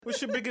We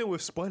should begin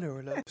with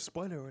spoiler alert.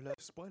 Spoiler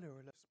alert. Spoiler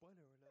alert. Spoiler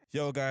alert.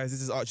 Yo, guys,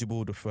 this is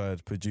Archibald III,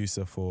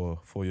 producer for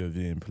Your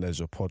Viewing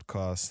Pleasure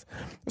podcast.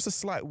 Just a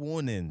slight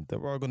warning,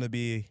 there are going to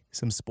be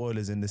some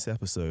spoilers in this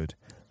episode,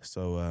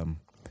 so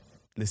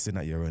listen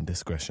at your own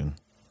discretion.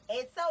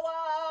 It's a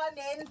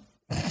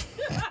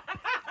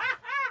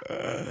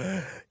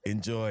warning.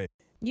 Enjoy.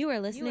 You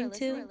are listening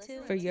to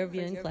For Your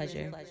Viewing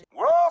Pleasure.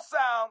 World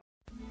sound.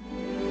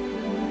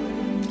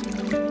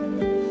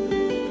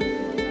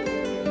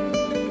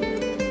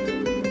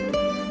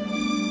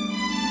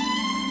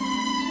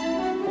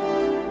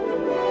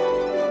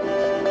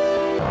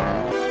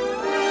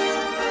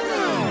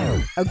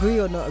 Agree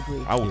or not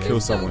agree? I will kill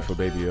someone for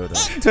Baby Yoda.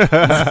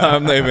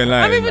 I'm not even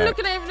lying. I'm even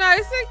looking at him now.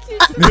 It's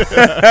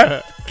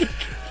so cute.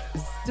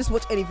 Just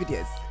watch any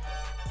videos.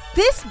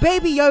 This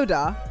Baby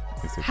Yoda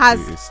It's the has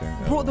cutest thing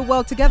brought ever. the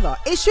world together.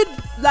 It should,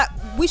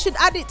 we should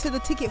add it to the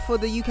ticket for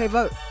the UK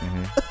vote.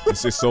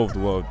 It's just solved the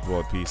world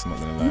peace. I'm not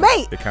gonna lie,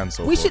 Mate, it can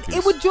solve We world should. peace.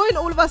 It would join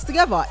all of us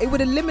together. It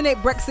would eliminate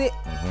Brexit.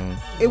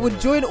 It would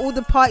join all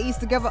the parties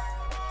together.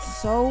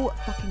 So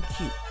fucking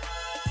cute.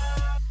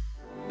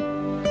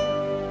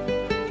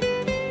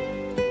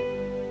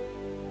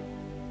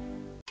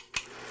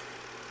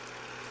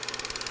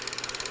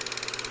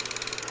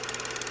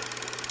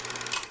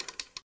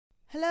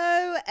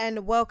 Hello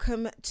and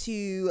welcome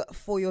to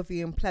For Your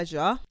Viewing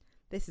Pleasure.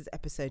 This is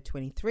episode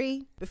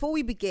 23. Before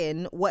we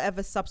begin,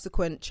 whatever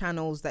subsequent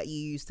channels that you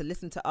use to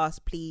listen to us,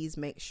 please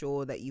make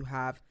sure that you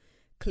have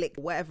clicked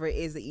whatever it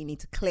is that you need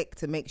to click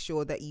to make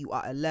sure that you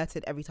are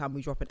alerted every time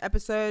we drop an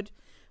episode,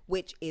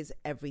 which is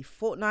every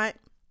fortnight.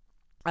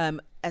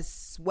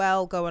 As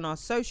well, go on our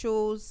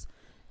socials,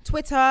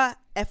 Twitter,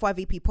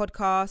 FYVP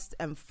Podcast,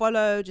 and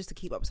follow just to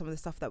keep up with some of the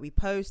stuff that we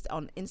post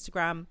on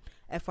Instagram,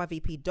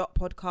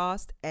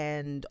 FYVP.podcast,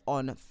 and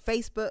on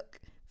Facebook,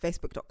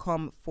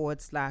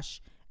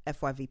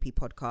 facebook.com/FYVP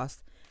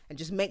Podcast. And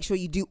just make sure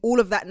you do all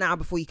of that now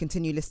before you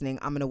continue listening.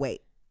 I'm going to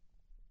wait.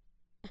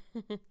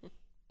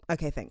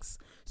 Okay, thanks.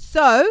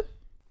 So,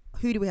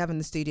 who do we have in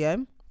the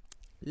studio?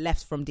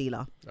 Left from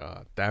Dealer.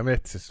 Ah, damn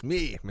it, it's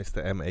me,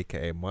 Mr. M,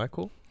 aka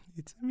Michael.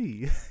 It's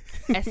me,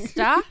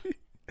 Esther.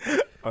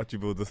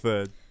 Archibald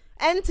III.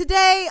 And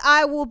today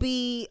I will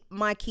be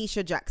my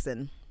Keisha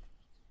Jackson.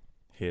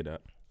 Hear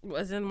that?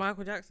 Was in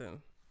Michael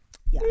Jackson.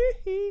 Yeah.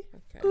 Okay.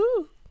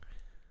 Ooh.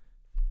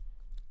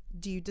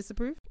 Do you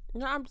disapprove?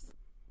 No, I'm.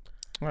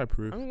 I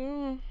approve.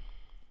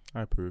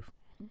 I approve.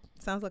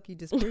 Sounds like you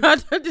disapprove. I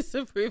don't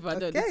disapprove. I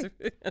don't Okay.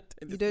 disapprove. I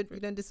don't You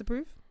disapprove. don't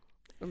disapprove?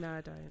 No,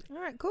 I don't. All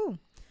right, cool.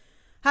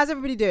 How's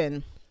everybody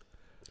doing?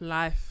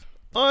 Life.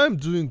 I'm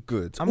doing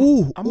good. I'm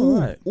ooh.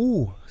 alright.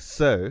 Ooh.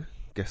 So,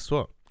 guess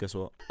what? Guess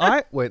what?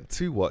 I went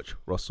to watch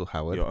Russell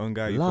Howard Your own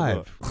guy. You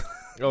live. forgot.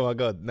 Oh my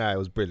god, nah, it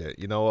was brilliant.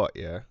 You know what?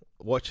 Yeah,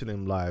 watching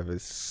him live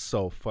is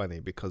so funny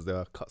because there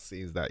are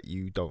cutscenes that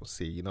you don't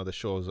see. You know, the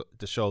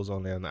show's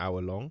only an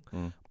hour long,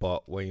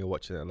 but when you're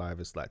watching it live,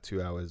 it's like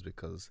 2 hours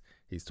because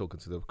he's talking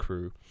to the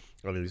crew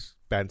and he's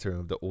bantering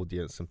with the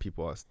audience and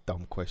people ask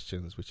dumb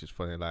questions, which is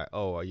funny. Like,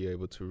 oh, are you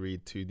able to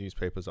read 2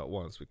 newspapers at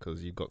once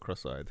because you got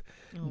cross-eyed?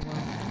 Oh,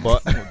 wow. But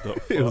What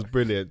the it was fuck?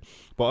 brilliant.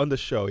 But on the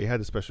show, he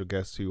had a special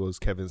guest who was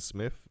Kevin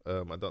Smith.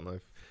 I don't know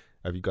if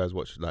have you guys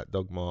watched like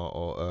Dogma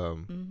or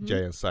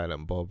Jay and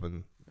Silent Bob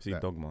and See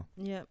that. Dogma.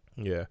 Yeah.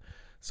 Yeah.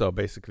 So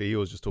basically, he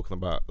was just talking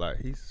about like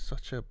he's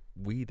such a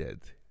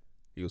weedhead.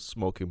 He was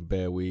smoking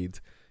bare weed.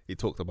 He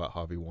talked about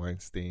Harvey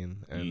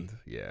Weinstein, and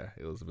yeah,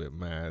 it was a bit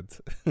mad.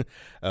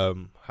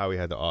 How he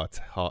had a heart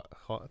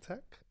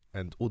attack,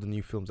 and all the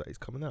new films that he's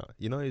coming out.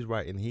 You know, he's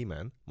writing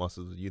He-Man,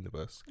 Masters of the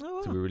Universe,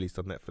 Oh, to wow. be released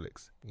on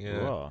Netflix. Yeah,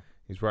 Raw.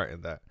 he's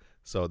writing that.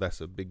 So that's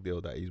a big deal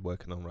that he's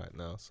working on right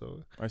now.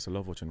 So I used to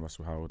love watching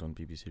Russell Howard on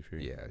BBC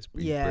Three. yeah, it's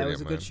Yeah, it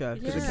was a brilliant, good man. show.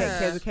 Because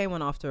Yeah. it came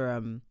on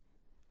after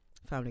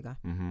Family Guy.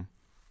 Mm-hmm.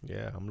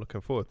 Yeah, I'm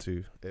looking forward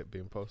to it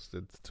being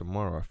posted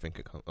tomorrow. I think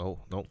it comes. Oh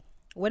no,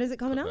 When is it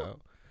coming put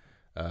out?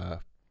 that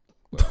out.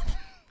 Well,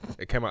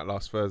 it came out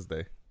last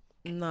Thursday.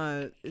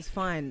 No, it's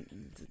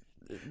fine,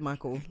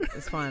 Michael.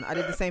 It's fine. I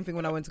did the same thing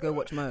when I went to go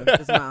watch Mo.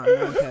 Doesn't matter.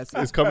 No one cares.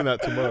 It's coming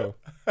out tomorrow,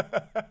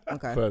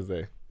 Okay.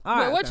 Thursday. All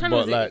Wait, right. what then. channel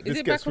But is it? like Is this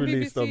it gets back on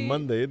released on BBC?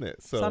 Monday,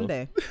 innit? So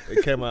Sunday.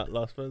 it came out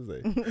last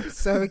Thursday.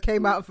 So it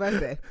came out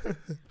Thursday.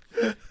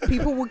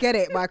 People will get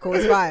it, Michael.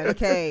 It's fine.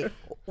 Okay.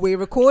 We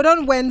record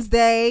on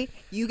Wednesday.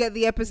 You get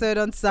the episode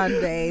on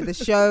Sunday. The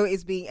show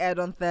is being aired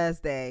on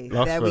Thursday.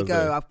 Last there we Thursday.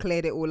 go. I've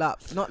cleared it all up.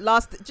 Not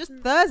last, just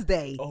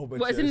Thursday. Oh, but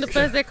What is in the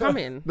Thursday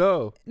coming?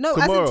 No, No,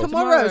 tomorrow. as in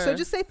tomorrow. So Tomorrow.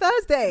 just say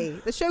Thursday.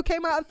 The show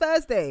came out on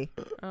Thursday.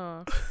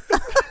 Oh.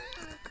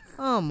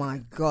 Oh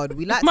my God.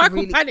 We like Michael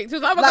to really. panicked. He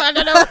was like, oh my God, I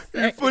don't know what to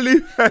say. fully.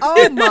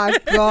 Oh my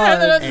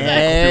God. Copyright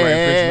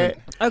infringement.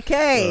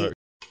 Okay. Sorry.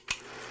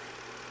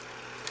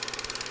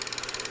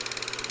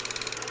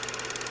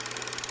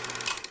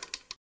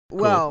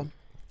 Well,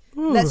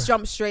 let's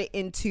jump straight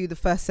into the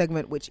first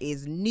segment, which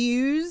is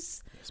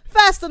news.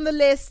 First on the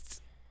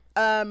list,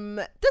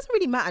 doesn't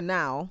really matter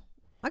now.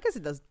 I guess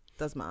it does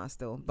matter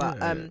still, but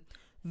Yeah.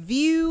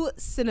 View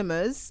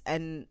cinemas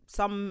and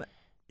some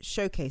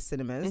showcase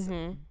cinemas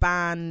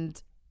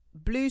banned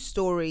Blue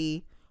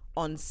Story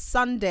on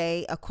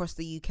Sunday across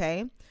the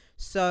UK.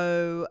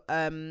 So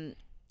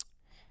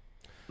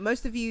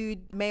most of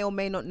you may or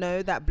may not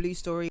know that Blue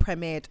Story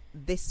premiered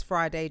this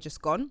Friday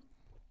just gone.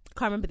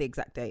 Can't remember the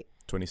exact date.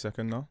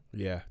 22nd now?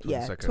 Yeah,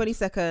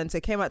 22nd. So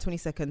it came out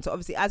 22nd. So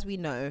obviously, as we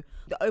know,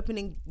 the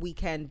opening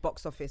weekend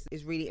box office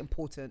is really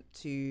important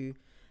to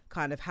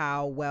kind of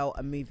how well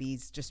a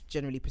movie's just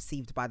generally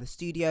perceived by the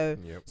studio.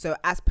 Yep. So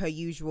as per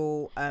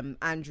usual,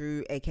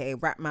 Andrew, aka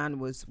Ratman,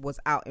 was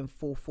out in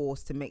full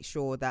force to make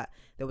sure that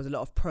there was a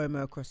lot of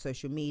promo across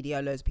social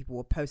media. Loads of people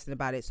were posting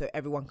about it so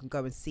everyone can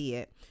go and see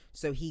it,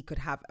 so he could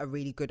have a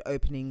really good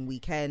opening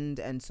weekend.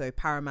 And so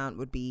Paramount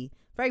would be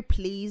very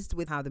pleased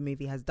with how the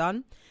movie has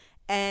done.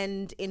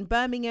 And in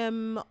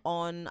Birmingham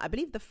on, I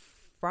believe, the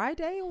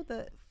Friday or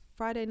the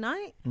Friday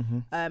night,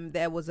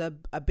 there was a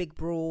big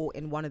brawl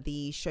in one of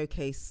the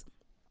showcase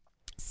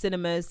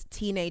cinemas.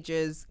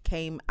 Teenagers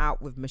came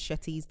out with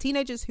machetes.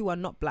 Teenagers who are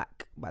not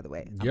black, by the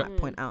way, I might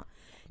point out,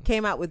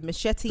 came out with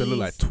machetes. They look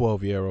like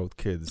 12-year-old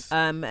kids.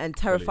 And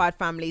terrified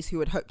families who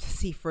had hoped to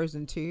see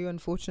Frozen 2,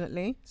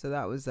 unfortunately. So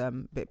that was a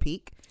bit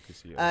peak.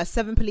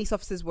 7 police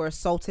officers were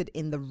assaulted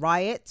in the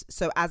riot.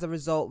 So as a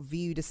result,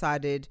 View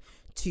decided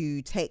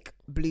to take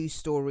Blue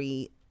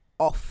Story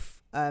off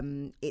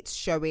its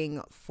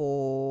showing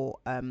for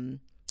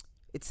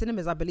its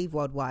cinemas, I believe,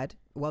 worldwide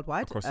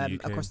across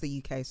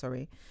the UK,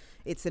 sorry.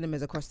 Its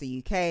cinemas across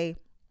the UK.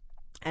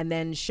 And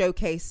then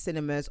Showcase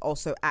Cinemas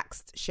also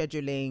axed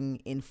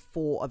scheduling in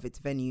 4 of its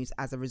venues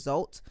as a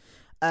result.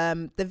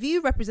 The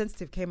View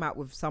representative came out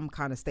with some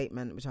kind of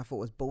statement, which I thought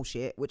was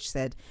bullshit, which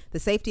said, "The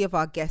safety of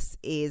our guests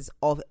is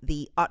of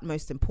the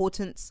utmost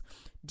importance.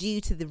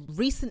 Due to the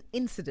recent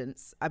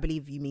incidents," I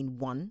believe you mean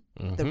one,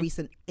 the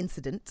recent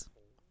incident,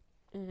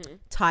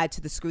 tied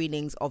to the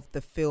screenings of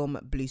the film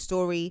Blue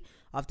Story,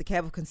 after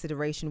careful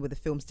consideration with the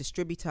film's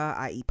distributor,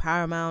 i.e.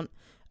 Paramount,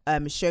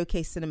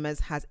 Showcase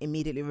Cinemas has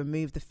immediately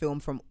removed the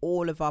film from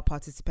all of our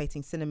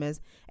participating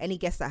cinemas. Any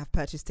guests that have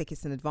purchased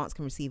tickets in advance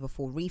can receive a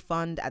full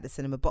refund at the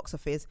cinema box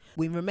office.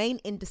 We remain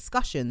in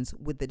discussions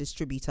with the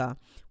distributor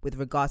with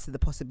regards to the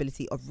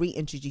possibility of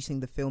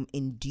reintroducing the film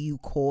in due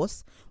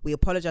course. We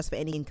apologize for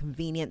any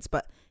inconvenience,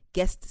 but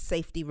guest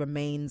safety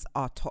remains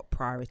our top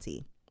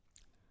priority.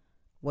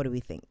 What do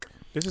we think?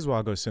 This is why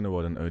I go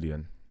Cineworld and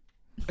Odeon.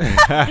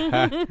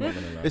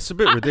 It's a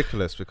bit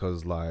ridiculous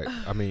because, like,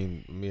 I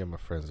mean, me and my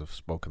friends have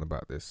spoken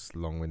about this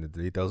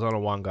long-windedly. There was only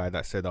one guy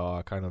that said,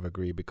 I kind of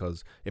agree,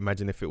 because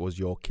imagine if it was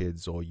your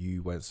kids or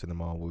you went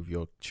cinema with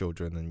your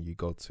children and you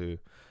go to,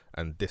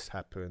 and this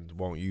happened,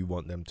 won't you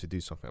want them to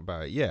do something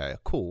about it? Yeah,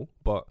 cool,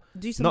 but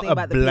do something not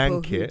about the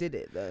people who did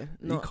it, though.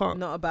 You can't.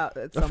 Not about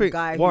some I think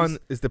guy. One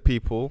is the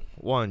people.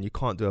 One, you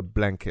can't do a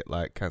blanket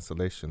like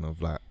cancellation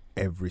of like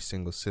every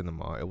single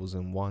cinema. It was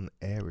in one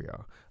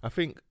area. I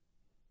think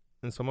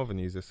in some other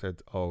news they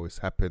said, it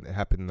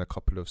happened in a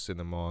couple of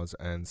cinemas,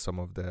 and some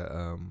of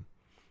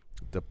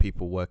the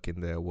people working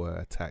there were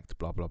attacked,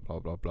 blah blah blah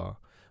blah blah.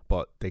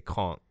 But they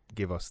can't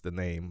give us the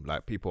name.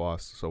 Like, people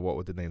ask, so what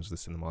were the names of the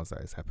cinemas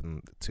that it's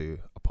happened to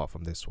apart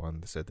from this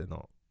one? They said they're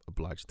not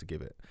obliged to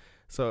give it.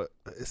 So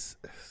it's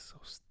so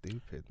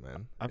stupid,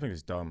 man. I think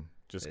it's dumb,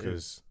 just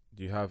because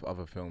you have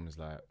other films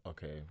like,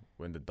 okay,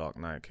 when The Dark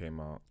Knight came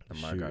out and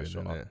my guy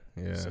shot up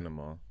the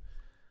cinema.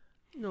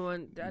 No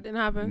one, that didn't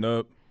happen.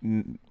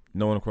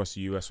 No one across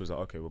the US was like,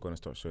 okay, we're going to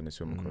start showing this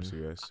film across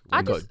the US.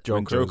 When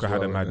Joker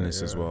had a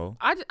madness as well.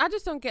 I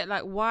just don't get,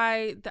 like,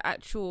 why the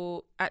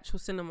actual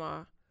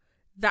cinema,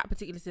 that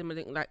particular cinema,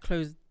 didn't, like,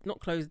 not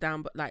close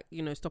down, but, like,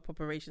 you know, stop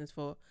operations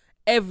for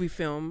every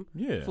film.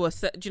 Yeah. Do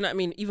you know what I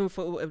mean? Even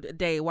for a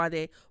day, why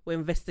they were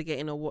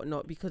investigating or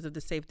whatnot, because of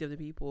the safety of the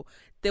people.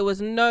 There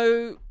was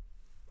no,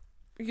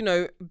 you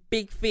know,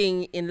 big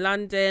thing in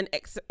London,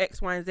 X,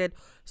 Y, and Z.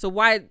 So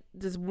why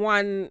does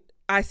one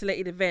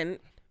isolated event,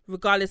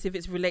 regardless if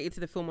it's related to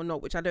the film or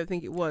not, which I don't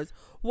think it was,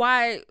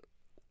 why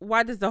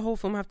does the whole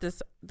film have to,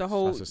 the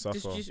whole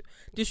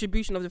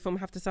distribution of the film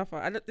have to suffer?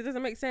 It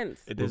doesn't make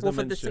sense. It does.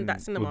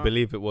 That cinema. We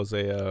believe it was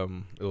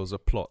a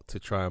plot to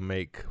try and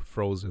make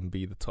Frozen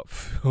be the top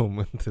film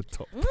and the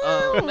top.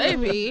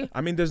 Maybe.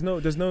 I mean, there's no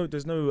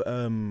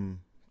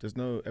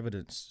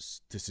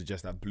evidence to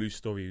suggest that Blue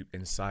Story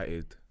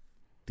incited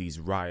these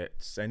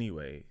riots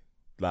anyway.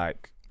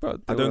 Like,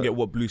 I don't get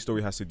what Blue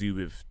Story has to do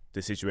with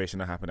the situation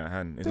that happened at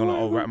hand. It's not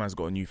like, Ratman's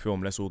got a new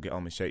film, let's all get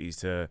our machetes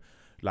to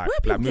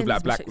move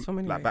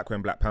like back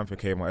when Black Panther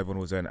came, or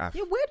everyone was in Af.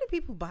 Yeah, where do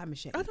people buy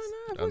machetes? I don't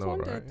know. I've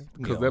always wondered.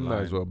 Because them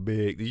guys were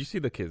big. Did you see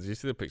the kids? Did you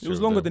see the picture? It was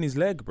longer than his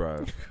leg,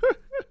 bro.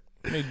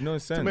 Made no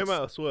sense. To make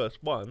matters worse,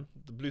 one,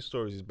 the Blue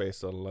Stories is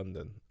based on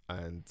London,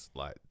 and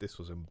like this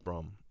was in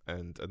Brum.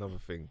 And another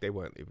thing, they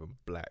weren't even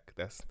black.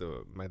 That's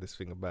the maddest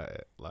thing about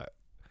it. Like,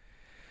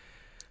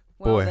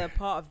 well, they're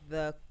part of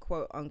the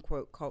quote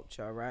unquote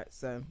culture, right?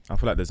 So I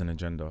feel like there's an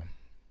agenda.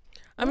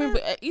 I mean,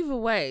 but either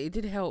way, it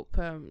did help.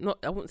 I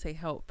wouldn't say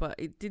help, but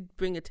it did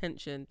bring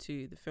attention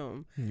to the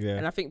film. Yeah.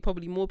 And I think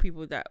probably more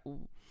people that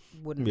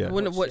wouldn't Yeah. have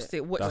Wouldn't have watched watched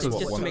it. Watched That's it what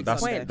just one- to make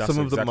that's- the point. that's Some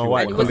of exactly my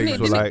white what- Wasn't colleagues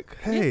it- were didn't like,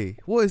 "Hey,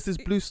 what is this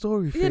blue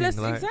story thing?" Yeah, that's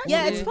like, exactly.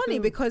 Yeah, it's funny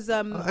because I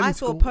I need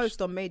saw to a watch-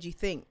 post on Made You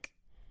Think,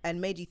 and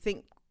Made You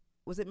Think,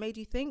 was it Made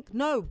You Think?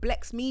 No,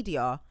 Blex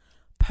Media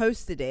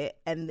posted it,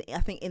 and I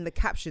think in the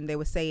caption they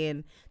were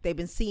saying they've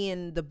been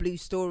seeing the blue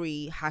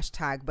story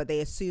hashtag, but they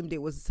assumed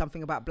it was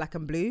something about black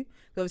and blue.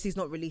 Obviously, it's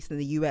not released in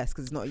the US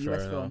because it's not a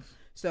US Fair film. enough.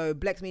 So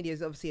Blex Media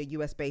is obviously a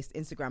US based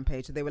Instagram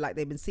page. So they were like,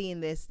 they've been seeing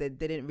this. They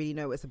didn't really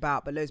know what it's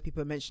about, but loads of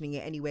people are mentioning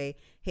it anyway.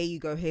 Here you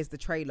go. Here's the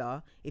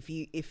trailer. If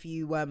you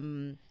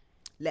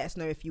let us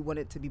know if you want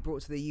it to be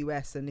brought to the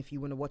US and if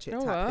you want to watch it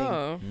Oh, type thing.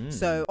 wow.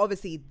 So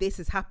obviously this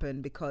has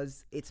happened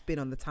because it's been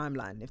on the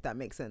timeline, if that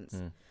makes sense.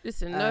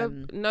 Listen,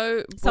 Um,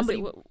 no. somebody-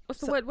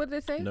 What's the so- word? What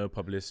did they say? No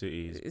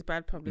publicity. It's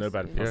bad publicity. No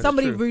bad Yeah, publicity.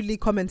 Somebody true. rudely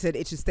commented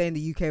it should stay in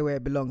the UK where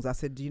it belongs. I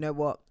said, you know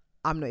what?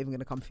 I'm not even going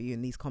to come for you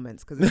in these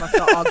comments because if I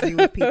start arguing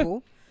with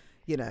people,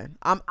 you know,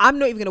 I'm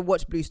not even going to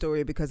watch Blue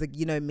Story because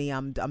you know me,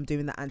 I'm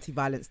doing the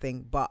anti-violence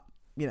thing. But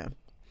you know,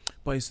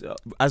 But it's,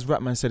 as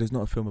Ratman said, it's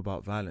not a film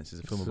about violence.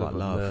 It's a film about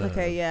love.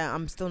 okay, yeah,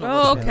 I'm still not.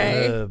 Oh, watching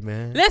it. okay.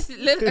 man.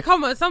 Let's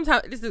come on.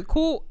 Sometimes this is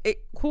cool.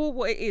 Cool.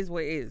 What it is.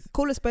 What it is.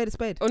 Call a spade a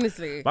spade.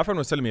 Honestly. My friend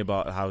was telling me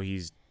about how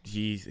he's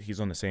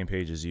on the same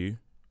page as you,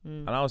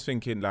 Mm. and I was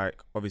thinking like,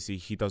 obviously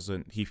he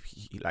doesn't. He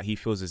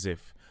feels as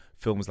if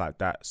films like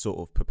that sort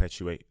of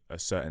perpetuate a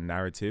certain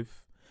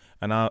narrative,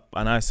 and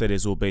I said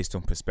it's all based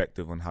on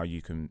perspective on how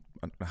you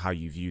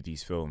view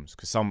these films.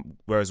 Because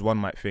whereas one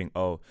might think,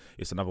 oh,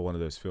 it's another one of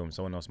those films.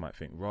 Someone else might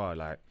think, raw,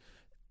 like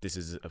this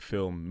is a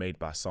film made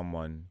by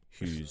someone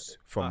who's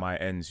from my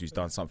ends, who's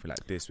done something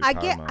like this. With I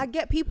Paramount.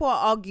 get people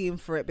are arguing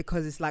for it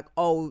because it's like,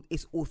 oh,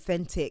 it's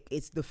authentic.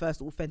 It's the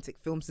first authentic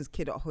film since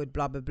Kid at Hood,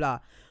 blah, blah, blah.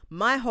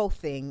 My whole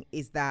thing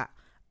is that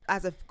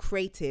as a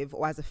creative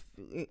or he's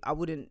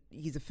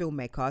a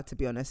filmmaker, to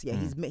be honest. Yeah,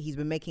 he's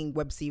been making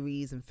web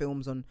series and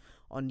films on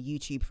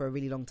YouTube for a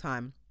really long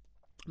time.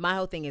 My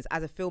whole thing is,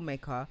 as a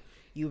filmmaker,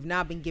 you've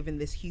now been given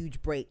this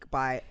huge break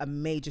by a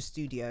major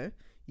studio.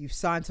 You've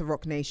signed to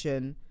Rock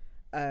Nation,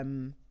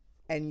 and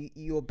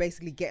you're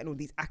basically getting all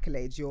these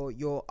accolades.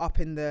 You're up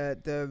in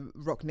the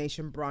Rock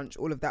Nation branch,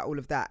 all of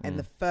that, and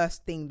the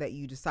first thing that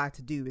you decide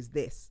to do is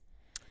this.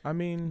 I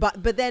mean,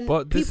 But then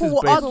But this people is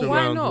will based argue.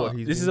 Why around not? what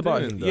he's This been is about-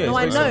 doing, though. yeah, No,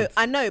 it's I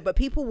based know, but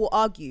people will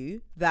argue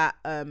that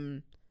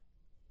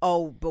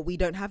oh, but we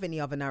don't have any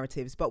other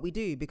narratives. But we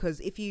do, because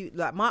if you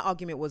like, my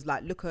argument was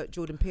like, look at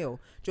Jordan Peele.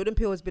 Jordan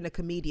Peele has been a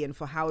comedian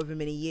for however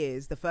many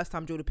years. The first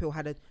time Jordan Peele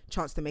had a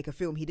chance to make a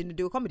film, he didn't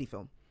do a comedy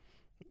film.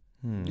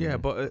 Yeah,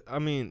 but I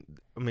mean,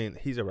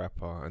 he's a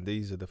rapper, and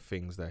these are the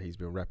things that he's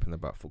been rapping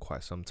about for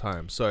quite some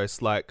time. So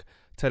it's like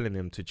telling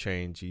him to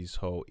change his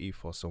whole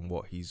ethos on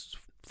what he's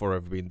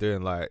forever been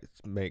doing. Like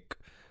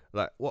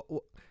what?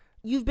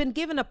 You've been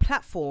given a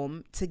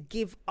platform to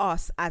give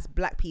us as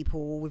black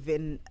people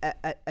within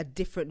a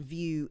different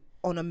view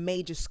on a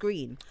major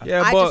screen.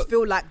 Yeah, I but just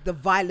feel like the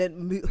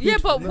violent Yeah,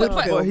 but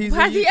he's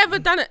has a- he ever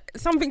done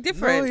something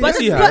different? No, Yes,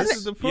 he Yeah, has. this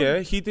is the problem. Yeah,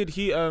 he did.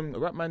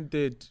 Ratman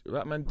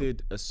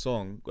did a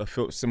song, a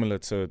film similar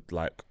to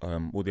like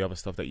all the other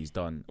stuff that he's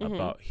done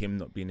about him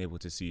not being able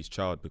to see his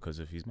child because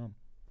of his mum,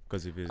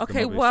 because of his. the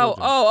Okay, mother of his well,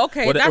 children.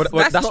 okay, Well,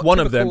 that's that's not one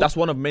of them. typical. That's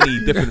one of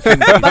many different things.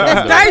 But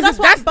That's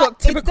but not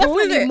it's typical,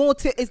 is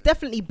definitely it? it's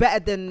definitely better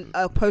than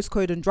a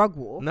postcode and drug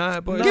war.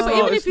 Nah, but No. it's Yeah, but not,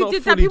 even it's if you not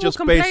did that, fully people just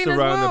complain based as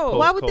around well. the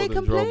Why would they postcode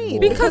and drug complain? war.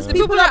 Because Man.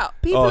 people are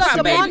People are snake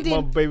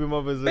demanding. baby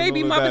mothers, and Baby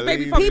all of mothers, that.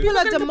 baby Leave fathers. it. People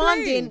are People can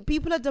demanding. complain.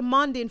 People are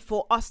demanding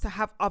for us to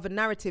have other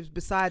narratives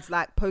besides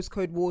like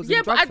postcode wars Yeah,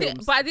 and but drug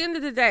films. at the end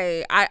of the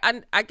day,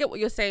 I get what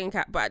you're saying,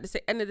 Kat. But at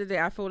the end of the day,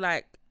 I feel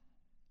like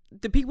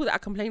the people that are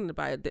complaining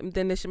about it,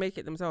 then they should make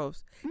it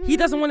themselves. He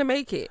doesn't want to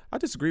make it. I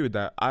disagree with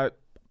that.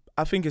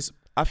 I think it's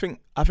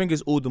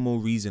all the more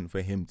reason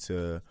for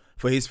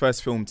his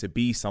first film to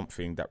be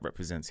something that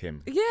represents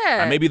him.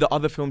 Yeah, And maybe the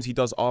other films he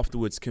does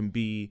afterwards can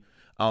be,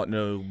 I don't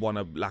know,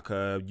 like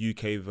a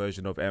UK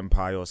version of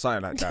Empire or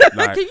something like that.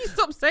 Like, can you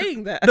stop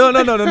saying that? no.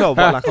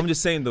 But like, I'm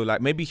just saying though,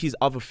 like maybe his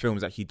other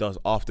films that he does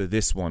after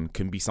this one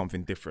can be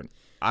something different.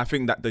 I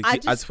think that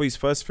as for his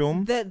first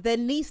film, there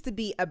needs to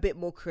be a bit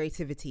more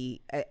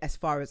creativity as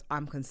far as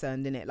I'm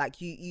concerned in it.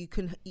 Like you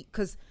can,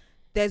 because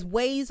there's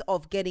ways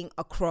of getting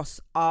across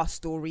our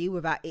story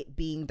without it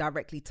being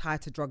directly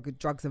tied to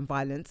drugs and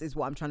violence, is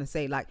what I'm trying to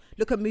say. Like,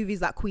 look at movies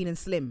like Queen and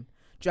Slim.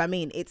 Do you know what I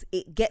mean?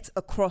 It gets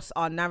across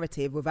our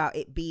narrative without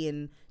it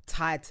being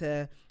tied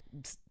to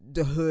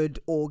the hood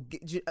or.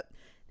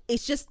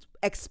 It's just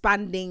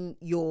expanding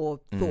your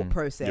thought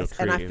process. Your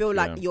And I creative, feel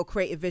like yeah. your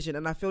creative vision.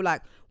 And I feel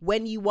like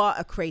when you are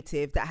a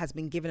creative that has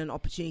been given an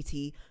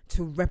opportunity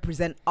to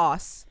represent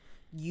us,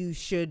 you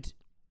should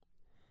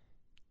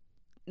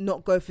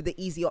not go for the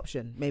easy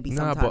option, maybe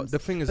Nah, sometimes. but the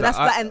thing is But that's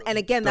that and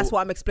again, that's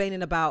what I'm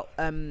explaining about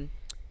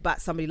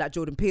about somebody like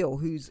Jordan Peele,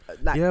 who's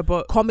like Yeah,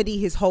 but comedy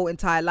his whole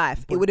entire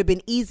life. It would have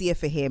been easier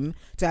for him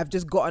to have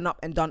just gotten up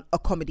and done a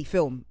comedy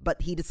film,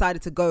 but he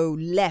decided to go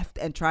left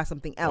and try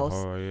something else.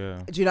 Oh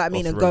yeah. Do you know what I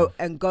mean?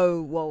 And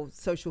go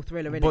social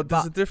thriller in but it.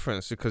 there's a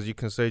difference, because you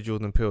can say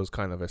Jordan Peele's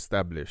kind of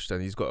established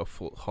and he's got a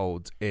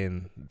foothold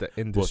in the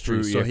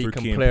industry, so he through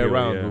can Key and play Peele,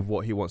 around yeah. with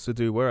what he wants to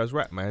do. Whereas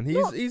Ratman, he's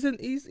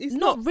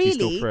not really. He's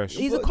still fresh.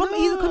 He's a But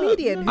he's a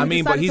comedian. I who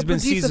mean, but decided he's to been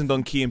produce a seasoned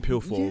on Key and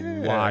Peele for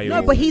a while.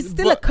 No, but he's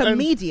still a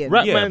comedian.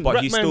 yeah,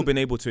 but he's still been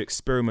able to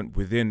experiment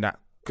within that.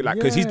 Like,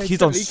 because Yeah, he's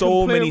done exactly. He so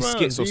can play many around.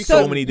 skits or He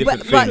so can- many but-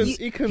 different but things.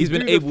 you- He's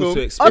been do the able film.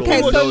 to explore.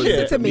 Okay, so loads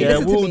listen of to me. different-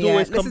 Listen to we'll me.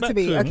 always Yeah, come listen back to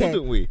me. him, Okay.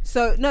 wouldn't we?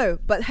 So no,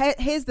 but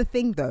here's the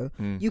thing though.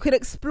 You could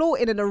explore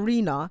in an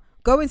arena,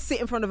 go and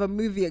sit in front of a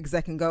movie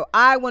exec and go,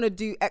 I want to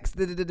do X.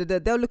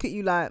 They'll look at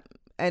you like,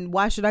 and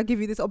why should I give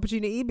you this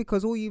opportunity?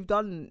 Because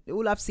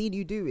all I've seen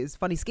you do is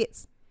funny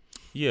skits.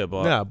 Yeah,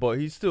 but Nah, but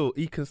he can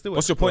still.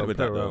 What's your explore point with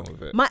and that, play around though?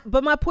 with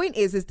it. My point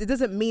is it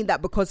doesn't mean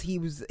that because he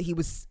was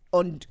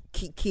on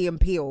Key and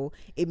Peele,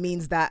 it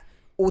means that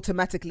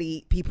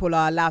automatically people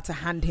are allowed to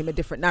hand him a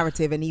different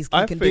narrative and he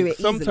I can think do it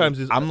sometimes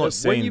easily. it's, I'm not when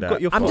saying you've that.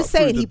 got your I'm foot just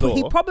saying through he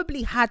the door,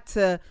 probably had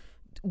to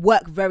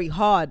work very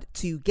hard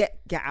to get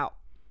out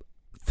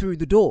through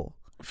the door.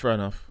 fair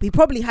enough. He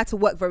probably had to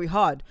work very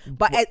hard,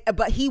 but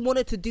he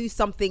wanted to do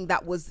something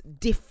that was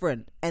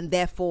different, and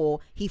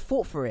therefore he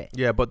fought for it.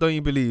 Yeah, but don't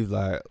you believe,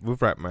 like, with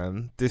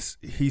Ratman,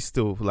 he's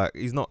still like,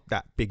 he's not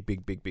that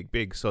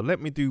big. So let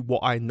me do what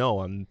I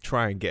know and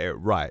try and get it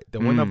right.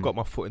 Then when I've got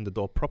my foot in the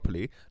door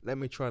properly, let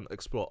me try and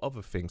explore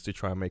other things to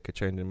try and make a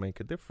change and make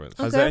a difference.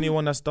 Has there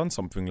anyone that's done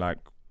something like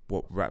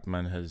what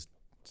Ratman has?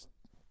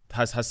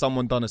 Has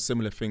someone done a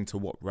similar thing to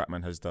what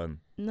Ratman has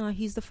done? No,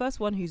 he's the first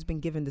one who's been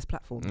given this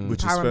platform,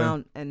 Which is fair.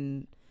 Paramount,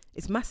 and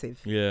it's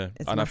massive. Yeah,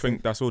 It's and massive. I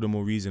think that's all the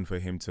more reason for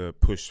him to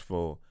push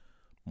for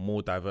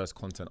more diverse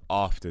content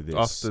after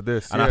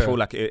this. And I feel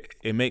like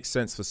it makes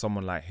sense for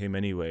someone like him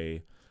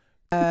anyway.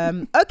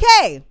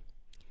 Okay.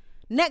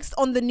 Next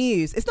on the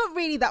news, it's not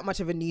really that much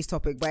of a news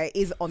topic, but it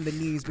is on the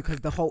news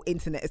because the whole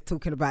internet is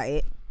talking about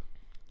it.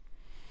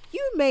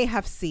 You may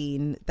have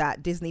seen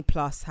that Disney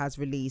Plus has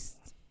released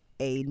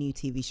a new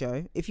TV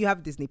show. If you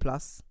have Disney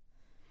Plus,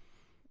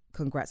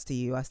 congrats to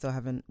you. I still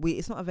haven't.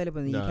 It's not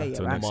available in the UK yet,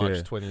 till right? next March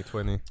year.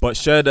 2020. But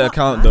share the Fuck,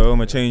 account man. though. I'm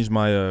gonna change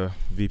my I've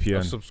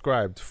VPN.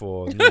 subscribed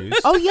for news.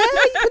 Oh yeah,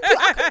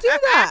 I could do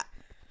that.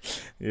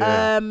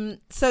 Yeah.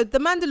 So The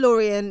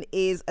Mandalorian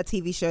is a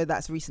TV show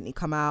that's recently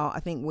come out. I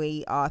think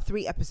we are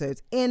 3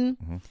 episodes in.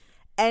 Mm-hmm.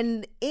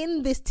 And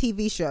in this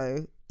TV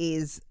show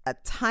is a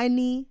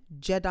tiny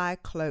Jedi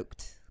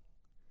cloaked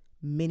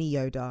mini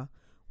Yoda,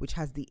 which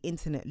has the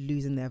internet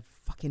losing their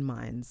fucking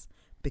minds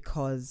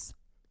because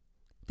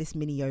this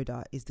mini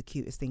Yoda is the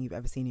cutest thing you've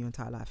ever seen in your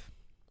entire life.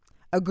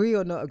 Agree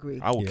or not agree?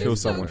 I will Yeah, kill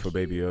it's someone so for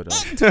Baby Yoda.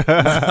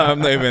 I'm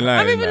not even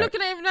lying. I'm even like-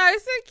 looking at him now.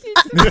 It's so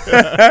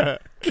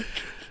cute.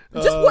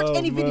 Just watch Oh,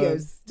 any man.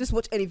 videos. Just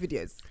watch any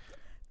videos.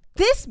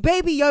 This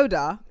baby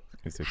Yoda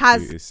It's the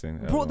has cutest thing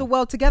brought the ever.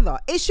 world together.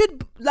 It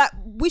should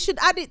we should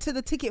add it to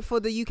the ticket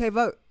for the UK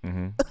vote.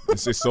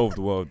 It's solved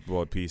the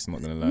world peace. I'm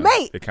not gonna lie,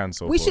 Mate, It can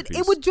solve We world should. peace.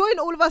 It would join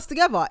all of us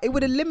together. It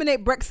would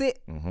eliminate Brexit.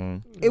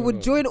 It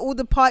would join all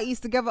the parties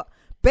together.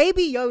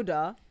 Baby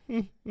Yoda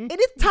in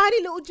his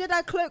tiny little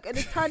Jedi cloak and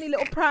his tiny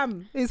little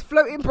pram, his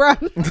floating pram.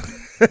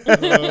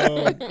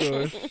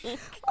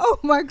 Oh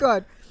my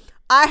god!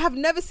 I have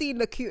never seen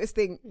the cutest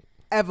thing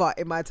ever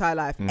in my entire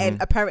life,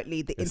 and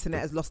apparently the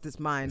internet has lost its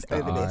mind The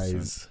over this.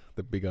 eyes,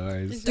 the big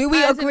eyes. It's Do the we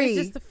eyes and it's agree?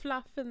 Just the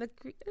fluff and the.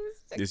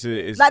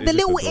 It's Like the just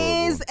little adorable.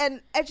 ears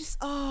and I just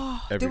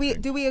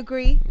Everything. do we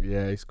agree?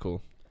 Yeah, it's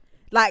cool.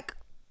 Like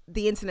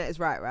the internet is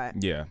right?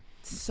 Yeah,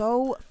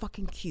 So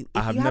fucking cute. I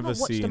If have you never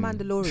haven't watched The seen-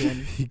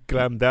 Mandalorian, He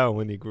glammed down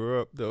when he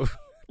grew up, though.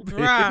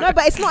 no,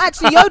 but it's not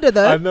actually Yoda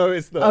though. I know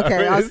it's not.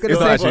 Okay, I was gonna it's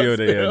say- not actually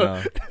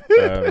Yoda.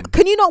 Yeah, no.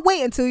 Can you not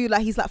wait until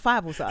he's like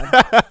 5 or something,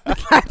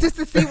 like, just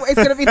to see what it's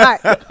gonna be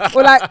like,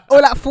 or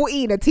like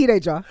 14, a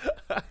teenager,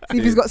 see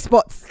if he's got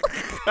spots.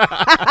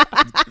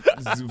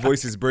 His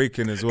voice is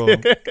breaking as well.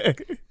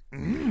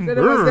 Then it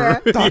was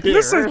there,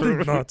 Darkness, I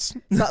think not.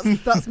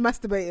 starts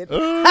masturbating.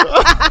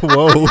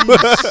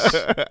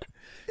 Whoa.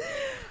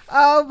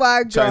 Oh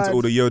my Chatting to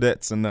all god. the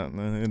Yodettes and that.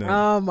 You know.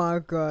 Oh my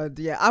god.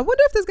 Yeah, I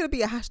wonder if there's gonna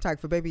be a hashtag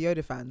for Baby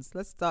Yoda fans.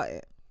 Let's start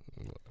it.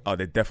 Oh,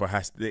 there definitely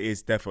has. There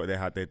definitely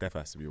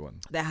has to be one.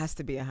 There has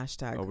to be a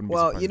hashtag. I wouldn't be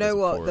Well, surprised you if know there's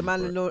a what? The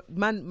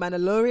forum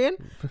Mandalorian,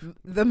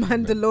 the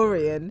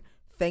Mandalorian.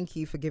 Thank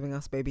you for giving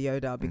us Baby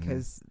Yoda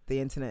because the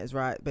internet is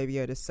right. Baby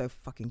Yoda is so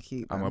fucking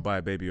cute. I'm man. gonna buy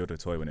a Baby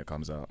Yoda toy when it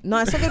comes out. No,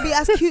 it's not gonna be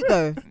as cute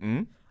though.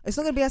 Mm? It's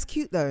not gonna be as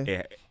cute though.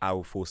 Yeah, I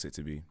will force it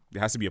to be. It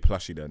has to be a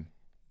plushie then.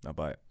 I'll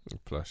buy it.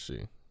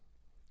 Plushie.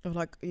 Of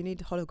like you need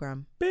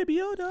hologram, Baby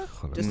Yoda.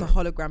 just a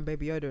hologram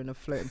Baby Yoda in a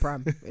floating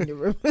pram in your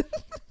room.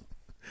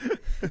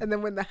 And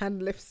then when the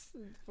hand lifts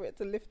for it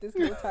to lift this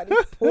little tiny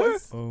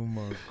paws. Oh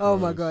my. Oh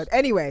my god.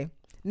 Anyway,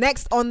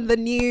 next on the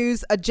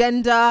news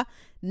agenda,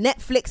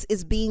 Netflix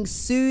is being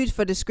sued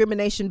for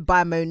discrimination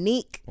by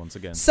Monique. Once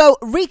again. So,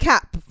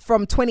 recap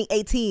from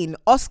 2018.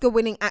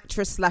 Oscar-winning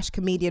actress /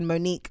 comedian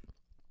Monique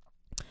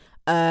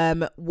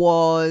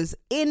was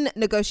in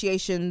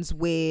negotiations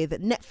with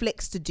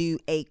Netflix to do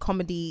a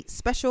comedy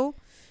special.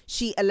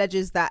 She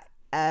alleges that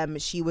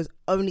she was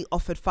only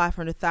offered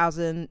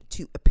 $500,000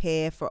 to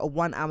appear for a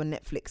 1-hour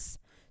Netflix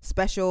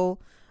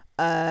special.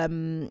 Let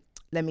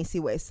me see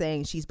what it's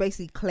saying. She's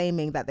basically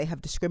claiming that they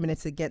have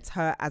discriminated against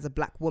her as a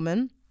black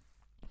woman.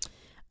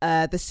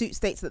 The suit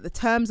states that the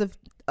terms of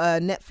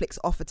Netflix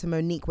offer to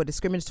Monique were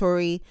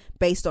discriminatory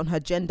based on her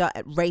gender,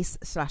 race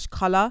 /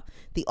 color.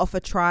 The offer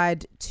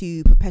tried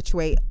to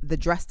perpetuate the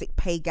drastic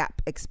pay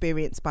gap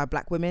experienced by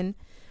black women.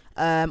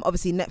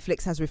 Obviously,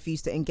 Netflix has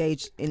refused to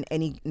engage in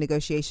any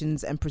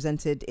negotiations and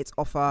presented its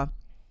offer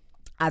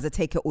as a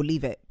take it or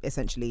leave it,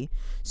 essentially.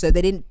 So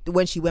they didn't,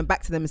 when she went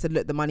back to them and said,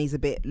 look, the money's a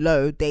bit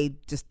low, they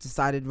just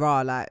decided,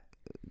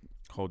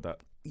 Hold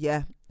that.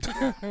 Yeah.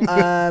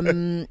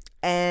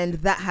 And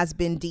that has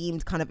been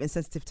deemed kind of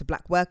insensitive to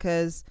black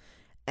workers.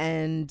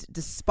 And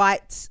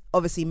despite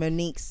obviously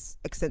Monique's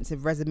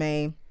extensive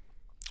resume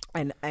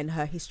and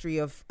her history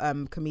of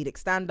comedic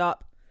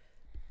stand-up,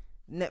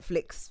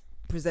 Netflix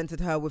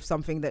presented her with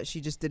something that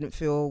she just didn't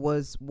feel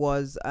was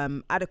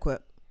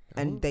adequate,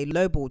 and they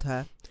lowballed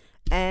her.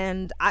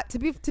 And to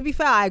be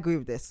fair, I agree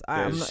with this.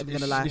 I'm not even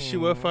gonna lie. Is she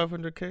worth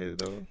 500k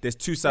though? There's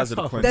two sides of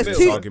the coin. There's to two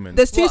this argument.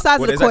 There's two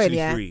sides of the there's coin. actually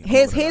Yeah. three.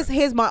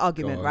 Here's my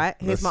argument. Go on, Right.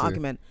 Here's let's my see.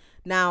 argument.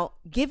 Now,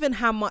 given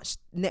how much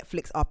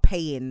Netflix are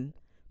paying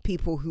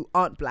people who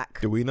aren't black,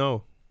 Do we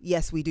know?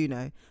 yes, we do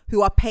know,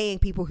 who are paying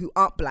people who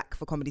aren't black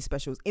for comedy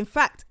specials. In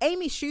fact,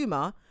 Amy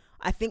Schumer,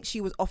 I think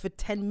she was offered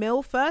 10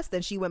 mil first,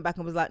 then she went back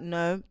and was like,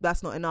 no,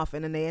 that's not enough,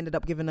 and then they ended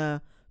up giving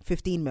her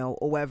 15 mil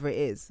or whatever it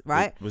is,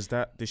 right? Was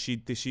that? Did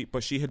she?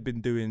 But she had been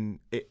doing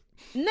it.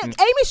 Amy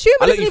Schumer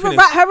I'll let doesn't you even finish.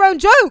 write her own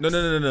jokes.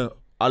 No.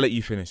 I'll let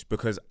you finish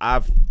because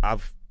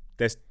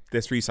there's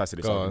three sides to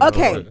this Go on.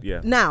 argument. Okay,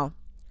 Yeah. Now,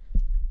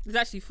 There's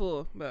actually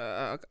 4.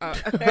 But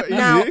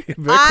now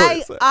Very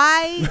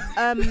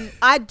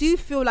I do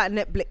feel like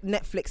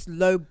Netflix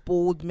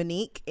lowballed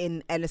Monique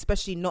and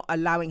especially not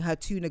allowing her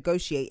to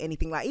negotiate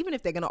anything. Like, even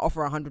if they're gonna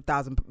offer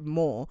 100,000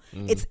 more,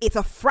 it's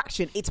a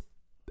fraction. It's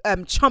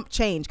chump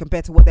change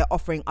compared to what they're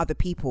offering other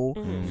people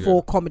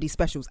for comedy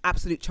specials.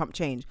 Absolute chump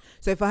change.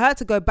 So for her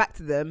to go back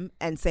to them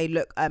and say,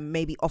 look,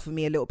 maybe offer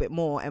me a little bit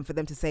more, and for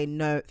them to say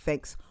no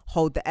thanks,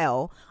 hold the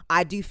L,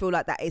 I do feel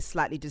like that is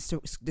slightly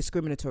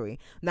discriminatory.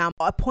 Now,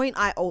 a point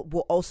I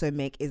will also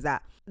make is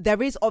that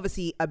there is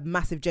obviously a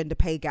massive gender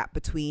pay gap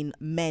between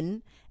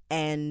men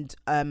and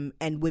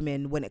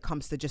women when it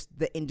comes to just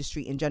the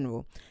industry in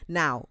general.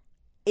 Now,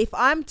 if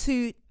I'm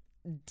to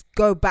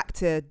go back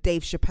to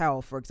Dave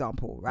Chappelle, for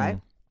example, right?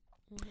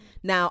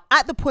 Now,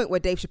 at the point where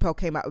Dave Chappelle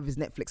came out with his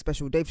Netflix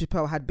special, Dave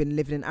Chappelle had been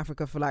living in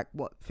Africa for like,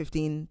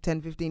 15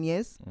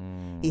 years?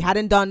 He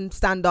hadn't done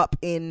stand-up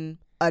in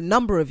a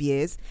number of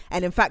years.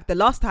 And in fact, the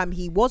last time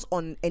he was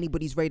on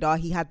anybody's radar,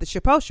 he had the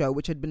Chappelle Show,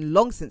 which had been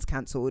long since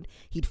cancelled.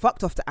 He'd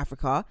fucked off to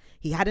Africa.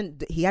 He hadn't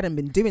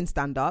been doing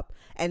stand-up.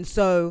 And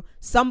so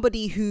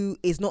somebody who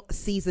is not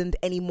seasoned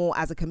anymore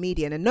as a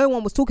comedian, and no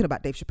one was talking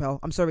about Dave Chappelle.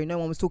 I'm sorry, no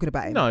one was talking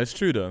about him. No, it's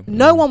true though.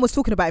 No one was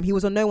talking about him. He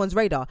was on no one's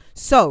radar.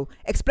 So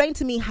explain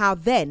to me how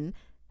then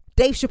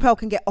Dave Chappelle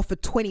can get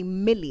offered 20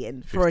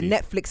 million for a 50.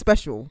 Netflix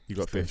special. You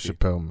got Dave 50.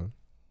 Chappelle, man.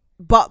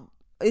 But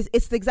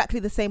it's exactly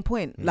the same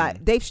point.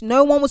 Like,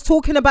 no one was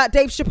talking about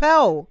Dave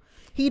Chappelle.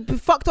 He'd been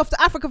fucked off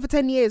to Africa for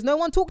 10 years. No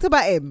one talked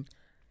about him.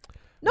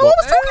 No one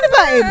was talking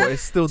about him. But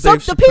it's still So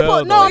Dave the Chappelle. people,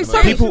 no, though, I'm man.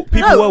 sorry. People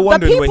No, were the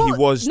wondering where people-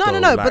 he was. No, though, no,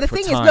 no. like, But the for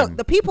thing time. is, look,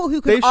 the people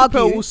who can Dave Chappelle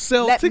argue, will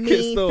sell let tickets,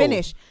 me though.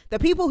 finish. The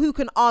people who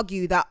can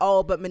argue that,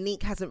 oh, but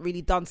Monique hasn't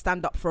really done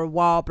stand up for a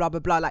while, blah blah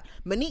blah. Like,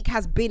 Monique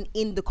has been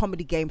in the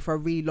comedy game for a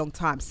really long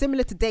time.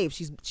 Similar to Dave,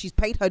 she's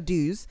paid her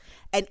dues,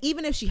 and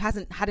even if she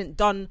hadn't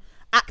done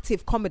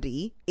active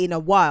comedy in a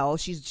while,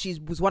 she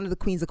was one of the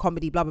queens of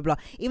comedy, blah blah blah.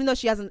 Even though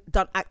she hasn't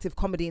done active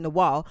comedy in a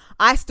while,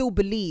 I still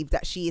believe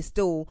that she is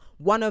still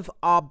one of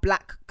our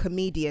black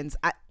comedians,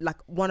 like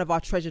one of our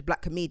treasured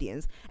black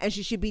comedians, and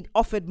she should be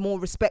offered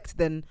more respect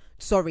than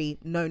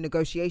no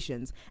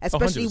negotiations,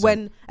 especially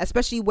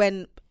 100%.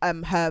 when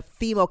her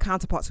female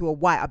counterparts who are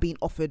white are being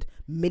offered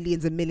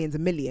millions and millions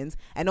and millions.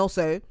 And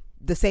also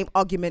the same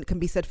argument can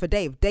be said for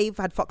Dave. Dave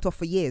had fucked off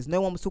for years. No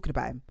one was talking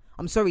about him.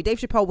 I'm sorry, Dave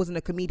Chappelle wasn't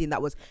a comedian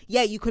that was,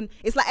 you can,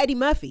 it's like Eddie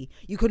Murphy.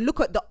 You can look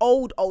at the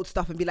old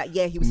stuff and be like,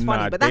 he was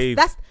funny. But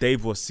that's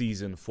Dave was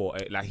seasoned for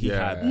it. Like, he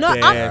had. no,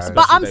 bare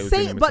but special I'm day with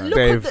saying, Jimmy but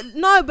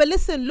Kimmel. look but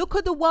listen, look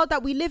at the world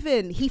that we live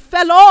in. He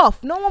fell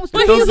off. No one was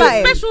But talking his about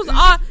him. specials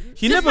are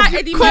He just never like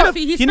Eddie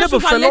Murphy. His he never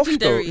specials are fell off though.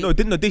 legendary. No,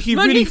 did he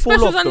Monique's really fall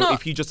specials off are though? not.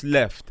 If he just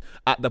left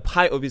at the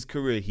height of his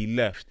career, he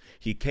left.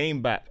 He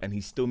came back and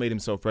he still made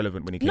himself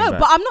relevant when he came back. No,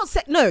 but I'm not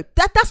saying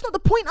that's not the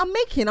point I'm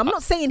making. I'm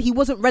not saying he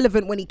wasn't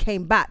relevant when he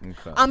came back.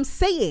 Okay. I'm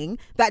saying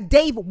that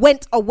Dave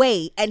went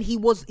away and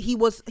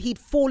he'd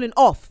fallen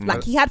off.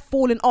 Like, he had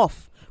fallen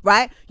off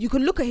right? You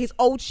can look at his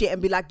old shit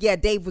and be like, yeah,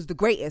 Dave was the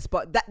greatest,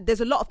 but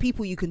there's a lot of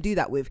people you can do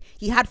that with.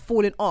 He had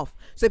fallen off.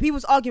 So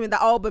people's arguing that,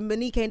 oh, but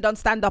Monique ain't done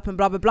stand up and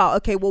blah, blah, blah.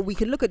 Okay, well, we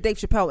can look at Dave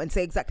Chappelle and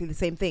say exactly the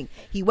same thing.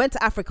 He went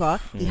to Africa.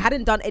 He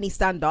hadn't done any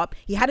stand up.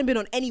 He hadn't been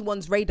on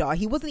anyone's radar.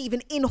 He wasn't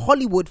even in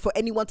Hollywood for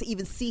anyone to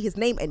even see his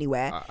name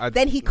anywhere.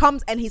 Then he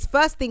comes, and his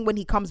first thing when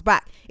he comes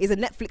back is a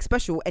Netflix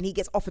special, and he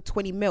gets offered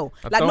 20 mil.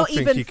 Like, not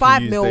even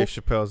 5 mil. Dave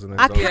Chappelle as an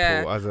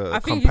example, as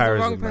a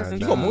comparison, man.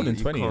 He got more than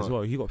 20 as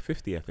well. He got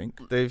 50, I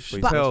think. Dave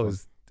Chappelle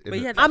is.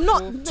 I'm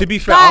not. To be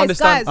fair, I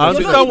understand. I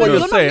understand what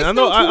you're saying. I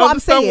know. I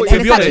understand what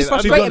To be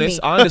honest,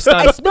 I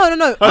understand.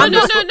 No. I'm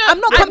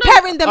not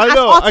comparing them as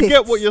artists. I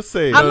get what you're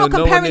saying. I'm not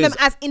comparing them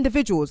as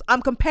individuals.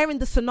 I'm comparing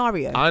the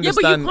scenario. I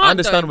understand. I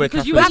understand where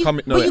Kat is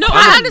coming.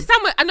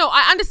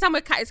 I understand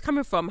where Kat is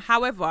coming from.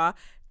 However,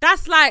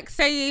 that's like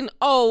saying,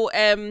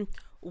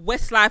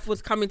 Westlife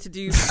was coming to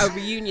do a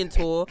reunion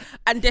tour,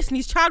 and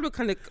Destiny's Child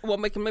were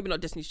making, maybe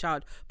not Destiny's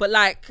Child, but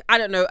like, I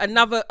don't know,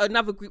 another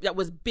group that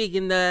was big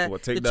in the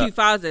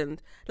 2000s.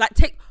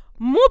 Like,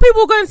 more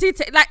people go and see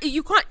it. Like,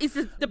 you can't. It's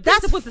the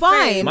principle's fine.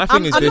 The same. My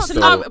thing is this,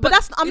 though.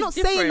 I'm not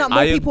saying that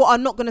more people are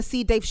not going to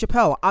see Dave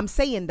Chappelle. I'm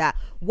saying that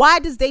why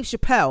does Dave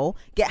Chappelle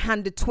get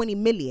handed 20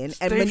 million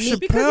and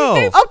Monique?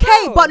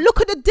 Okay, but look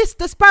at the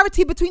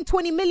disparity between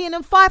 20 million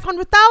and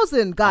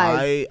 500,000,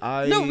 guys.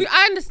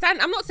 I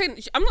understand. I'm not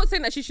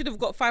saying that she should have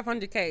got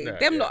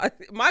 500k. Not.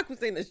 Michael's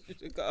saying that she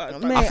should have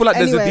got. I feel like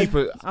there's a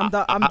deeper. I'm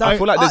done. I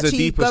feel like there's Archie, a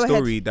deeper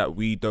story ahead. that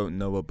we don't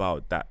know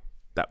about that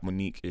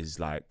Monique is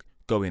like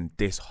going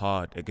this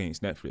hard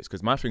against Netflix.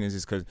 Because my thing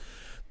is because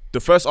the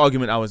first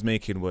argument I was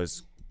making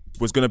was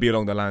going to be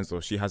along the lines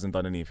of she hasn't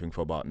done anything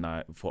for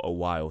a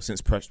while since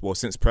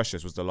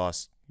Precious was the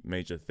last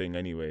major thing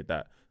anyway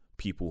that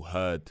people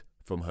heard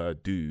from her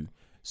do.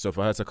 So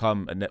for her to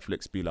come and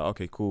Netflix be like,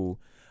 okay, cool.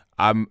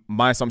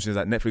 My assumption is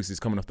that Netflix is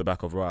coming off the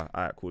back of, right,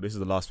 all right, cool, this is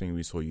the last thing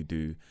we saw you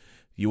do.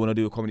 You want to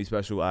do a comedy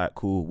special? All right,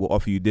 cool. We'll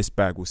offer you this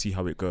bag. We'll see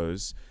how it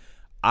goes.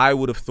 I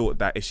would have thought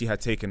that if she had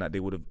taken that, they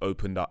would have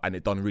opened up, and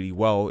it done really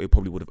well. It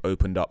probably would have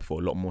opened up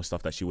for a lot more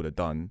stuff that she would have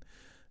done.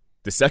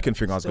 The second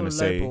thing I was going to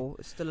say,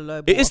 it's still a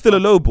low ball. It is still a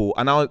low ball,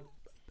 and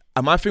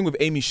my thing with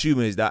Amy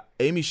Schumer is that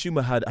Amy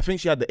Schumer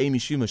she had the Amy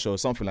Schumer show or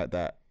something like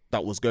that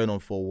was going on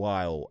for a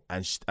while,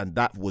 and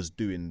that was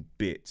doing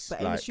bits.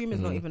 But Amy Schumer's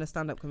not even a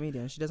stand-up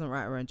comedian. She doesn't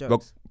write her own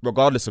jokes.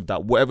 Regardless of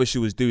that, whatever she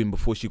was doing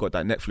before she got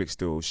that Netflix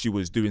deal, she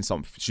was doing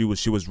something. She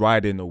was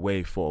riding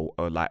away for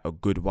a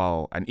good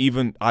while, and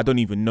even I didn't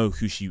even know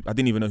who she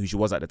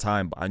was at the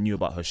time, but I knew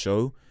about her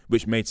show,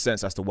 which made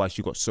sense as to why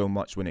she got so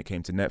much when it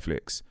came to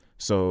Netflix.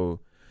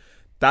 So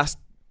that's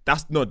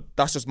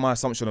just my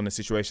assumption on the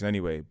situation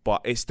anyway,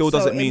 but it still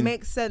doesn't mean... it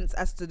makes sense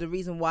as to the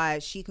reason why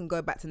she can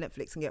go back to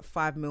Netflix and get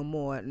 5 mil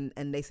more,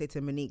 and they say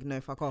to Monique,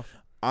 no, fuck off.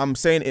 I'm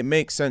saying it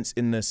makes sense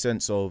in the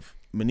sense of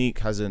Monique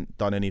hasn't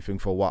done anything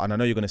for a while, and I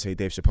know you're going to say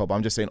Dave Chappelle, but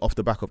I'm just saying off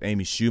the back of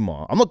Amy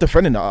Schumer. I'm not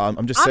defending that.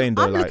 I'm just saying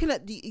though, I'm looking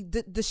at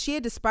the sheer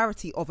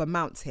disparity of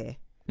amounts here.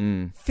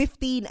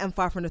 15 and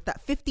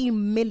 500,000,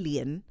 15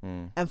 million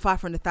and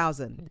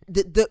 500,000.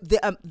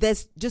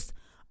 There's just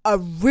a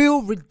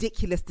real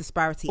ridiculous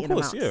disparity in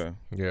amounts.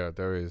 Yeah,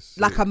 there is.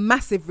 Like a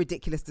massive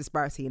ridiculous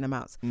disparity in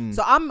amounts.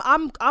 So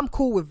I'm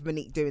cool with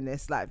Monique doing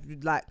this. Like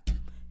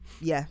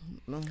yeah,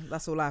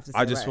 that's all I have to say.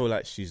 I just feel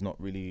like she's not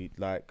really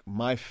like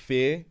my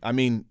fear.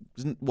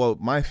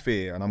 My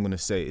fear, and I'm gonna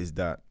say, is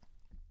that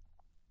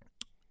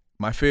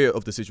my fear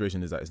of the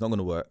situation is that it's not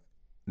gonna work.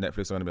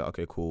 Netflix are gonna be like,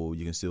 okay, cool,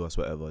 you can sue us,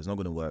 whatever. It's not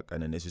gonna work,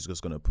 and then this is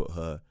just gonna put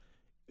her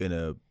in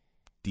a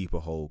deeper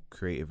hole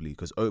creatively.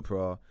 Because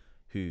Oprah,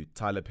 who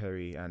Tyler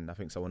Perry and I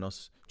think someone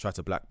else tried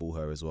to blackball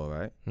her as well,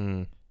 right?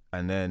 And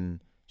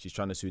then she's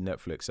trying to sue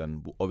Netflix,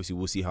 and obviously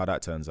we'll see how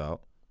that turns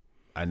out.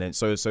 And then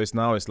so it's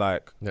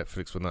like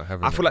Netflix will not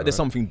have. I feel like there's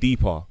something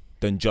deeper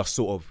than just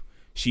sort of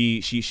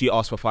she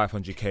asked for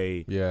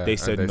 500k. Yeah, they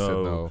said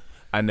no,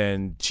 and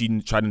then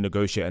she tried to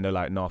negotiate, and they're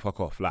like, no, fuck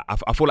off. Like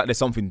I feel like there's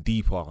something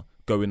deeper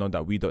going on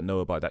that we don't know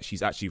about, that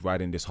she's actually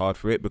riding this hard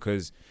for it.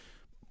 Because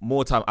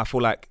more time, I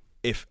feel like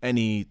if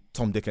any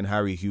Tom, Dick, and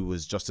Harry who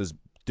was just as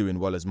doing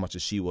well as much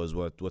as she were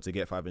to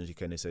get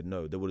 500k and they said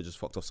no, they would have just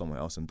fucked off somewhere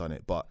else and done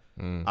it. But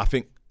I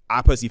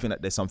personally think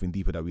that there's something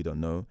deeper that we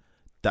don't know.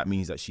 That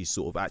means that she's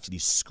sort of actually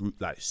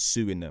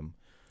suing them.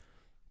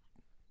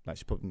 Like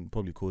she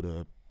probably called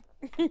her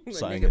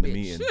something in the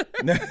meeting.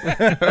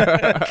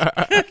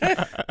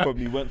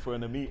 Probably went for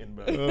in a meeting,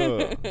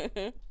 bro.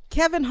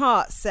 Kevin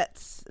Hart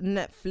sets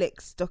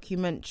Netflix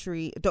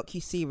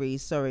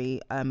docu-series,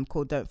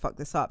 called Don't Fuck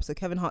This Up. So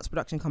Kevin Hart's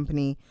production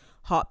company,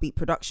 Heartbeat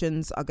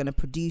Productions, are going to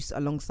produce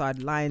alongside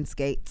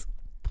Lionsgate,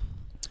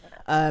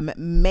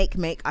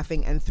 Make, I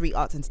think, and 3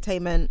 Arts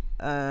Entertainment,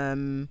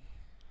 and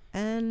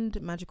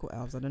Magical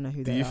Elves. I don't know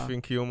who they are. Do you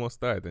think he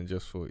almost died and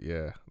just thought,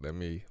 yeah, let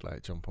me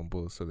like jump on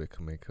board so they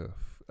can make a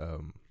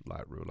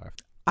like real life?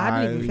 I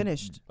hadn't even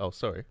finished. Oh,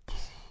 sorry.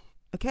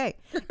 Okay.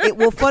 It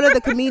will follow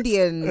the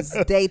comedian's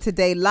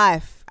day-to-day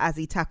life as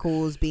he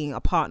tackles being a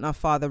partner,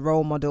 father,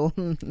 role model.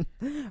 reality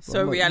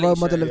role show.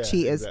 model of Yeah,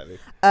 cheaters. exactly.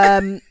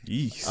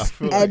 Yeesh. I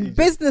feel like And you just-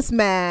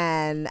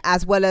 businessman,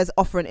 as well as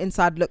offer an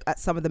inside look at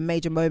some of the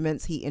major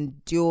moments he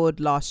endured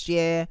last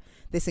year.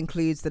 This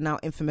includes the now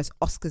infamous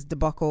Oscars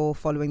debacle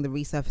following the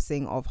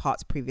resurfacing of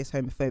Hart's previous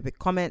homophobic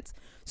comments.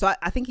 So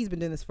I think he's been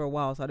doing this for a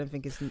while, so I don't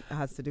think it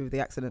has to do with the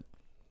accident.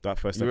 That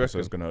first You episode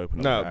is reckon? going to open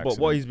up. No, with but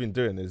what accident. he's been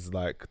doing is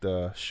like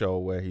the show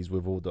where he's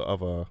with all the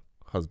other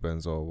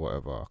husbands or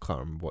whatever. I can't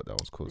remember what that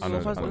was called. I know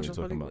Husbands what of you're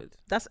talking about. Hollywood.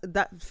 That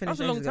That finished was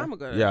a long ages ago. time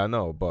ago. Yeah, I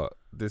know, but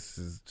this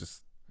is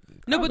just.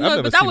 No, but I've no,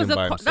 never but that seen was him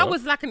by that himself.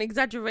 was like an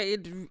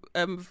exaggerated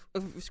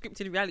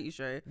scripted reality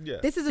show. Yeah.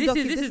 This is a This docu.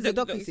 is This is a the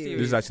docu This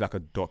series. is actually like a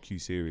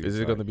docu-series. Is it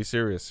like- going to be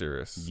serious?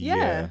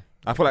 Yeah.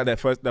 I feel like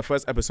the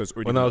first episode's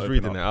already When I gonna was open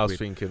reading up it, I was with-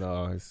 thinking,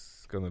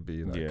 it's going to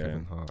be like Yeah.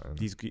 Kevin Hart. And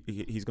he's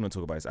going to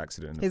talk about his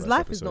accident. In the His first life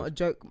episode. is not a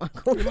joke,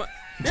 Michael.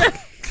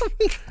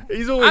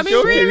 he's always I mean,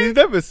 joking. really? He's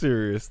never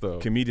serious though.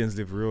 Comedians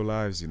live real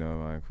lives, you know,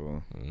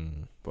 Michael.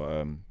 Mm.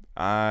 But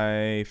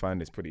I find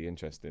it's pretty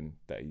interesting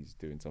that he's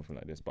doing something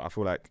like this. But I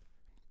feel like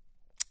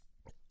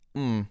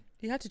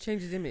He had to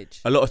change his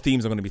image. a lot of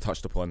themes are going to be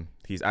touched upon.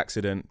 His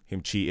accident,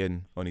 him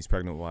cheating on his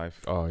pregnant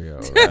wife. Oh yeah.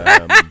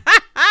 alright.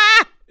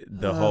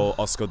 The whole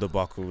Oscar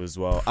debacle as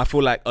well. I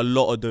feel like a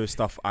lot of those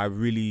stuff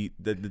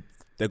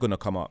they're gonna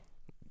come up.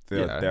 They're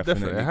Yeah, definitely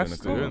definitely. It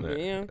has gonna to, come up.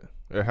 innit?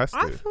 Yeah. It has to.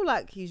 I feel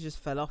like he just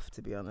fell off,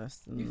 to be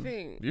honest. You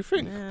think? You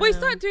think? Yeah. But he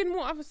started doing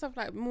more other stuff,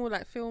 like more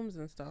like films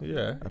and stuff.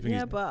 Yeah. I think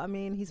Yeah, but I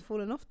mean, he's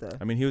fallen off though.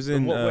 I mean, he was In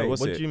in. what way?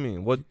 What's What it? do you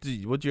mean? What do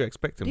you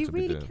expect him Do you to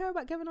be really doing? care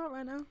about Kevin Hart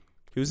right now?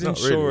 He was in Not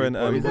Shaw really. and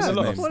Well, he what's does a his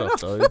lot of name?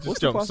 stuff though. He What's just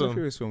the jumps Fast and on.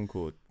 Furious film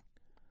called?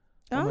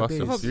 Oh, Fast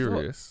and Hobbs-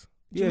 Furious.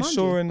 Yeah, Jumanji.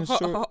 Shaw and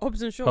Shaw.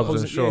 Hobbs and Shaw.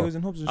 Hobbs and Yeah, Shaw. he was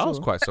in Hobbs and Shaw. I was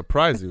quite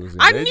surprised he was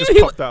in I there. knew He just he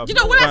popped was. out of You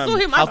know, when I Fam, saw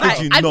him, I how was could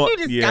like, you I not- knew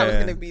this guy was yeah.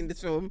 gonna be in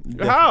this film.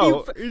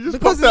 How? He just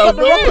Because popped out of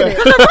he's in nowhere. it.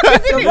 The The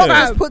Rock Rock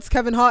is just puts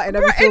Kevin Hart in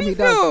every Right, film any he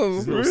does. film.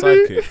 His little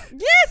Really? sidekick.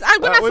 Yes,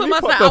 and when I When saw he him, I was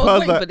popped like, up, I was I was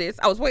waiting like- for this.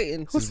 I was waiting.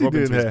 What's This is he Robin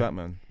doing to his here?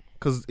 Batman.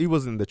 Because he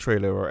wasn't in the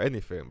trailer or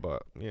anything,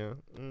 but yeah.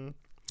 Mm.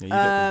 Yeah, you get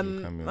the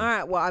All cameo.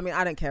 right. Well, I mean,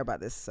 I don't care about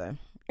this, so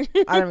I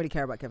don't really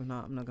care about Kevin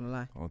Hart. I'm not gonna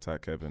lie. I'll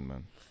take Kevin,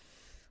 man.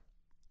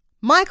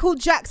 Michael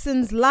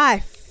Jackson's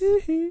life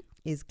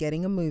is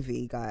getting a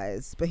movie,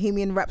 guys.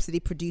 Bohemian Rhapsody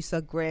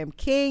producer Graham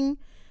King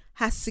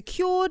has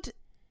secured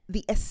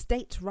the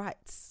estate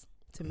rights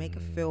to make a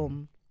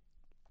film.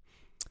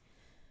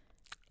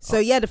 So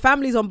yeah, the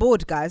family's on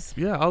board, guys.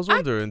 Yeah, I was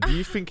wondering, do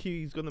you think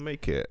he's gonna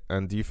make it,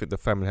 and do you think the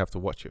family have to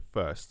watch it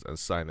first and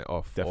sign it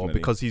off, Definitely. or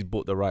because he's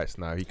bought the rights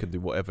now, he can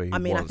do whatever he I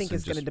mean, I wants? think and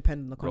it's going to just-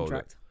 depend on the roll it.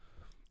 contract.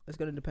 It's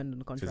going to depend on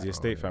the Because contract. the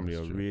estate yeah, family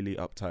that's are true. really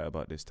uptight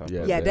about this type.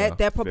 Yeah, of Yeah, they are.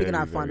 they're probably going to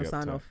Very, have final very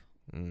sign uptight. off.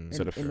 Mm.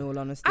 So the In all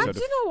honesty, And So do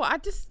the- you know what? I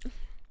just,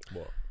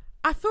 What?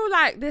 I feel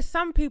like there's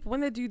some people when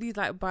they do these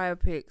like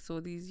biopics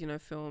or these,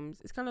 films,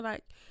 it's kind of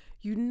like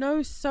you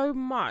know so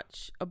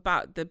much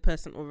about the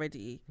person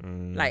already.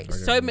 Like I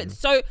so get much, you.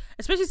 so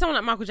especially someone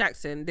like Michael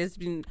Jackson. There's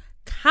been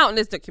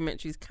countless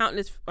documentaries,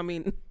 countless. I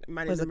mean,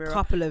 Man in there's the a Mirror.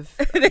 couple of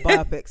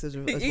biopics as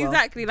well.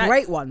 Exactly, like-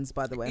 Great ones,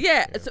 by the way.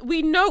 Yeah, so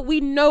we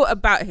know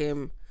about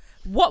him.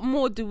 What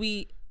more do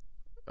we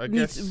I need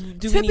guess. to,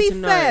 do To we need be to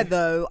know? fair,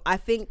 though, I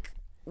think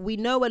we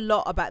know a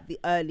lot about the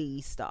early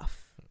stuff.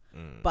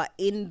 But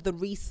in the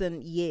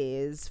recent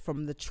years,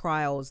 from the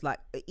trials, like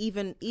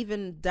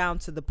even down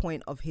to the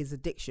point of his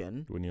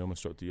addiction, When you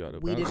almost dropped you out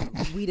of the we back.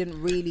 didn't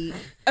really.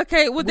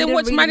 Okay, well then didn't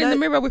watch really Man in the know-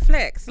 Mirror with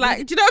Flex.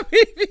 Like, do you know what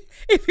I mean?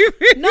 If you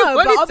really No, wanted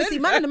but to obviously,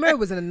 Man in the know. Mirror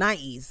was in the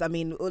 90s. I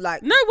mean,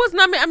 like No, it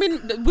wasn't. I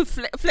mean with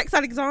Flex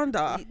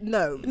Alexander.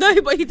 no,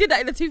 No, but he did that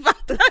in the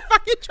 2000s.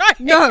 Fucking try.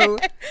 No,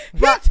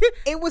 but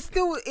He- it was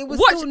still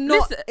Watch-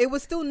 not listen. it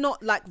was still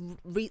not like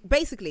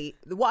basically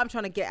what I'm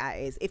trying to get at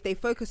is if they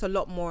focus a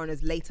lot more on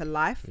his later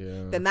life,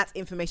 Yeah. then that's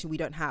information we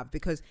don't have.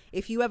 Because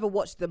if you ever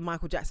watch the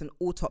Michael Jackson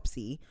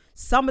autopsy,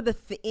 some of the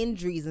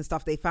injuries and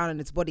stuff they found in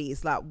his body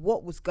is like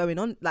what was going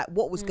on,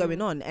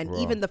 going on, and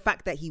even the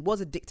fact that he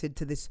was addicted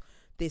to this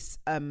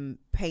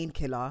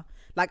painkiller,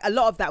 like a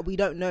lot of that we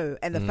don't know,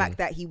 and the fact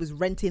that he was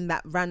renting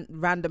that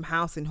random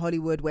house in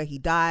Hollywood where he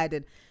died,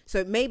 and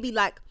so maybe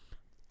like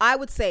I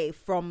would say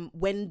from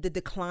when the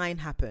decline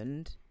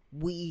happened,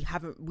 we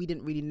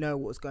didn't really know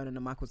what was going on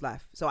in Michael's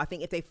life. So I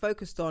think if they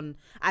focused on,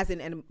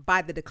 and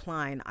by the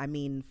decline I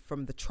mean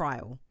from the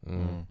trial,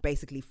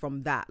 basically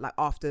from that, like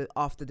after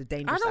the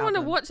Dangerous I don't want to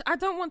album. watch. I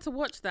don't want to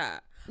watch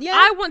that. Yeah,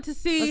 I want to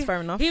see that's fair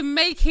enough. him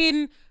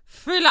making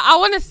Thriller. I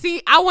want to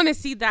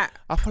see that.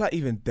 I feel like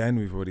even then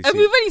we've already And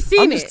seen. we've already seen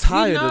I'm it. just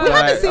tired know? of We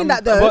that. haven't seen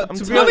that, though. But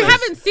To be No, we honest,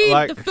 haven't seen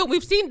like- the film.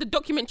 We've seen the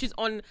documentaries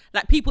on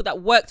like people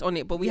that worked on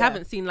it, but we Yeah.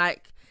 haven't seen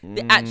like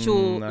the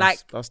actual I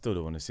still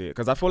don't want to see it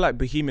because I feel like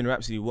Bohemian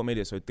Rhapsody. What made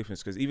it so different?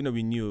 Because even though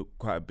we knew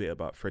quite a bit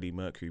about Freddie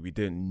Mercury, we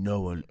didn't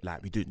know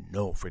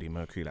Freddie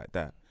Mercury like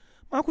that.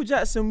 Michael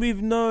Jackson,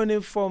 we've known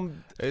him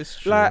from It's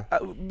true. like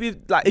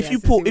if you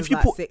put if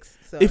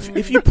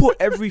you put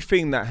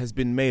everything that has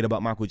been made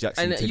about Michael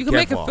Jackson And together, you can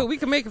make a film. We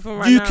can make a film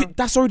right now.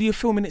 that's already a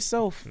film in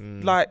itself.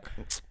 Like,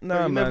 no,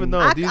 you man. never know.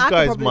 I These could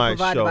guys probably might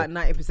provide show. about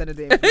 90% of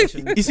the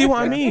information. You see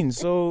what I mean?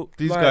 So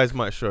These like, guys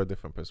might show a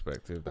different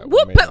perspective. That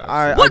What we may pe- not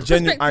I, have I, What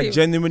genu- I perspective?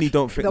 genuinely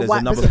don't think The there's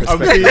white another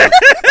perspective.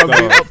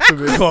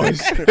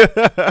 perspective.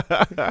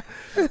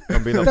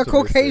 I'm being The optimistic.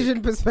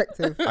 Caucasian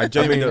perspective. I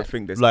genuinely don't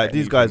think there's Like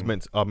these guys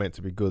anything. are meant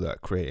to be good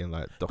at creating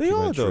like They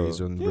are, documentaries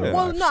though. and Yeah. real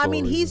Well, life no, I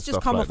mean stories he's and just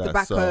stuff come like off the that,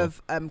 back so-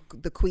 of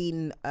the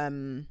Queen,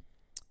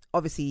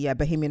 obviously,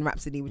 Bohemian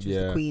Rhapsody, which was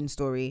the Yeah. Queen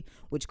story,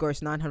 which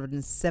grossed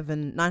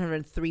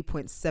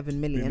 903.7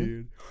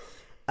 million.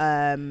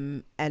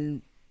 And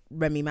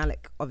Remy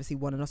Malek obviously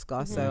won an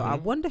Oscar, so I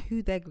wonder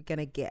who they're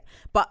gonna get.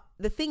 But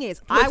the thing is,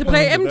 I to want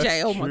play them-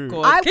 MJ. Oh my true.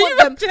 god! I Can you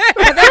want them, imagine?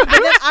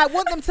 but then I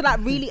want them to like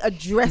really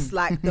address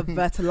like the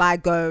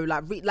vertigo,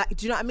 like do you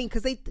know what I mean?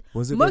 Because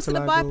most of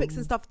the biopics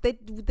and stuff, they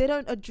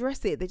don't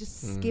address it. They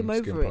just skim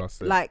over it.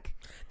 past it. Like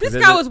This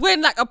There's guy a- was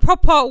wearing like a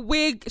proper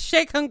wig,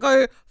 shake and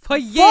go for for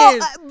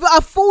years.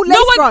 a full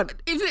lace front.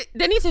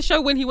 They need to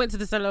show when he went to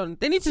the salon.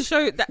 They need to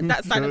show that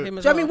side of him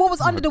as Do you know what I well. mean? What was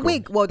under the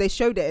wig? Well, they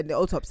showed it in the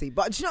autopsy,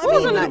 but do you know What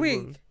what, was I under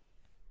mean?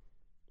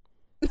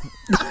 the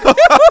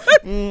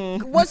Like,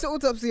 wig? watch the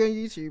autopsy on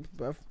YouTube,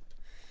 bruv.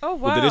 Oh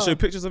Well, wow! did they show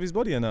pictures of his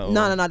body or not?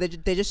 No.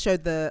 They just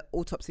showed the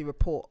autopsy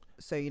report.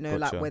 So you know,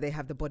 Gotcha. like where they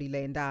have the body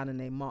laying down and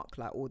they mark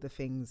like all the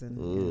things and.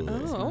 Ooh.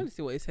 Oh, I want to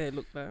see what his hair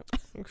looked like.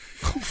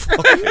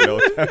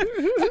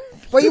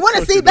 Well, you want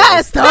to see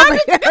that stuff?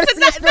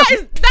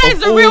 That is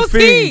the All real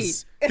tea.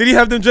 things. Did he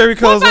have them Jerry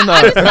curls on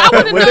I that?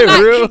 want to Were know they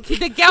like real?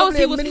 the girls Probably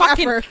he a was mini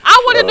fucking. afro.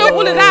 I want to know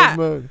all of that.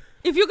 man.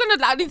 If you're gonna,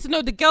 I need to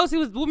know the girls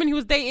women he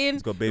was dating.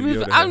 He's got baby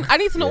Yoda I hair.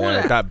 need to know all of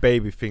Yeah, that. that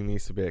baby thing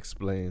needs to be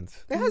explained.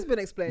 It has been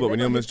explained. What, They're when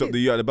he not almost his dropped the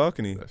kids. you out the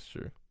balcony? That's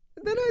true.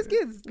 They're not his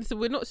kids. Listen,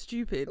 we're not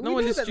stupid. We No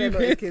one know is that they're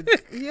not his stupid.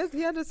 kids.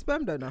 He had a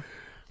sperm donor.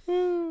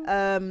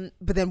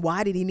 But then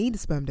why did he need a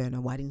sperm donor?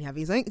 Why didn't he have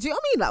his own? Do you know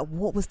what I mean? Like,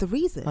 what was the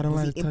reason? I don't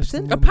Was like he to touch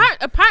impotent? them.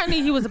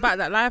 Apparently, he was about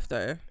that life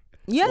though.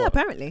 Yeah, What?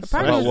 apparently.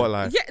 About what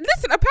life? Yeah,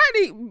 listen.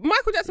 Apparently,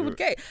 Michael Jackson was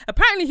gay.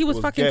 Apparently, he was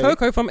fucking gay?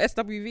 Coco from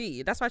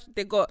SWV. That's why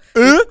they got.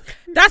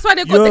 That's why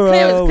they got the You're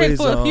clearance cleared always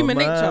for human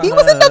on nature. my He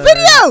was in the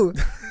video.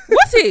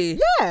 Was he?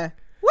 Yeah,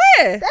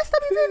 Where? that's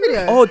SWV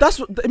video. Oh, that's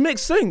what it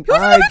makes sense. was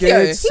in the I video. He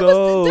get was-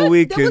 so there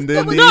weak was- in the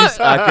there was- knees.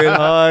 I can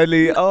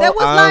hardly. Oh, there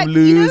was I'm like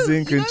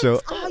losing you know, control.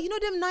 You know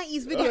them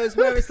 90s videos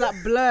where it's like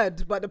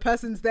blurred, but the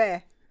person's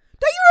there.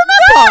 Don't you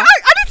remember? I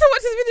need to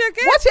watch this video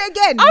again. Watch it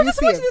again. I was you just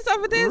see watching him. this the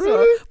other day as well.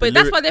 The But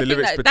that's lyric- why they the think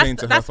lyrics that pertain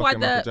to her that's why fucking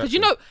Michael because you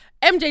know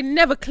MJ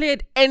never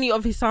cleared any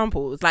of his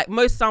samples. Like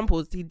most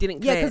samples, he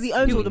didn't Yeah, clear. because he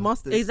owns all the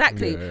masters.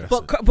 Exactly. Yeah, yeah.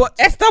 But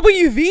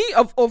SWV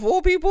of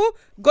all people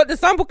got the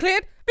sample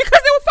cleared because they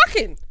were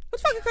fucking. It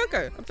was fucking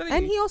Coco. I'm telling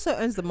And you. he also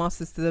owns the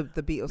masters to the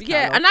Beatles.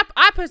 Yeah, catalog. and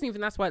I personally think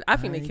that's why I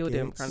think they killed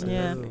him. Kind of.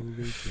 Yeah.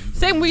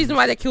 Same reason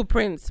why they killed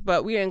Prince,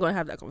 but we ain't gonna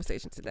have that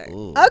conversation today.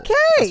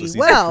 Okay,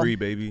 well, free,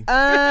 baby.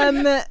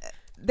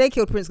 they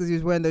killed Prince because he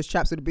was wearing those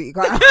chaps with the booty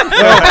cut.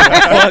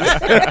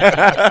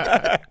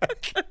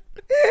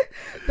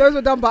 Those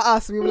were done by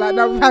us. We were like,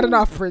 no, we've had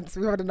enough, Prince.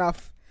 We've had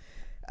enough.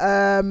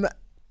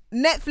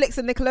 Netflix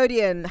and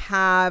Nickelodeon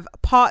have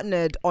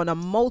partnered on a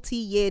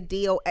multi-year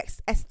deal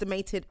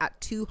estimated at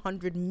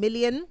 $200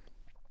 million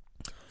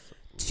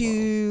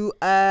to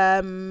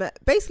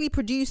basically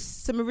produce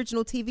some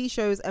original TV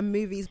shows and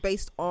movies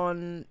based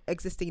on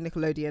existing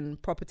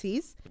Nickelodeon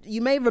properties.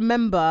 You may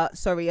remember,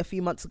 a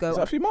few months ago. Was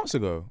that a few months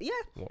ago? Yeah,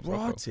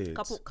 Rotted.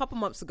 couple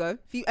months ago,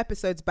 a few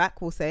episodes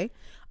back, we'll say,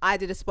 I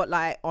did a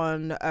spotlight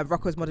on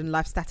Rocko's Modern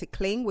Life Static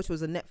Cling, which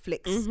was a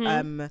Netflix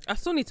I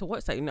still need to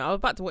watch that. You know, I was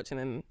about to watch it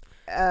and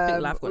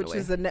life went which away.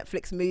 is a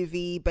Netflix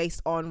movie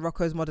based on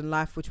Rocko's Modern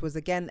Life, which was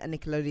again a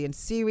Nickelodeon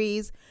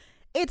series.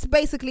 It's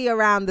basically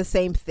around the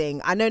same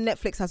thing. I know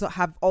Netflix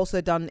have also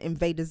done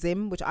Invader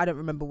Zim, which I don't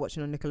remember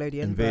watching on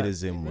Nickelodeon. Invader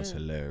Zim was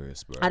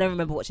hilarious, bro. I don't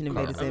remember watching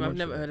Invader Zim. I've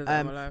never heard of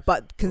that in my life.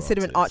 But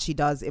considering Rotted. Archie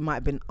does, it might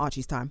have been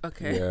Archie's time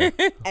Okay.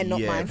 Yeah. and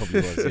not yeah, mine. it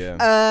probably was,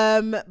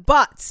 yeah.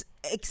 But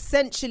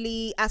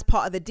essentially, as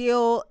part of the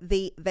deal,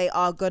 they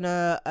are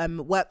gonna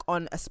work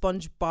on a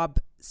SpongeBob,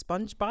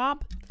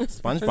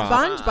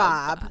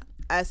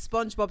 a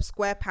SpongeBob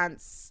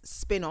SquarePants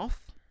spin-off.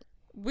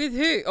 With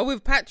who? Oh,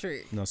 with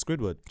Patrick. No,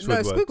 Squidward. No,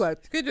 Squidward.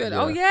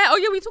 Squidward. Yeah. Oh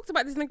yeah. We talked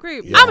about this in the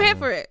group. Yeah. I'm here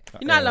for it.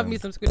 You know, I love me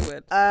some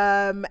Squidward.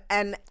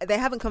 And they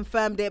haven't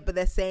confirmed it, but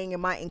they're saying it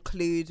might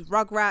include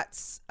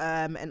Rugrats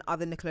and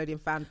other Nickelodeon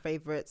fan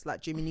favorites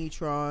like Jimmy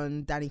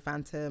Neutron, Danny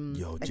Phantom,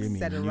 Yo,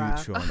 Jimmy etc.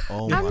 Neutron.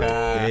 Oh my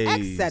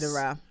days.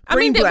 etc. I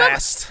mean, Brain they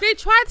blast.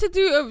 tried to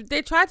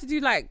do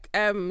like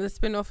the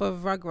spin-off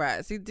of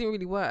Rugrats. It didn't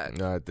really work.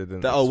 No, it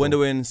didn't. That, when they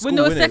were in school, When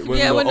they were innit? when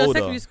they were older.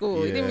 secondary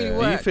school, it didn't really Do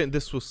work. you think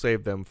this will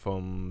save them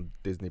from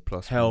Disney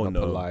Plus Hell no.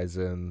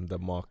 monopolizing the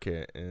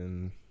market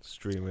in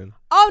streaming.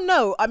 Oh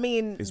no, I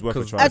mean, It's worth a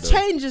 'Cause try. a though.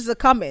 changes are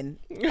coming,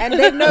 and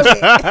they know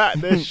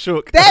it. They're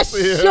shook. They're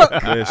shook.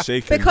 They're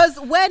shaking. Because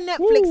where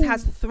Netflix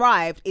has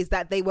thrived is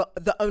that they were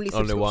the only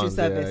subscription ones,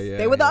 yeah, service. yeah,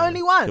 they were the yeah.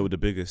 only one. they were the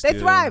biggest. They yeah.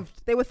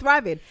 thrived. They were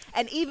thriving.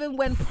 And even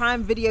when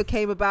Prime Video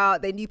came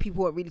about, they knew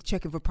people weren't really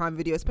checking for Prime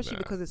Video, especially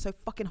because it's so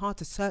fucking hard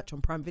to search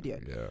on Prime Video.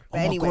 Yeah. But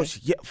Oh anyway, my gosh!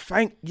 Yeah,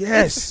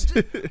 yes.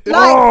 like,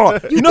 Oh,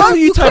 you know go- how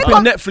you type click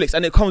in Netflix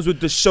and it comes with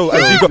the show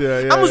as you go. Yeah,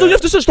 yeah, Amazon, yeah. you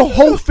have to search the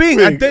whole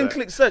thing and then Yeah.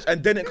 click search,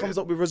 and then it comes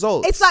up with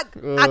results. it's like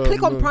I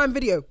click on Prime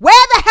Video. Where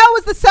the hell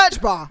is the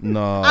search bar?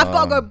 no. I've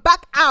got to go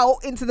back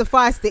out into the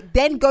Fire Stick,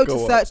 then go to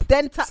Go search, up,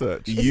 then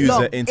search. It's User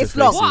long. It's interface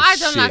long. is What I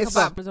don't like shit. It's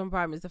about long. Amazon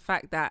Prime is the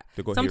fact that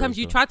They got sometimes heroes,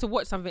 you though. try to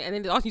watch something and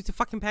then they ask you to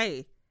fucking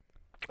pay.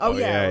 Oh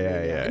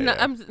yeah,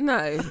 yeah.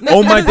 No.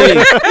 Oh my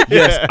days.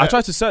 Yes, I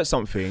tried to search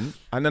something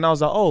and then I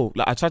was like, oh,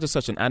 like I tried to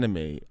search an anime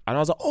and I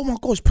was like, oh my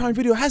gosh, Prime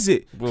Video has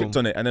it. Clicked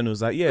on it and then it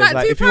was like, yeah, it's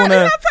like if you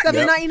wanna,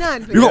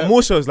 $7.99. you got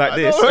more shows like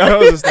this. know. And I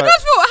was just I like,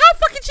 just thought, how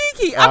fucking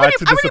cheeky. I had to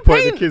I'm already disappoint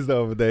paying. the kids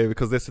the other day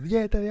because they said,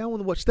 "Yeah, Daddy, I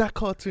want to watch that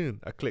cartoon."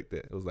 I clicked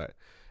it. It was like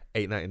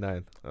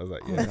 $8.99. I was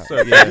like, "Yeah,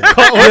 sorry, yeah. you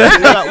can't watch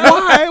it." You're like,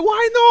 why?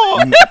 Why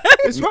not?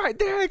 It's right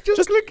there.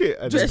 Just click it.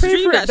 And Just then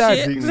pay for it,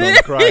 Dad. Zeke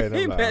starts crying.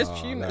 I'm like, Best "Oh,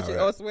 stream nah, that shit,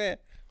 right." I swear.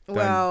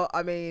 Well,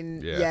 I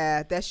mean, Yeah.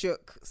 yeah, they're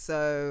shook.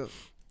 So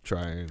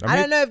Trying. I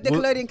don't know if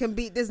Nickelodeon can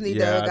beat Disney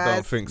Yeah, though, guys. I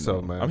don't think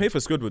so, man. I'm here for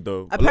Squidward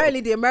though. Apparently,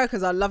 the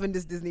Americans are loving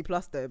this Disney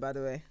Plus though. By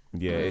the way,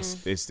 Yeah,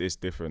 it's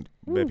different.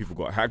 Where people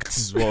got hacked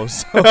as well.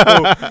 So,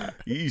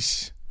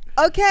 yeesh.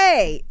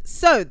 okay,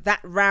 so that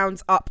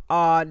rounds up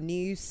our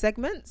news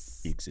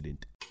segments.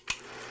 Excellent.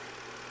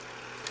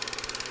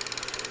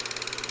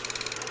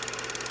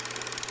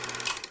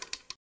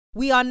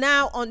 We are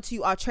now on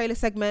to our trailer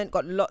segment.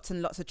 Got lots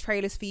and lots of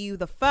trailers for you.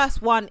 The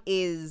first one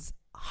is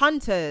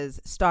Hunters,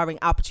 starring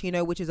Al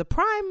Pacino, which is a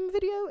Prime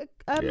Video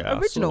Yeah, I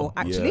original, saw.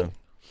 actually.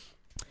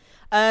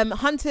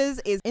 Hunters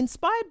is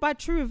inspired by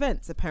true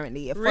events,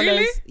 apparently. It Really?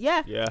 follows,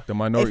 yeah. Yeah. The It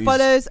minorities.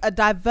 follows a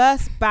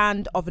diverse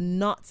band of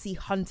Nazi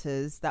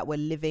hunters that were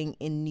living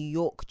in New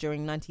York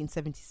during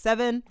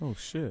 1977. Oh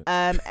shit.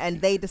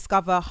 And they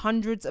discover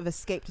hundreds of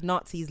escaped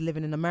Nazis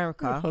living in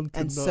America. Hunted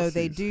And so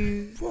they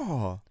Nazis. do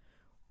Wow.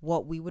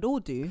 what we would all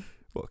do.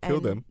 What? Kill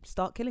and them?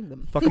 Start killing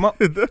them. Fuck them up.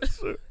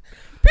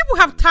 People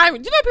have time.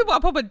 Do you know people are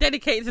probably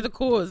dedicated to the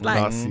cause?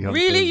 Like, Nazi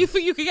really? hunters. You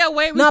think you could get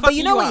away with No, but fucking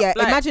you know what? Yeah, up?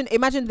 Like,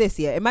 imagine this.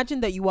 Yeah,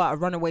 imagine that you are a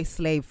runaway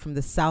slave from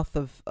the south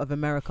of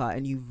America,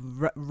 and you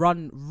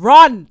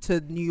run to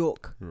New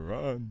York,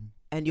 Run.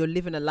 and you're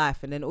living a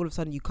life, and then all of a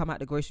sudden you come out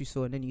the grocery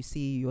store, and then you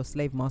see your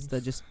slave master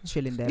just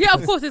chilling there. yeah,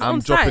 of course, it's I'm on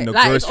dropping site. the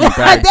Like, it's grocery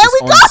on- bag. There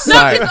we It's on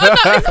site.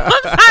 It's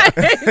on site.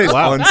 It's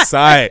on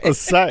site. A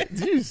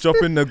sight.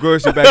 Dropping the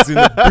grocery bags in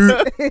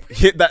the boot.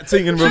 Hit that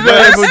thing in Reverse.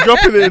 reverse. Even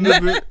dropping it in the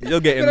boot. You're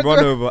getting Gonna run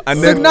go- over. And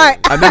Good then, night.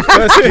 and then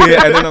first gear,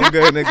 and then I'm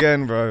going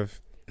again, bro.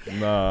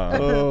 Nah.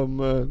 Oh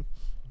man,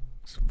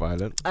 it's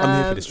violent. I'm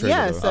here for this trailer,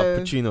 Yeah, though. so Al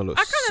Pacino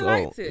looks I kinda so.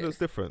 liked it. He looks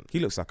different. He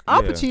looks like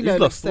Al yeah. Pacino He's looks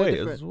lost so weight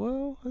different. as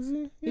well, has he?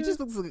 He Yeah. just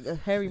looks like a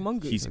hairy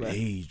mongoose. He's man.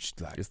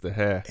 aged, like It's the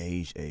hair.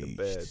 aged.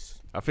 beard.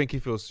 I think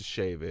if he was to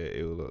shave it,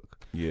 it will look.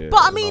 Yeah. But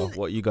I don't mean, know,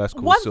 what you guys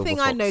call one silver thing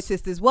I fox.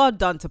 noticed is well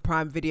done to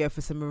Prime Video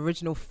for some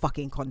original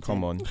fucking content.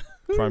 Come on,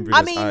 Prime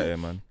I Video's mean, out here,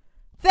 man.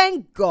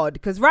 Thank God,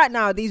 because right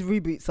now these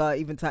reboots are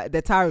even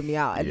they're tiring me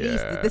out. At Yeah.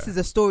 least this is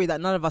a story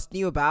that none of us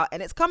knew about,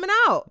 and it's coming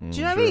out. Do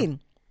you know what I mean?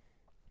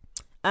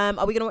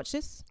 Are we gonna watch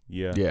this?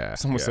 Yeah. Yeah.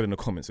 Someone yeah. said in the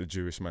comments a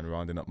Jewish man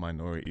rounding up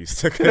minorities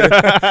to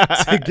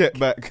get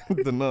back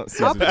the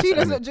Nazis. Al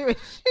Pacino's not Jewish.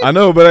 I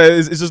know, but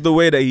it's just the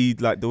way that he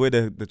the way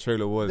the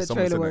trailer was. The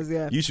Someone trailer said was,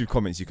 that. yeah. YouTube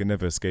comments, you can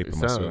never escape It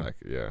them. I sounded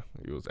swear.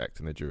 like he was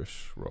acting a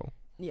Jewish role.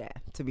 Yeah,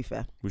 to be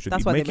fair, Which would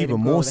that's why make they made even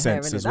him grow more the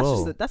hair, sense innit? as That's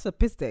well. that's a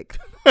piss take.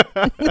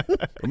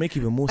 It'll make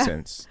even more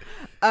sense.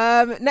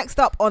 Next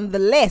up on the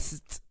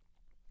list,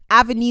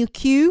 Avenue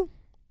Q,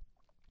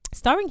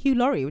 starring Hugh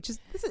Laurie, which is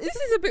this This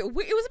is a bit. It was a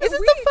Is bit this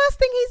weird. the first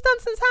thing he's done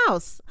since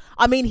House?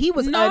 I mean, he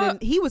was No.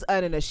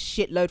 earning a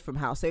shitload from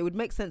House, so it would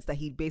make sense that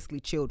he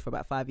basically chilled for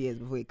about 5 years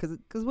before because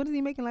what is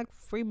he making, like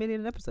 3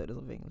 million an episode or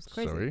something? It was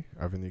crazy. Sorry,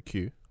 Avenue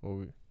Q. Or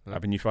we,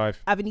 Avenue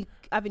 5.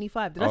 Avenue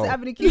 5. Did I say Oh.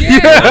 Avenue Q? Yeah.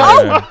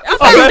 Oh,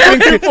 I'm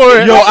thinking for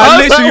it. Yo, I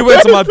literally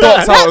went to my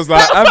docs. I was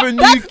like,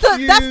 Avenue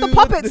that's the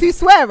puppets who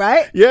swear,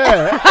 right?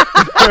 yeah.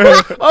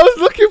 I was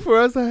looking for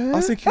us. I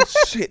was thinking,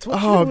 shit.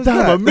 What Oh was damn!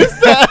 that? I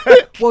missed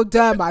that. Well,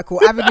 damn, Michael.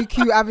 Avenue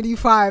Q, Avenue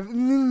 5.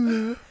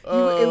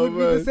 It would be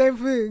the man. same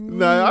thing.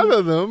 No, I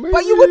don't know.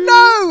 But you would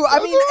know. I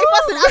mean, if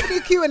I said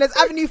Avenue Q and there's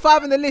Avenue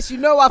 5 on the list, you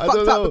know I fucked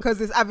don't up know.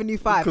 because it's Avenue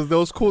 5. because they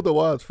was called the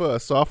Wild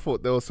first, so I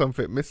thought there was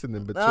something missing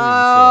in between.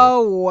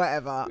 Oh,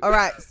 whatever. All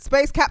right.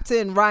 Space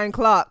Captain Ryan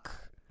Clark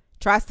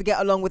tries to get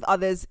along with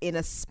others in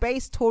a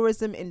space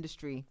tourism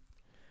industry.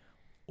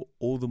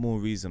 All the more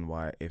reason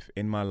why, if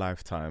in my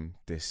lifetime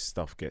this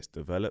stuff gets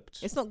developed,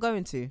 It's not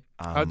going to.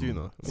 How do you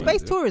know?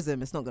 Space It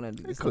tourism, it's not going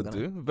to. It's could not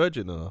gonna. do.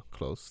 Virgin are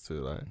close to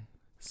like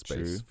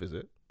True. space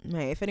visit.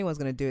 Mate, if anyone's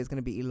going to do it, it's going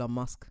to be Elon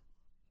Musk.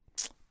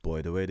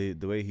 Boy, the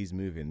way he's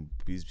moving,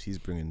 he's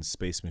bringing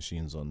space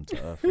machines onto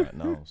Earth right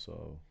now.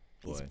 So,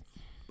 boy,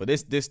 But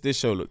this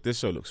show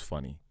looks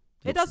funny.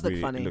 It does look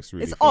really, funny. It looks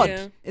really it's funny. odd.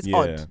 Yeah. It's Yeah.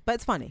 odd, but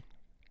it's funny.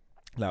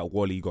 Like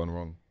Wally gone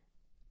wrong.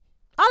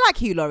 I like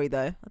Hugh Laurie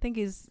though. I think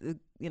he's,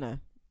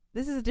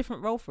 this is a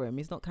different role for him.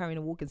 He's not carrying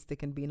a walking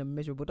stick and being a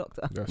miserable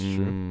doctor. That's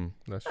true.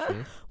 That's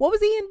true. What was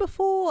he in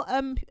before?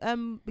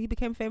 He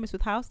became famous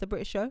with House, the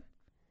British show.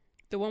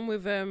 The one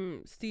with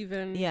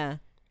Stephen. Yeah.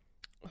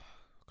 I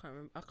can't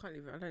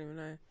remember. I don't even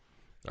know.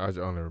 I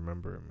only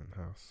remember him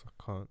in House.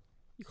 I can't.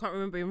 You can't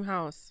remember him in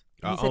House.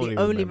 He said he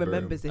only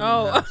remembers him. in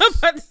Oh, House. I'm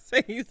about to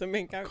say he's the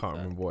main I character. can't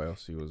remember what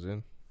else he was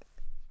in.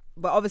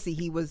 But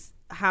obviously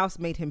House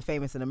made him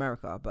famous in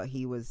America, but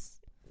he was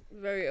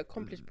Very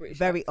accomplished British.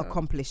 very actor.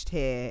 accomplished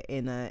here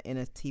in a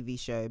TV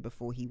show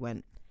before he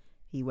went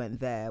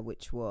there,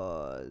 which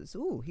was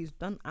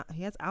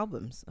he has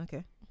albums.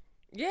 Okay.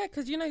 Yeah,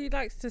 because he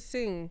likes to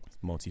sing It's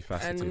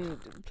multifaceted.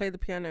 and play the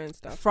piano and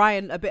stuff.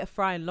 A bit of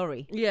Fry and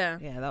Laurie. Yeah.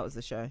 Yeah, that was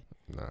the show.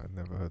 Nah, I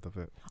never heard of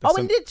it.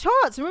 And did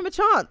Chance. Remember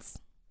Chance?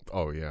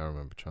 Oh yeah, I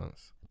remember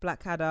Chance.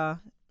 Blackadder.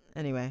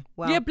 Anyway,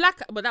 well, Yeah,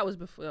 but that was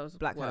before. That was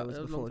Blackadder was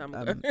that before a long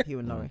time ago. Hugh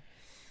and Laurie.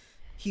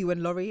 Hugh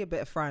and Laurie, a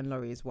bit of Fry and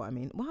Laurie is what I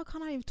mean. Why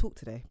can't I even talk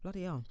today?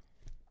 Bloody hell.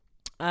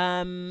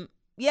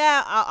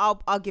 Yeah,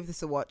 I'll give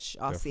this a watch.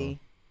 I'll Definitely.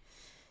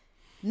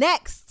 see.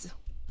 Next,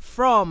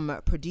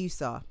 from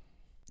producer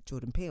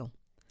Jordan Peele,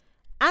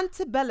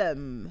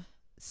 Antebellum,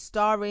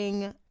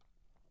 starring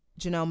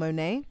Janelle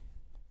Monáe.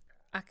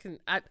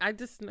 I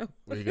just know.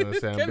 Were you gonna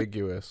say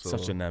ambiguous? Or?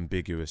 Such an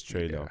ambiguous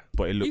trailer, Yeah.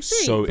 but it looks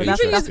think? so But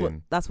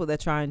interesting. that's what they're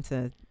trying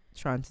to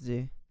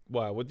do.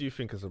 Why? What do you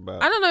think it's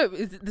about? I don't know.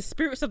 Is it the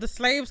spirits of the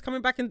slaves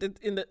coming back in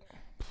the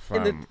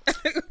Fam,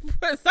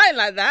 something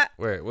like that?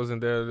 Wait,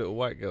 wasn't there a little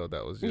white girl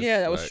that was just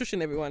Yeah, that was like,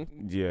 shushing everyone.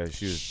 yeah,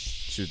 she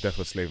was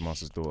definitely a slave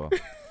master's daughter.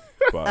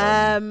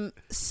 But,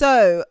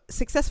 So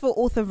successful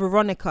author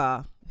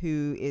Veronica,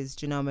 who is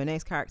Janelle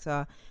Monáe's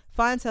character,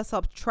 finds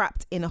herself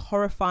trapped in a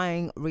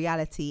horrifying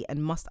reality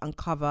and must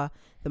uncover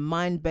the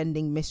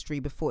mind-bending mystery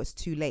before it's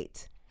too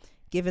late.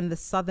 Given the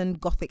southern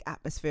gothic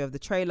atmosphere of the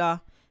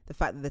trailer, the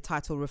fact that the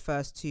title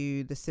refers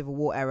to the Civil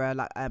War era,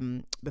 like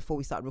before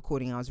we started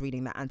recording, I was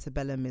reading that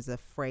antebellum is a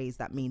phrase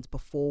that means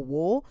before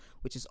war,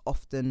 which is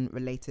often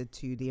related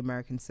to the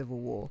American Civil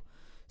War.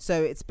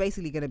 So it's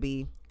basically going to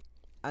be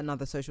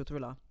another social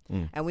thriller.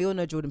 And we all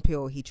know Jordan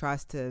Peele, he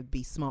tries to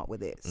be smart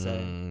with it. So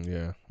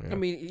yeah. I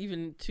mean,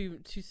 even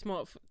too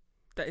smart.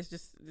 That is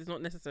just it's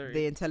not necessary.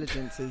 the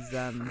intelligence is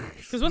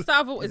Because what's the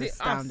other? Is it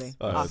astounding.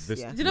 Us? Us,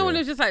 yeah. Do you know when it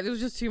was just like it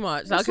was just too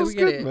much? Like, This okay, was we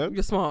get good, it. man.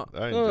 You're smart.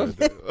 I enjoyed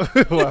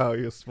it. Wow,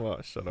 you're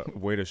smart. Shut up.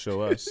 way to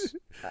show us.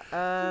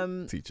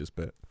 Teacher's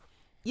pet.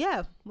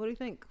 Yeah, what do you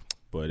think?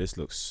 But this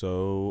looks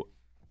so.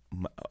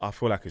 I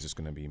feel like it's just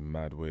gonna be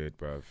mad weird,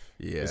 bruv.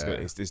 Yeah.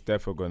 It's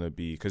definitely gonna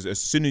be because as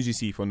soon as you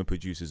see from the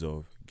producers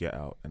of Get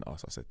Out and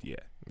Us, I said,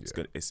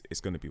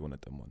 it's gonna be one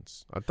of them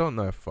ones. I don't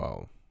know if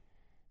I'll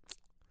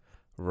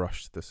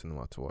rush to the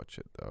cinema to watch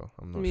it though.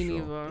 I'm not Me sure.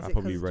 neither. Is I'll it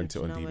probably 'cause rent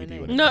it on Janelle DVD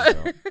Monáe? when it No. comes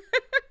out.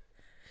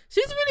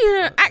 She's really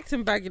in her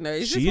acting bag, you know.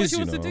 Is She this what is, she you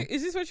wants to know. do?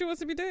 Is this what she wants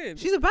to be doing?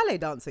 She's a ballet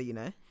dancer, you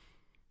know.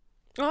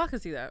 Oh, I can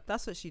see that.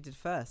 That's what she did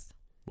first.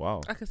 Wow,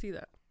 I can see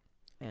that.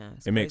 Yeah,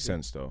 it's it makes crazy.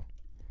 sense though.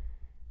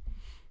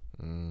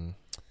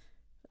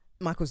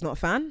 Michael's not a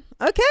fan.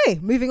 Okay,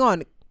 moving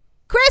on.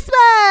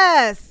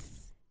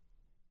 Christmas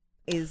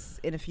is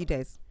in a few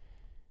days.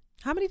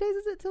 How many days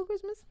is it till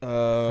Christmas?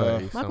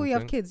 30 Michael, you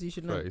have something. kids, you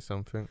should know. 30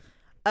 something.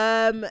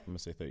 I'm gonna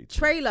say 32.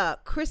 Trailer,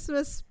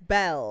 Christmas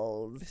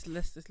Bells. It's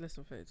less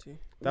than 32.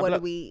 That What black-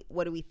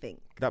 do we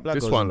think? That black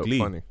This girl's one in looked Glee.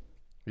 funny.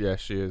 Yeah,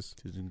 she is.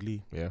 She's in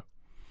Glee. Yeah,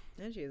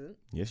 No, she isn't.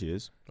 Yeah, she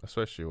is. I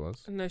swear she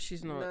was. No,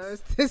 she's not. No,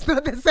 it's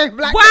not the same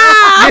black. Wow!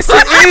 Yes,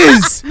 it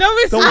is. No,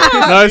 it's Don't not.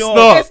 piss No, me it's off.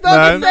 not, It's not the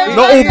man. same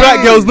Not all like black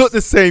that. girls look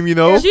the same, you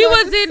know. She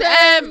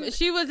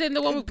was in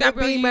the one with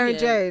Gabrielle Being Mary Union.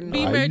 Jane.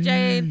 Being Mary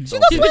Jane. Don't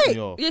lost piss weight.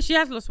 me off. Yeah, she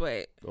has lost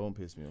weight. Don't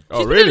piss me off. Oh,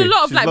 She's been really? in a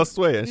lot of She's like lost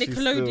weight and she's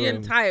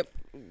Nickelodeon still, type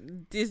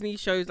Disney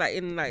shows, like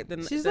in like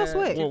the. She's lost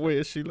weight. What weight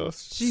has she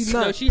lost?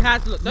 No, she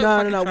has.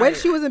 No. When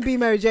she was in Be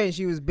Mary Jane,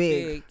 she was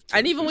big.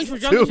 And even when she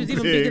was younger, she was even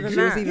Still bigger big. than She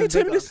was that. even You tell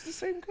me bigger. this is the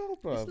same girl,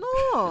 bro. It's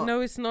not. No,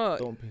 it's not.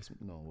 Don't piss me.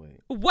 No, wait.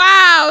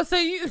 Wow. So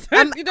you.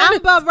 you don't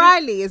Amber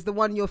Riley is the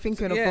one you're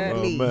thinking of Yeah. from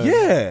Oh, Glee. man. Yeah.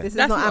 This is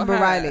That's not not Amber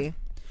her. Riley.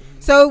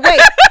 So wait,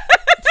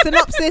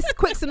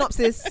 quick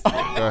synopsis.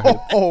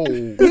 Oh.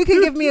 Who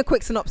can give me a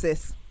quick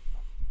synopsis?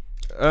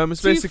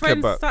 It's Two basically friends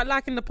about start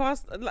liking the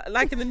past,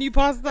 liking the new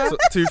pasta. so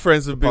two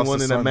friends have been Pastor's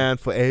wanting a son. man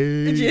for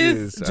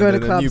ages. Join And the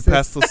then club, a new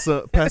sis.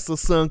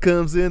 pastor's son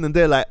comes in and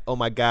they're like, oh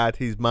my God,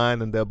 he's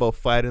mine. And they're both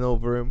fighting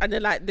over him. And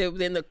they're like they're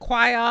in the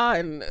choir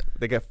and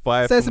They get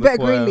fired So it's a from bit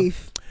the of choir.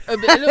 Greenleaf. a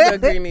little bit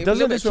of greeny.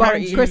 Doesn't this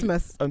remind you-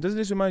 Christmas. Doesn't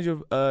this remind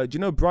you of? Do you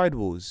know Bride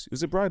Wars?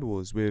 Was it Bride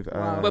Wars with?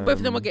 Wow. but both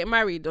of them were getting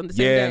married on the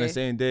same yeah, day. on the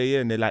same day. Yeah,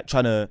 and they're like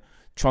trying to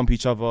trump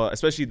each other.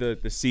 Especially the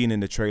scene in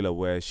the trailer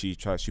where she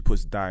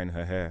puts dye in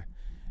her hair,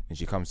 and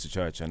she comes to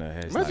church and her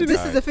hair's Imagine like This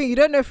dye. is the thing. You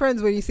don't know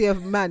friends when you see a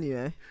man, you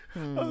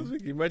know. I was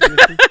thinking, imagine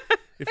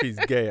if he's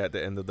gay at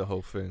the end of the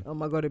whole thing. Oh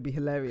my God, it'd be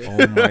hilarious. Oh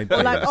my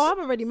Or like, days. oh, I'm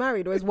already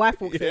married, or his wife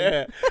walks in.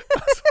 Yeah.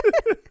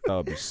 That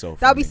would be so.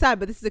 That would be funny. sad,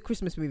 but this is a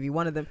Christmas movie.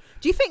 One of them.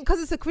 Do you think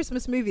because it's a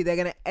Christmas movie, they're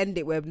gonna end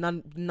it where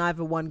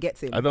neither one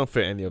gets him? I don't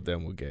think any of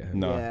them will get him.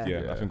 No, Yeah.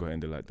 yeah, I think we'll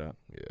end it like that.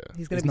 Yeah.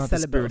 He's gonna It's be not the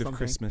celibate or spirit of something.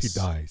 Christmas. He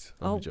dies.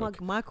 I'm Oh,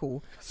 joking.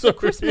 Michael. It's a Sorry.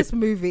 Christmas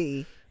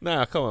movie.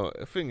 Nah, come on.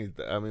 The thing is,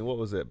 I mean, what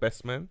was it?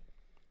 Best Man?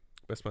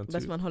 Best Man 2?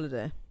 Best Man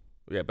Holiday.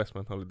 Yeah, Best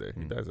Man Holiday.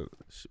 He Mm. dies.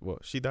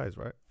 She dies,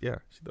 right? Yeah,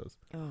 she does.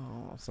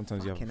 Oh,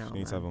 Sometimes you fucking hell,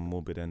 need to have man. a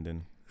morbid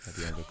ending at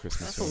the end of a I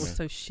Christmas thought it film. was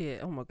so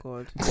shit. Oh my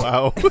god.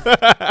 Wow.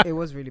 It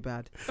was really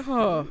bad.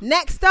 Oh,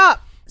 Next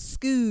up,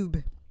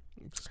 Scoob.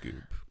 Scoop.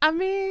 I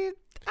mean,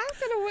 I'm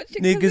gonna watch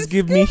it. 'cause Niggas it's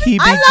give me Scooby.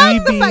 I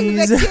like the fact that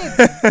heebie-jeebies.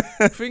 they're kids.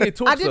 I think it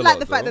talks I did a like lot,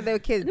 the fact though. that they were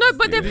kids. No,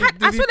 but they've Did had.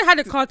 he- I did swear he- they had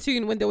a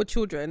cartoon when they were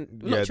children.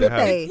 Yeah, Not they children.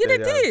 have. They- Yeah, they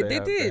have, did. They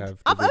have, did. have.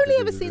 I've only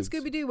ever seen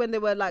Scooby Doo when they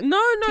were like.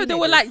 No, they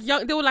were like teenagers.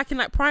 young. They were like in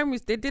like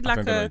primaries. They did I like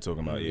think I know what a. you're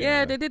talking about.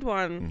 Yeah, they did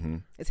one. Mm-hmm.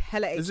 It's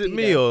hella HD. Is it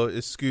me though. or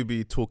is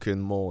Scooby talking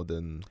more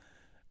than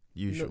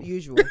usual? Not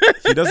usual.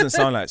 He doesn't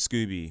sound like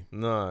Scooby.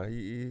 No,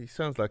 he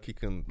sounds like he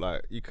can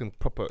you can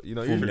proper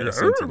Formulate usually a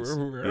sentence.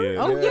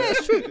 Yeah. Oh yeah,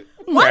 it's true.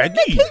 Why did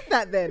they keep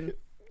that then?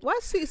 Why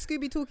is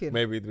Scooby talking?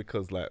 Maybe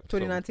because like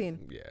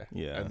 2019.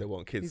 Yeah. and they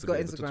want kids He's to got be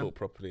able to Instagram. talk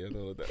properly and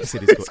all of that. He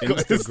said he's got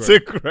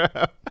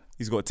Instagram.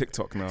 He's got a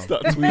TikTok now.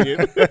 Start tweeting.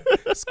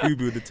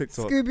 Scooby with the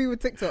TikTok. Scooby with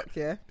TikTok,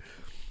 yeah.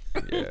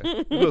 Yeah,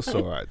 it looks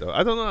alright though.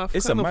 I don't know. I've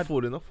It's kind a of mad-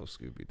 fallen off of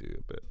Scooby Doo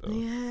a bit though.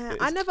 Yeah,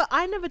 It's-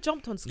 I never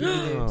jumped on Scooby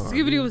Doo. Oh,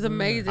 Scooby Doo was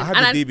amazing. I And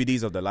had the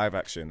DVDs of the live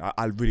action.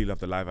 I really love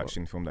the live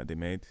action film that they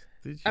made.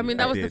 Did you? I mean,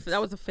 I that was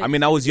did. the fake. I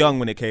mean, I was young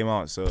when it came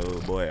out, so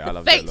boy, I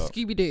loved it fake a lot.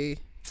 Scooby Doo.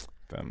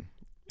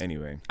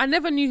 Anyway, I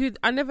never knew who.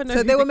 I never know. So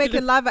who they the were making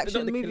killer- live not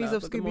action the movies killer,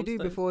 of but the Scooby Doo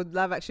monsters. before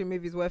live action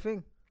movies were a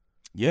thing.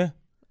 yeah,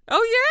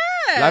 Oh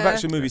yeah. live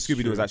action movie That's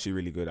Scooby Doo was true. actually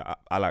really good.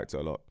 I liked it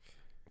a lot.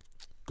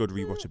 Good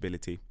Mm.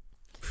 rewatchability.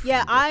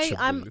 Yeah,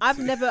 I've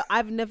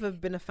never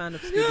been a fan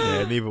of Scooby Doo.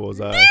 Yeah, neither was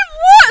I.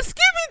 What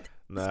Scooby?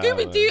 Nah,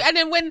 Scooby Doo, man. and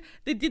then when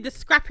they did the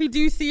Scrappy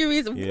Doo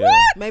series, Yeah.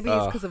 what? Maybe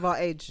it's because of our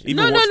age.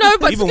 Even No, watched-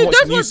 but even Scooby, watched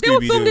those new ones, they were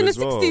Scooby-Doo filmed in the as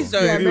well. 60s though.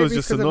 Yeah, Scooby maybe was it's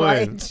just 'cause of our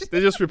annoying. age. They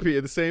just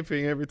repeated the same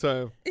thing every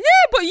time. Yeah,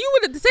 but you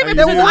would the same And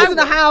There episode. was always I, in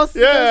the house.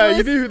 Yeah, there you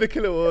was knew who the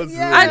killer was.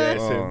 Yeah.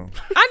 it's him.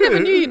 I never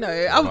knew, you know.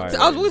 I was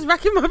always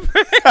racking my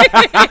brain.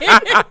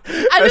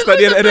 That's like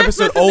the end of the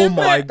episode. Oh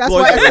my That's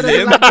god, why Esther it was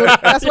doesn't him. like Jordan.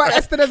 That's why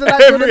Esther doesn't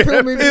like Jordan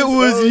Peele movies. It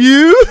was so-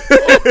 you.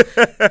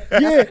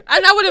 Yeah.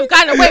 And I would have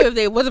gotten away with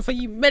it. It wasn't for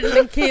you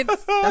meddling kids.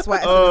 That's why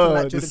Esther doesn't Oh,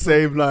 like the Jordan Peele.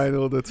 same line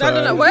all the time.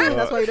 no, what?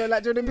 That's why you don't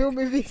like Jordan Peele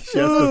movies. She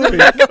has to think.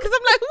 Because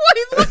I'm like,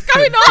 what's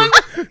going on?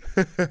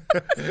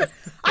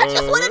 I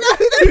just want to know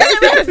who the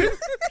killer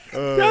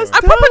is. I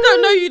probably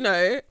don't know, you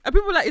know. And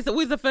people are like, it's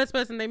always the first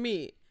person they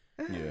meet.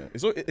 Yeah,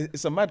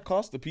 it's a mad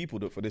cast of people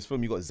for this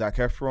film. You got Zac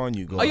Efron.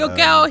 You got Oh, your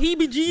girl,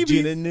 heebie Gina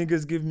jeebies.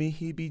 niggas give me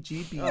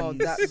heebie-jeebies. Oh,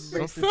 that's Oh,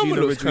 racist. Velma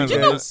Gina looks kind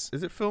Rodriguez. of.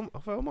 Is it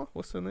Velma?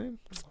 What's her name?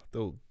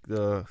 The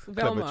Velma.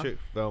 clever chick,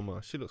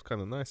 Velma. She looks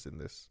kind of nice in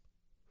this.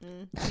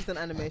 It's an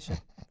animation.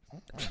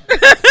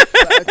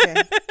 But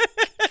okay.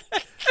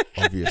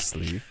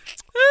 Obviously.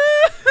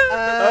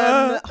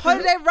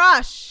 Holiday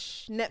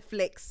Rush,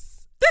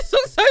 Netflix. This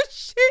looks so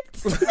shit.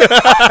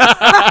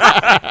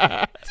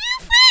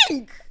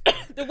 Think.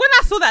 When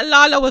I saw that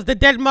Lala was the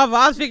dead mother,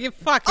 I was thinking,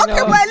 fucking Okay,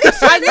 hell. well, at least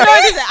she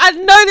I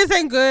did know this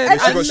ain't good. And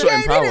She I got shot in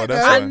ain't Power, it,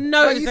 that's though. I why.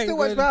 know Oh, this you ain't still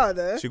watch good. Power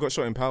though? She got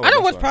shot in Power. I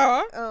don't that's watch why.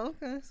 Power. Oh,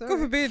 okay. Sorry. God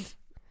forbid.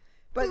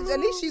 But at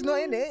least she's not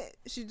in it.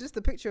 She's just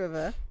a picture of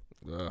her.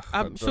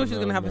 I'm sure she's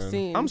gonna have a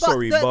scene. I'm But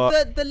sorry,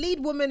 but the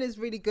lead woman is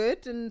really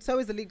good, and so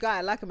is the lead guy.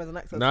 I like him as an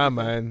actor. Nah,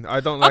 man, I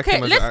don't like Okay,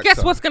 him as let's an guess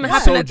actor. what's gonna He's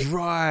happen So at the-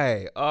 dry.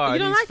 You don't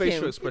his like facial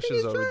him? expressions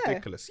he's are dry?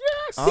 ridiculous.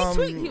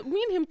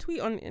 Me and him tweet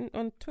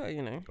on Twitter,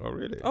 you know. Oh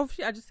really? Oh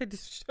shit! I just said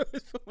this show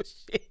is full of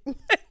shit.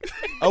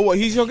 oh, what?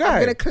 He's your I'm guy.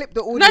 gonna clip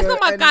the audio. No, it's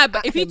not my and guy. But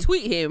at if you him.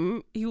 tweet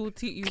him, he will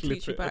tweet you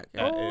Clip back. it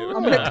at him.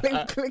 I'm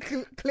gonna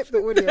clip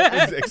the audio.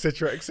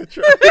 Etc.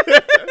 Etc.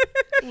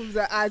 With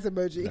the eyes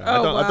emoji. I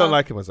Oh, don't wow.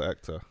 like him as an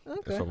actor.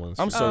 Okay. If I'm honest.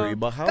 I'm with you. sorry,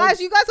 but how?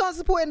 Guys, you guys aren't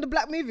supporting the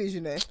black movies,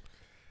 you know.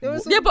 There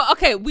was some- Yeah, but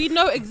okay, we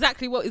know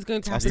exactly what is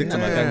going to I happen. stick to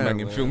my Yeah,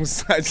 gangbanging man.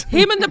 films.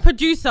 Him and the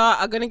producer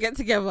are gonna get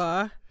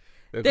together.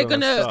 They're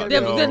gonna start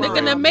they're their gonna, own they're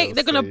gonna make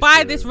they're gonna radio buy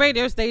station. this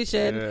radio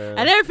station, Yeah.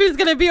 and everything's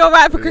gonna be all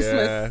right for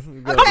Christmas. Yeah,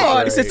 Okay, that's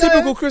on, It's a So-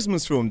 typical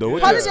Christmas film, though.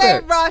 What do you Holiday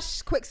expect?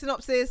 Rush, quick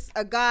synopsis.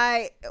 A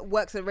guy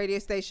works at a radio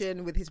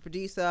station with his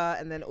producer,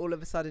 and then all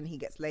of a sudden he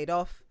gets laid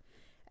off.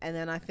 And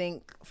then I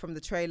think from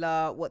the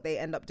trailer, what they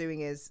end up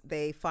doing is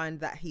they find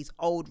that his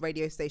old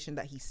radio station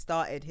that he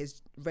started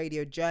his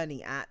radio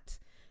journey at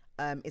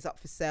is up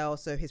for sale.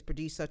 So his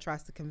producer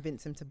tries to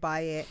convince him to buy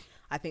it.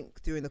 I think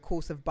during the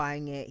course of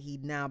buying it, he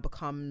now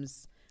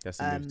becomes... That's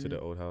to move to the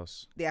old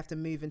house. They have to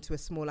move into a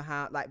smaller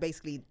house. Like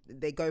basically,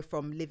 they go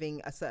from living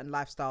a certain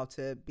lifestyle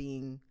to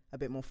being a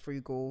bit more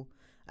frugal.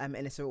 And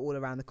it's all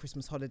around the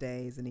Christmas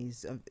holidays. And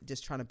he's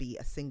just trying to be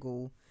a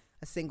single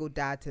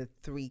dad to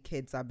 3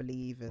 kids, I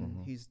believe,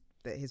 and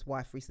his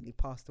wife recently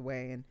passed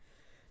away. And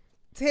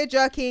tear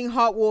jerking,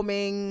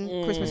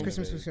 heartwarming,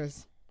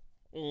 Christmas.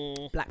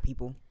 Black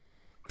people.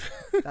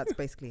 That's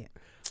basically it.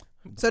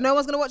 So no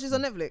one's gonna watch this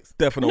on Netflix.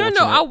 Definitely.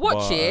 No, I'll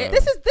watch it.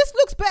 This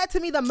looks better to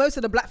me than most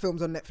of the black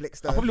films on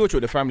Netflix, though. I'll probably watch it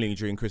with the family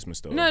during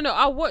Christmas though. No,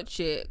 I'll watch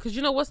it because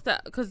you know what's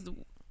that? Because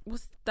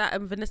what's that?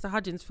 Vanessa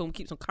Hudgens film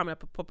keeps on coming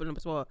up and popping up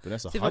as well.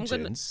 Vanessa So if I'm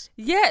gonna- Hudgens.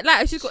 Yeah,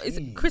 like she's got it's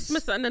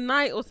Christmas and the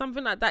Night or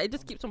something like that. It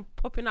just keeps on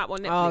popping up on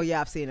Netflix. Oh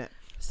yeah, I've seen it.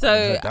 So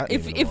heard that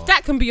if name in a if while.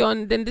 that can be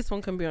on, then this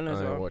one can be on as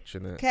I'm well.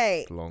 watching it.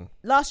 Okay. It's long.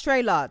 Last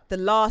trailer, The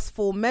Last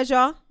Full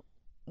Measure,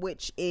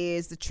 which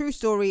is the true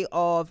story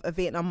of a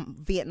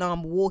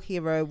Vietnam War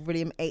hero,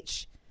 William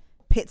H.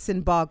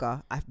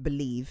 Pitsenbarger, I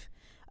believe.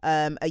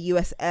 A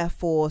U.S. Air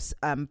Force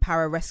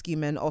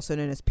pararescueman, also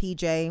known as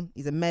PJ.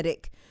 He's a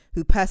medic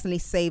who personally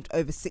saved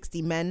over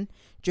 60 men.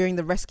 During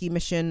the rescue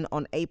mission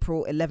on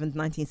April 11,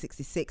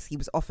 1966, he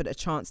was offered a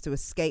chance to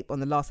escape on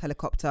the last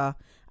helicopter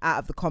out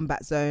of the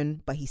combat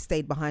zone, but he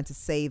stayed behind to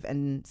save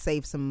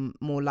some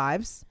more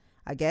lives,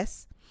 I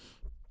guess.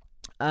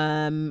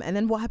 And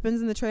then what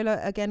happens in the trailer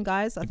again,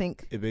 guys? I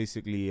think It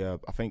basically, I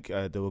think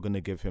they were going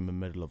to give him a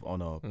Medal of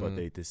Honor, but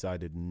they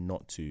decided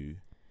not to.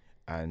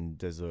 And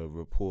there's a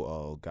reporter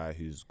or guy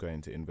who's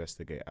going to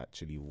investigate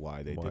actually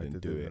why they didn't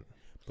do it.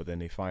 But then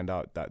they find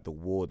out that the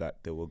war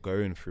that they were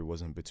going through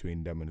wasn't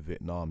between them and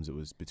Vietnam's, it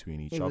was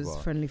between each it other. was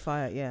friendly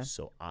fire, yeah.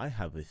 So I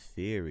have a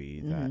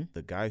theory that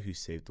the guy who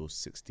saved those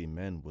 60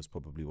 men was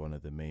probably one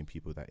of the main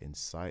people that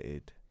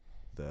incited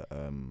the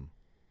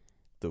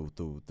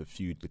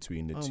feud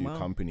between the two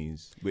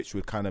companies, which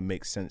would kind of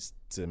make sense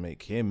to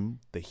make him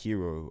the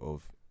hero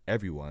of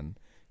everyone.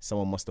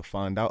 Someone must have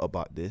found out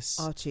about this,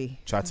 Archie.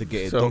 tried to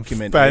get it Fan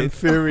documented,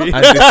 theory.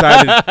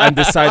 and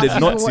decided Archie's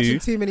not been watching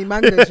to. too many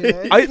mangas, you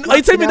know. Are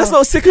you telling me that's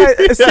not a sick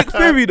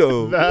theory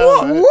though?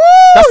 Nah,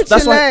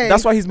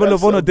 That's why his Medal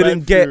of That's Honor a bad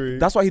didn't get. theory.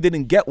 That's why he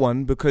didn't get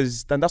one,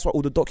 because then that's why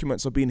all the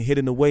documents are being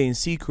hidden away in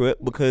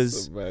secret.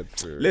 Because Bad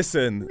theory.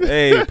 listen,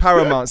 hey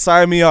Paramount,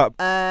 sign me up.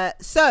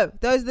 So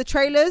those are the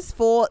trailers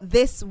for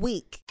this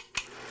week.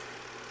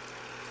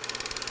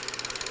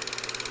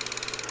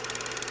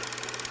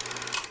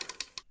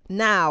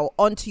 Now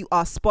on to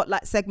our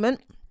spotlight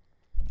segment,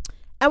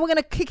 and we're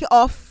gonna kick it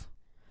off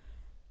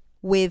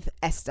with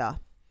Esther.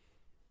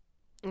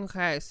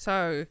 Okay,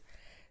 so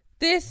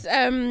this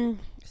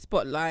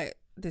spotlight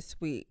this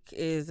week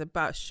is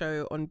about a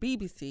show on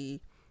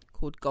BBC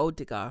called Gold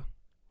Digger.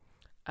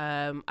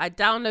 I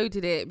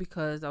downloaded it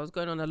because I was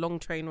going on a long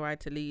train ride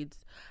to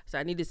Leeds, so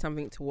I needed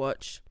something to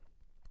watch,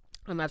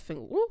 and I'd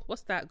think, "Oh,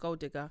 what's that, Gold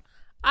Digger?"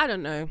 I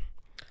don't know.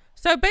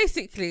 So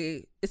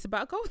basically, it's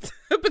about gold,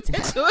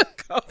 potential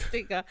gold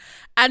digger,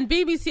 and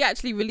BBC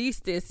actually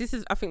released this. This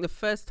is, I think, the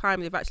first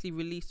time they've actually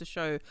released a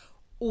show,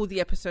 all the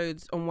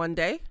episodes on one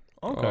day.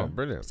 Okay, Oh,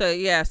 brilliant. So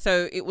yeah,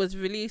 so it was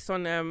released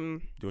on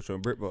you're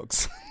showing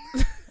BritBox.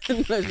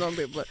 no, it's not a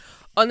bit, but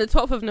on the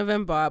 12th of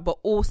November, but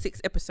all 6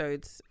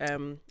 episodes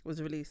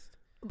was released.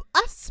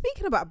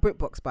 Speaking about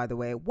BritBox, by the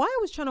way, why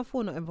was Channel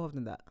 4 not involved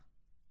in that?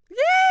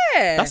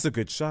 Yeah, That's a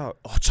good shout.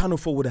 Oh, Channel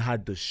 4 would have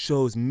had the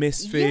shows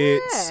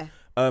Misfits, Yeah.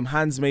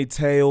 Handmaid's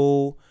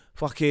Tale,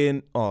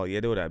 fucking. Oh yeah,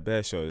 they would have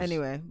bear shows.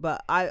 Anyway,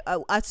 but I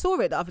saw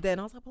it the other day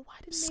and I was like, but why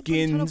didn't they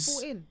put Channel Skins.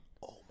 4 in?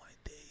 Oh my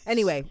days.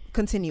 Anyway,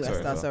 continue, Sorry,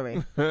 Esther.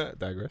 sorry. Sorry.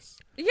 Digress.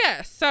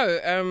 yeah.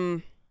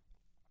 So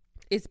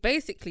it's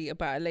basically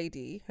about a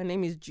lady. Her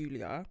name is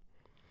Julia.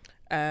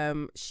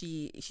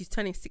 She's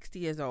turning 60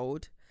 years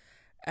old.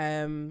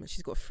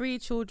 She's got 3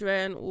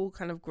 children, all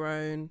kind of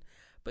grown,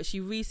 but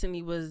she recently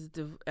has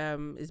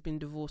been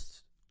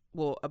divorced,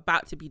 well,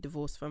 about to be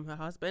divorced from her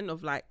husband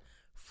of like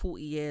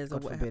 40 years God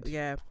or whatever. forbid.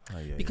 Yeah, Oh,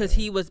 yeah, because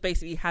he was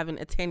basically having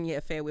a 10-year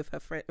affair with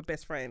her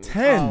best friend.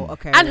 10. Oh,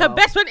 okay. And her wow.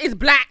 best friend is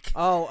black.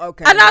 Oh,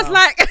 okay. And I was wow.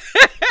 like,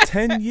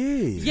 10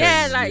 years.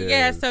 yeah, 10 like,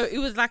 yeah. years. So it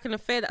was like an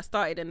affair that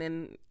started and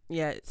then,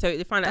 yeah. So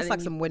they find out. That's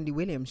like some Wendy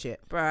Williams shit.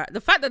 Bruh, the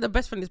fact that the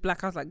best friend is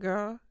black, I was like,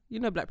 girl, you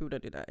know black people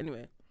don't do that.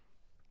 Anyway.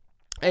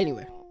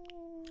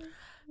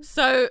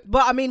 So,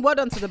 But I mean, well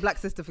done to the black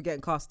sister for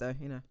getting cast, though.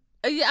 You know.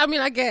 yeah, I mean,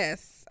 I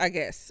guess.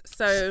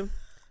 So,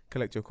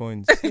 Collect your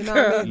coins. You know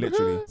what I mean?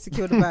 Literally.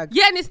 Secure the bag.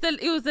 yeah, and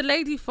it was the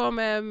lady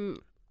from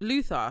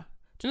Luther.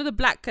 Do you know the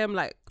black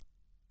like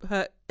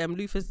her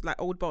Luther's like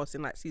old boss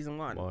in like season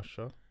 1?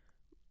 Marsha.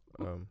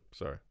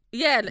 Sorry.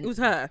 Yeah, it was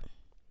her.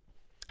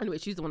 Anyway,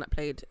 she's the one that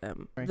played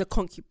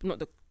the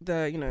not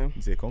the you know.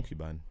 Is it a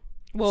concubine?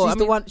 Well,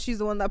 She's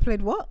the one that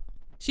played what?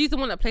 she's the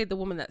one that played the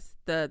woman that's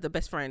the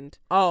best friend.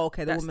 Oh,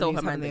 okay. The That woman stole who's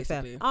her man, having the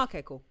affair. basically. Oh,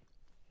 okay, cool.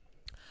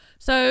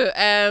 So,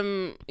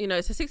 you know,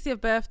 it's her 60th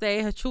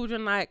birthday. Her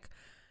children, like,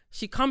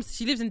 she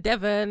lives in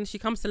Devon. She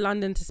comes to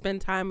London to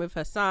spend time with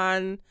her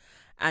son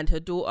and her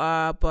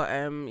daughter. But,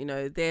 you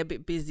know, they're a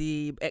bit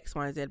busy, X,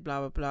 Y, Z, blah,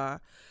 blah, blah.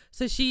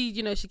 So she,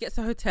 you know, she gets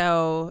a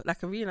hotel,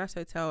 like a really nice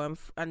hotel,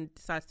 and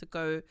decides to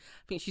go.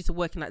 I think she used to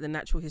work in, like, the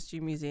Natural History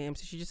Museum.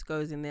 So she just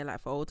goes in there,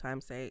 like, for old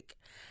time's sake.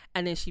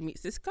 And then she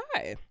meets this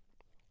guy.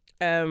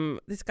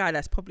 This guy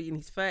that's probably in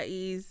his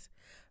 30s.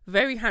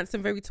 Very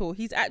handsome, very tall.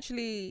 He's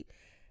actually...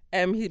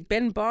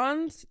 Ben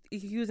Barnes,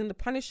 he was in The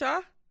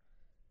Punisher.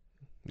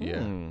 Yeah.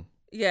 Hmm.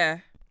 Yeah.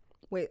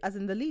 Wait, as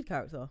in the lead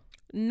character?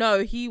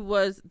 No, he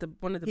was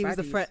one of the. He was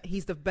the baddies. friend.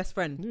 He's the best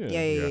friend. Yeah.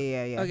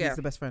 Yeah. Oh, yeah. He's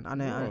the best friend. I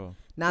know. Oh.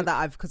 Now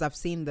that because I've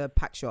seen the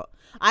pack shot.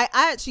 I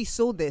actually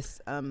saw this.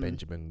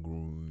 Benjamin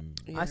Groom.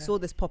 Yeah. I saw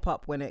this pop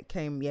up when it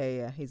came.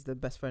 Yeah. He's the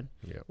best friend.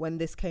 Yeah. When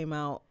this came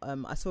out,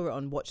 I saw it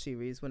on Watch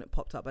Series when it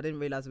popped up. I didn't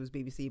realize it was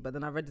BBC, but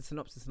then I read the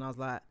synopsis and I was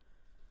like,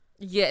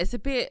 Yeah, it's a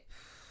bit.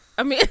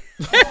 I mean,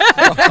 yes,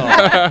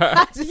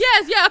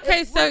 yeah,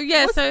 okay,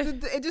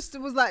 it just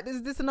was like,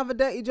 is this another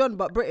Dirty John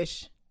but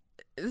British?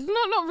 it's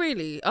not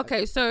really.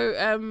 Okay,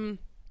 so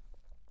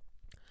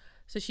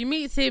she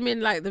meets him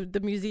in like the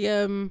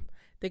museum.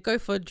 They go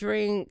for a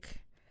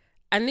drink,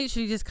 and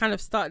literally just kind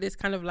of start this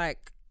kind of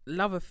like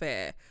love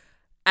affair.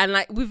 And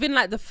like within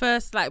like the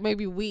first like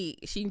maybe week,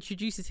 she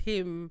introduces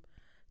him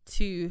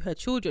to her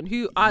children,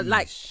 who are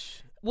like,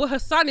 well, her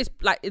son is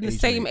like in the Age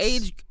same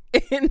mates.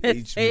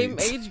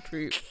 age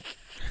group,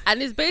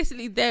 and it's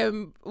basically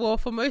them. Well,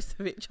 for most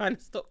of it, trying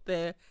to stop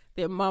their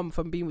mum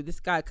from being with this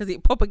guy, because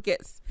it proper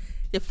gets.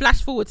 They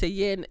flash forward to a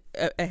year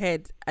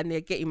ahead, and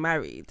they're getting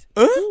married.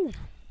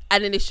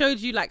 And then it showed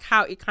you like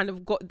how it kind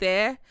of got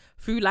there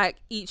through like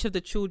each of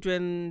the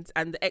children's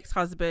and the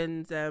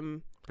ex-husbands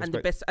and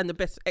the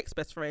best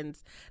ex-best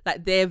friends,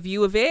 like their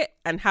view of it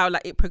and how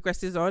like it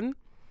progresses on.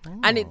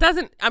 And it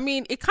doesn't, I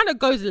mean, it kind of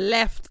goes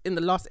left in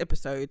the last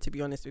episode, to be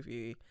honest with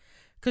you,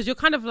 because you're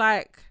kind of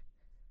like,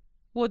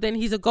 well, then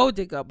he's a gold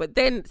digger, but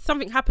then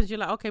something happens, you're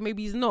like, okay,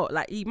 maybe he's not,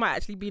 like he might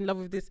actually be in love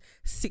with this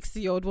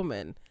 60-year-old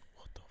woman.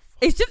 What the fuck?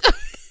 It's just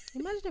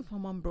Imagine if my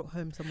mum brought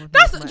home someone.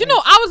 That's, you know,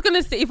 I was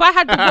gonna say, if I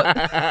had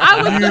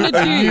I was gonna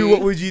do.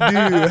 What would you do?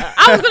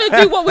 I was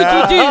gonna do. What would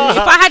you do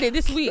if I had it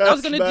this week? I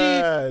was gonna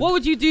do. What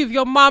would you do if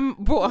your mum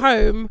brought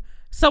home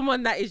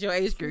someone that is your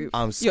age group?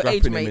 I'm your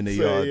age scrapping him in the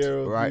mate?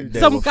 yard right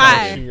there. Some We're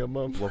guy. fighting.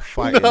 We're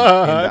fighting in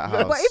that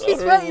house. But if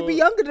he's 30, he'd be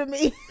younger than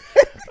me.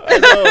 I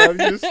know. I'm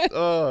just.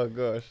 Oh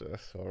gosh,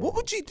 that's horrible. What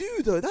would you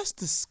do though?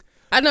 That's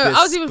I know.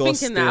 I was even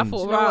thinking that. I Disgusting.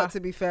 thought, You know right. what? To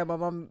be fair, my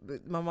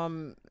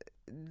mum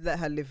let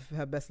her live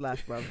her best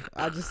life, bro.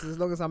 I just, as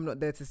long as I'm not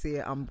there to see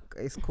it,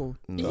 it's cool.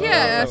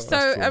 Yeah, that's so,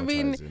 I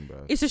mean, traumatizing, bro.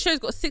 It's a show's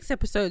got 6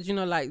 episodes. You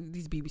know, like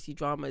these BBC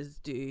dramas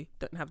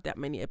don't have that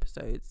many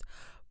episodes,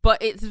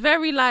 but it's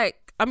very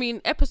like, I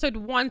mean, episode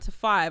 1 to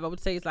 5, I would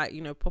say is like,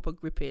 you know, proper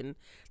gripping.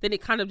 Then it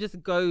kind of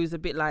just goes a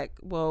bit like,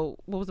 well,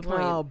 what was the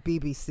point? Oh,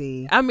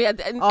 BBC. I mean,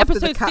 and After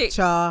episode the 6.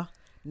 capture,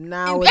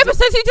 now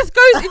Episodes it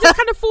just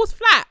kind of falls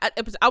flat at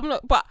episode. I'm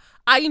not, but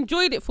I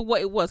enjoyed it for what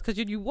it was, because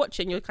you watch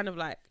it and you're kind of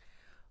like,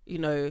 you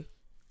know,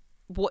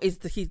 what is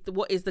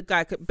the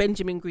guy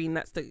Benjamin Green?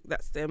 That's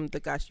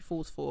the guy she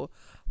falls for.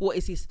 What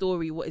is his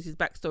story? What is his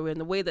backstory? And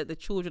the way that the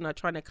children are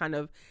trying to kind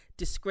of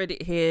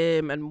discredit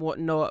him and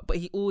whatnot, but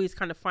he always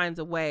kind of finds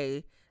a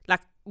way. Like,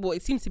 well,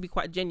 it seems to be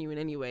quite genuine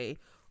anyway,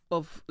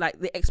 of like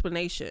the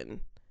explanation.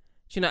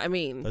 Do you know what I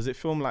mean? Does it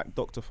film like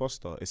Dr.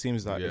 Foster? It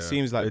seems like Yeah. it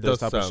does those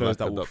type of sound shows like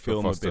that a will Dr.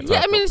 film a Foster bit. type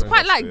Yeah, I mean, it's of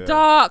quite thing.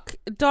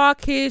 like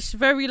darkish,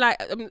 very like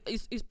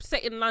it's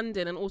set in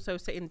London and also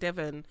set in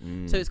Devon,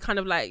 so it's kind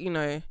of like, you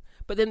know.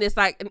 But then there's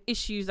like an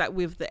issues like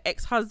with the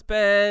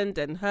ex-husband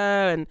and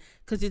her, and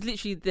because it's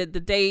literally the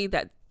day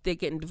that they're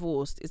getting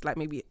divorced is like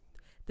maybe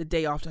the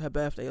day after her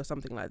birthday or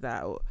something like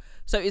that.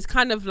 So it's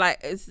kind of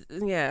like,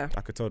 yeah,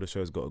 I could tell the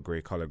show's got a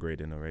grey color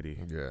grading already.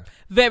 Yeah.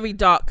 very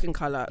dark in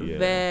color, Yeah.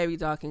 very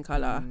dark in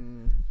color.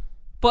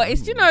 But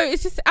it's, you know,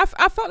 it's just I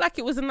felt like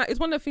it's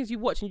one of the things you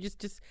watch and you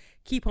just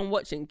keep on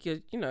watching.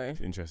 You know.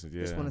 Interested,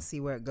 yeah. just want to see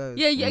where it goes.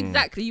 Yeah,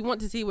 exactly. You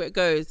want to see where it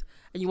goes,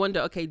 and you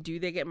wonder, okay, do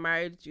they get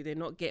married? Do they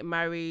not get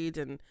married?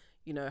 And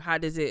you know, how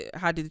did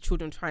the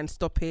children try and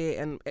stop it?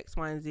 And X,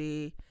 Y, and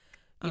Z.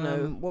 You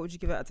know, what would you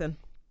give it out of 10?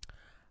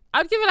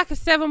 I'd give it like a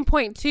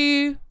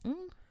 7.2.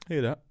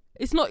 Hear that?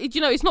 It's not,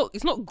 you know, it's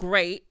not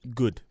great,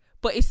 Good.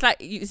 but it's like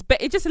it's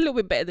just a little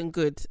bit better than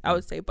good, I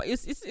would say. But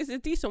it's a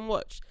decent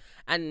watch,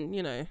 and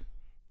you know,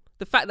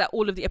 the fact that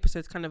all of the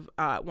episodes kind of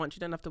are at once, you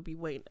don't have to be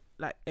waiting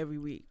like every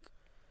week,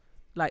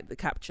 like the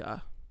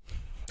capture.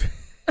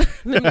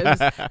 Let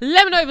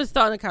me not even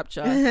start on the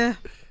capture.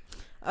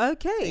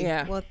 Okay.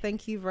 Yeah. Well,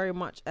 thank you very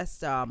much,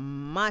 Esther.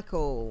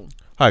 Michael.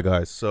 Hi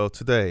guys. So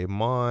today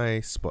my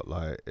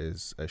spotlight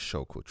is a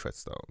show called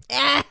Treadstone.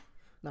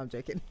 No, I'm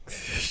joking.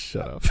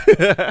 Shut up.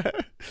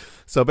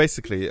 So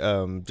basically,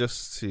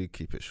 just to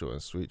keep it short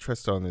and sweet,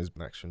 Treadstone is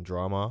an action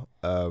drama.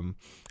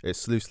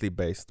 It's loosely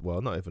based.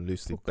 Well, not even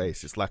loosely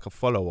based. It's like a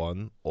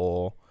follow-on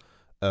or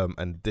an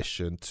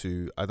addition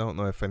to. I don't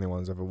know if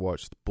anyone's ever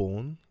watched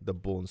Bourne, the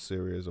Bourne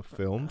series of I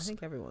films.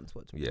 think everyone's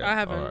watched. Yeah, I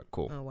haven't. All right,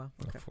 cool. Oh wow.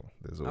 Okay.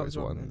 There's I always was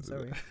wrong one. then,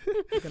 sorry.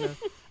 We're gonna,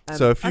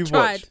 So if I you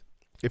tried. watch,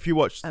 if you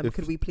watch,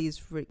 could we please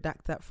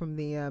redact that from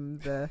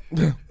the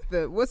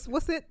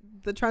what's it?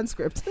 The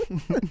transcript.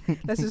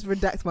 Let's just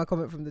redact my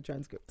comment from the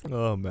transcript.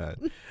 Oh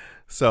man.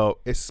 So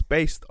it's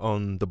based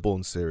on the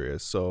Bourne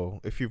series.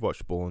 So if you've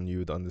watched Bourne, you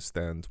would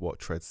understand what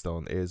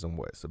Treadstone is and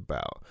what it's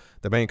about.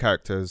 The main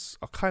characters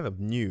are kind of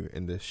new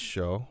in this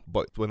show,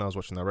 but when I was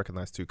watching, I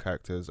recognized two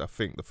characters. I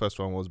think the first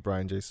one was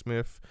Brian J.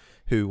 Smith,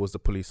 who was the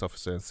police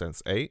officer in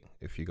Sense8.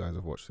 If you guys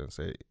have watched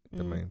Sense8,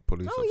 the main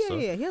police officer. Oh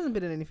yeah, he hasn't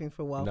been in anything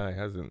for a while. No, he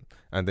hasn't.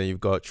 And then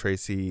you've got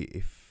Tracy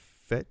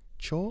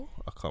Ifecho.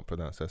 I can't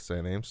pronounce her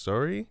surname.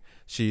 Sorry.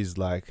 She's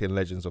like in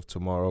Legends of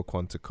Tomorrow,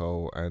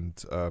 Quantico, and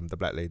the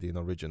Black Lady in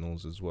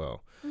Originals as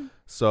well.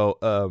 So,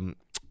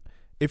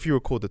 if you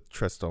recall the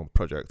Treadstone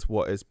Project,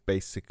 what it's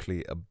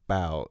basically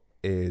about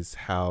is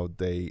how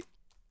they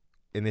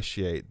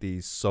initiate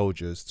these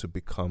soldiers to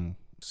become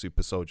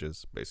super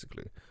soldiers,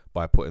 basically,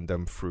 by putting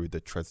them through the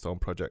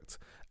Treadstone Project.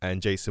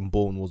 And Jason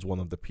Bourne was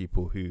one of the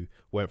people who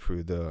went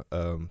through the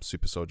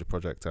super soldier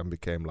project and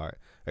became like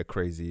a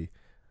crazy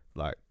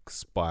like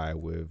spy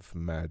with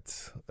mad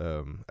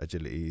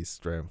agility,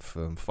 strength,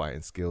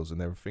 fighting skills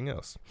and everything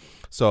else.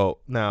 So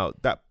now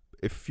that,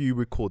 if you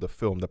recall the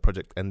film, the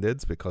project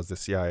ended because the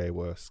CIA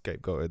were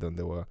scapegoated and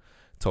they were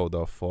told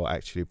off for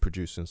actually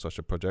producing such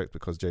a project,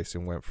 because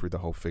Jason went through the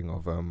whole thing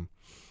of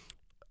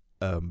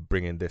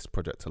bringing this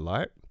project to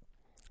light.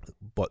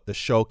 But the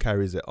show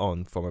carries it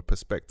on from a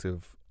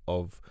perspective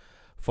of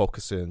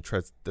focusing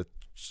the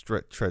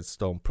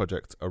Treadstone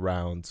Project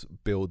around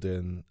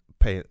building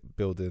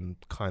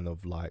kind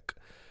of like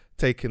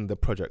taking the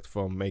project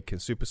from making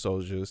super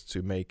soldiers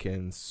to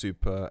making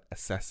super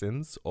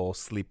assassins, or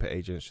sleeper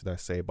agents, should I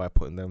say, by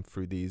putting them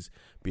through these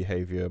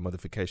behavior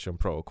modification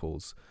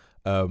protocols.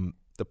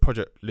 The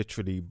project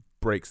literally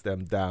breaks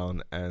them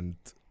down and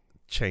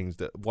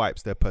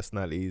wipes their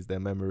personalities, their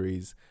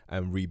memories,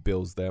 and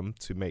rebuilds them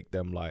to make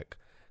them like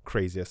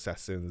crazy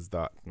assassins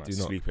that Like do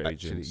not sleeper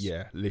actually, agents.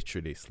 yeah,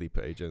 literally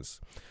sleeper agents.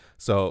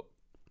 So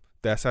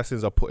the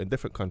assassins are put in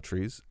different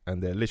countries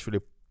and they're literally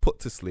put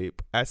to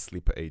sleep as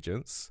sleeper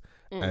agents,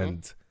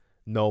 and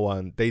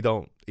they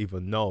don't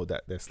even know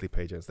that they're sleeper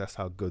agents. That's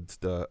how good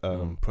the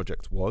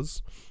project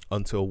was,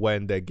 until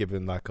when they're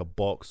given like a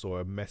box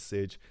or a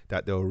message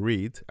that they'll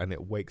read and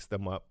it wakes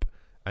them up,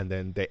 and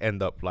then they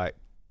end up like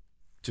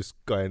just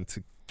going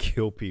to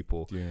kill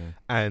people. Yeah.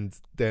 And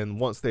then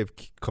once they've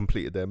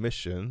completed their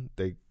mission,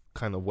 they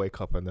kind of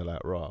wake up and they're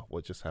like, "Rah,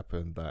 what just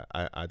happened? Like,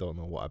 I don't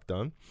know what I've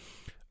done."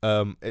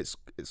 It's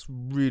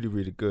really,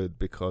 really good,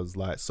 because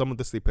like some of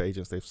the sleeper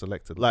agents they've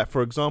selected, like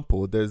for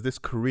example, there's this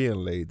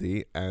Korean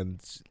lady, and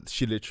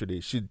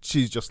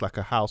she's just like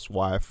a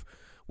housewife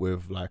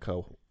with like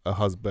a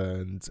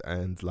husband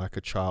and like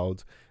a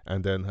child,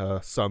 and then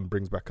her son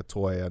brings back a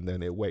toy and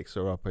then it wakes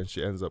her up and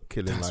she ends up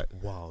killing That's like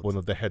wild. one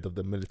of the head of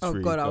the military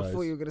Oh God, I guys.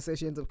 thought you were gonna say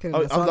she ends up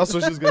killing. That's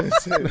what she was going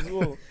to say as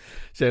well.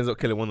 She ends up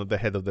killing one of the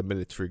head of the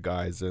military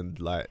guys, and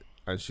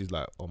she's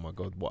like, "Oh my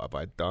God, what have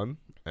I done?"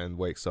 And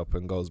wakes up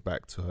and goes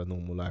back to her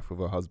normal life with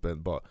her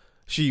husband. But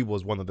she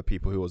was one of the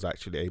people who was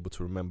actually able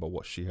to remember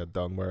what she had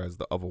done, whereas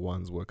the other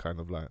ones were kind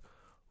of like,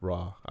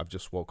 "Rah, I've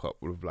just woke up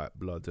with like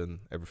blood and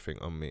everything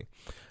on me."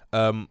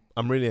 I'm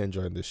really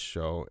enjoying this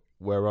show.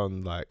 We're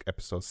on like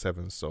episode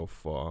 7 so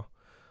far.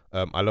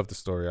 I love the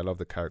story. I love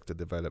the character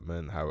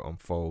development, how it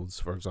unfolds.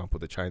 For example,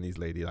 the Chinese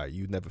lady, like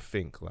you never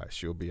think like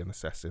she'll be an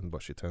assassin,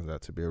 but she turns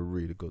out to be a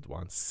really good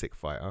one, sick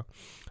fighter.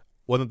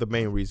 One of the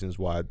main reasons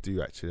why I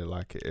do actually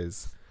like it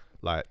is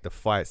like the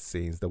fight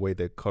scenes, the way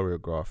they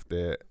choreographed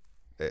it.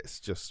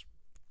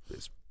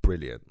 It's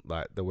brilliant.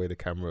 Like the way the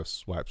camera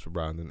swipes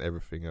around and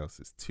everything else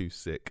is too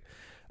sick.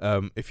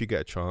 If you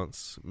get a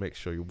chance, make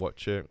sure you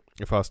watch it.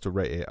 If I was to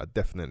rate it, I'd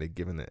definitely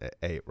giving it an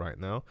 8 right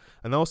now.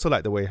 And I also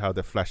like the way how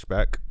they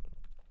flashback,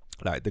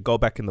 like they go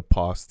back in the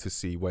past to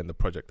see when the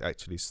project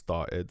actually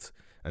started,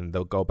 and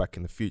they'll go back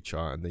in the future,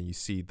 and then you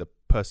see the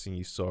person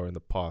you saw in the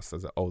past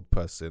as an old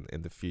person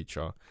in the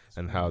future,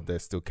 and how they're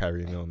still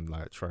carrying on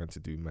like trying to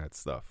do mad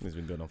stuff. It's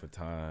been going on for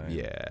time.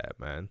 Yeah,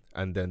 man.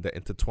 And then they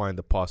intertwine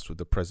the past with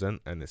the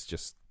present, and it's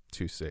just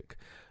too sick.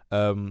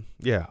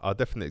 Yeah, I'll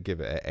definitely give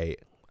it an 8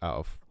 out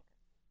of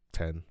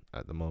 10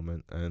 at the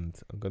moment, and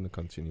I'm going to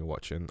continue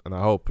watching, and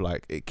I hope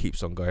like it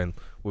keeps on going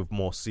with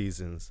more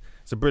seasons.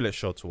 It's a brilliant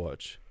show to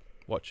watch.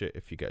 Watch it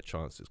if you get a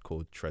chance. It's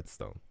called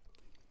Treadstone.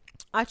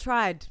 I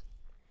tried.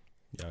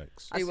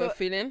 Yikes. I You saw were it-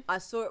 feeling? I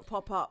saw it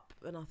pop up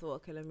and I thought,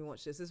 okay, let me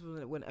watch this. This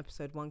was when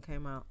episode 1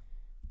 came out.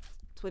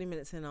 20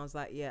 minutes in, I was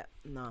like, yeah,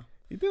 nah.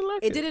 You didn't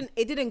like it?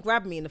 It didn't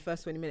grab me in the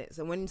first 20 minutes.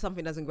 And when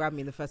something doesn't grab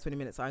me in the first 20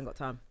 minutes, I ain't got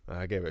time.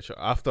 I gave it a shot.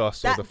 After I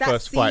saw That the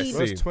first fight scene-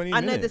 scene. First 20 I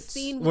know the minutes.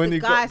 scene When with he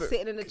the got guy the-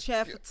 sitting in the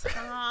chair for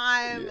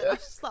time. And I was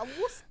just like,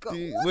 what's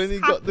going on? When he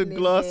got the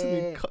glass and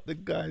he here? cut the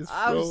guy's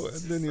I was throat,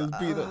 and then he was just-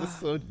 beating up the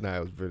sword. Nah,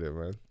 it was brilliant,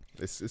 man.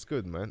 It's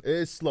good, man. It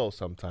is slow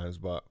sometimes,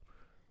 but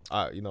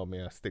you know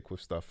me, I stick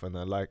with stuff, and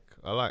I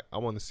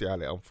want to see how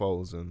it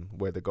unfolds and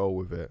where they go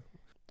with it.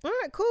 All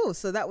right, cool.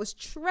 So that was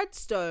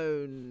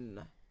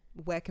Treadstone.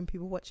 Where can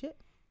people watch it?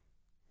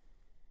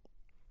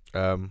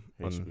 On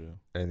HBO.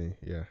 any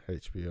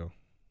HBO.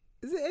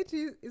 Is it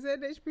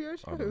an HBO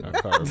show? I don't know,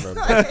 I can't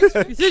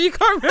remember. You said you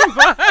can't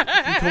remember.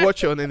 You can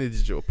watch it on any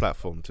digital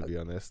platform, to be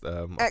honest.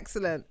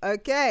 Excellent.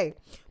 Okay.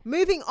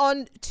 Moving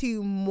on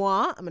to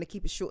moi. I'm going to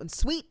keep it short and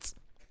sweet.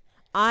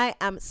 I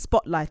am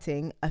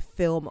spotlighting a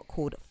film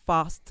called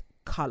Fast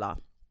Color.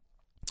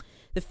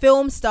 The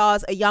film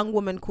stars a young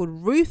woman called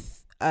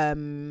Ruth.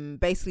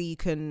 Basically, you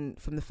can,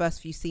 from the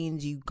first few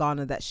scenes, you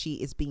garner that she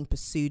is being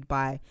pursued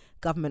by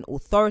government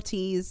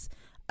authorities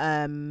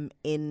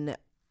in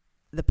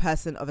the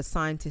person of a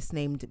scientist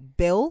named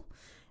Bill.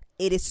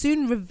 It is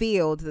soon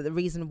revealed that the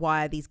reason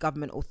why these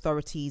government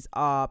authorities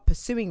are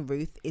pursuing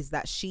Ruth is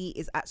that she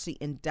is actually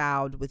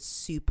endowed with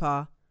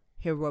super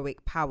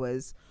heroic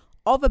powers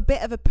of a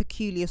bit of a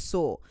peculiar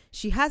sort.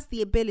 She has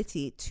the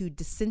ability to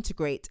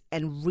disintegrate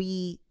and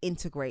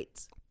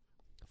reintegrate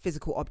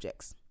physical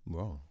objects.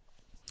 Wow.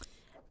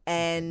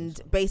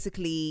 And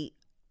basically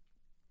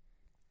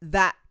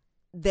that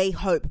they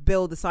hope,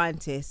 Bill the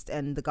scientist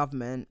and the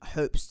government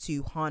hopes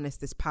to harness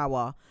this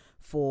power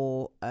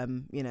for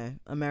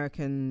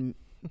American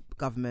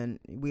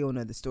government. We all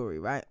know the story,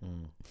 right?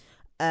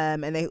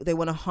 And they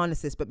want to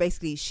harness this, but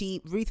basically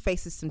Ruth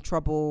faces some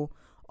trouble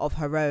of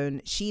her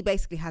own. She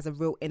basically has a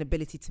real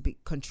inability to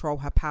control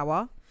her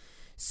power.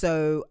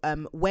 So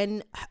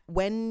when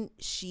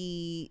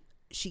she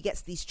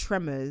gets these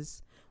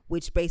tremors,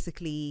 which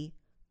basically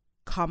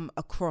come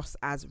across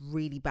as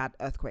really bad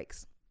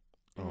earthquakes.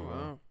 Oh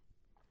wow.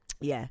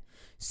 Yeah.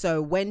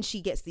 So when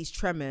she gets these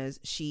tremors,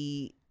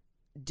 she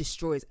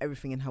destroys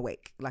everything in her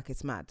wake, like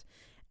it's mad.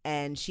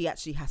 And she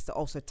actually has to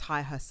also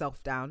tie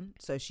herself down.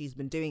 So she's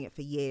been doing it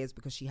for years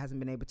because she hasn't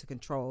been able to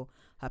control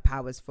her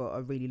powers for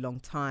a really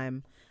long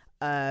time.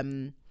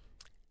 And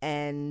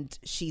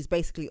she's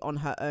basically on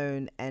her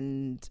own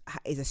and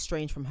is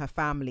estranged from her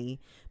family.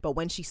 But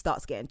when she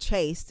starts getting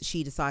chased,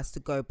 she decides to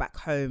go back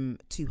home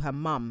to her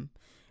mum.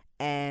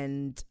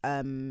 And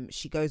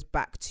she goes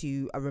back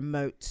to a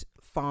remote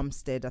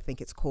farmstead, I think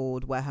it's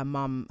called, where her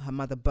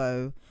mother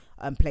Bo,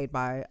 played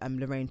by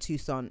Lorraine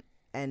Toussaint,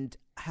 and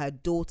her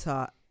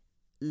daughter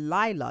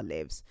Lila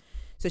lives.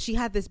 So she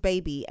had this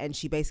baby and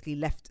she basically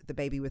left the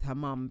baby with her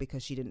mum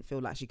because she didn't feel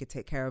like she could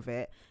take care of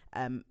it,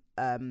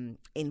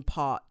 in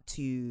part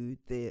to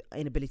the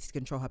inability to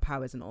control her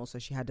powers, and also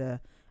she had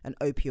an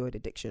opioid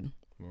addiction.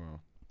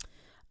 Wow.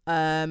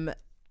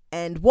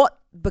 And what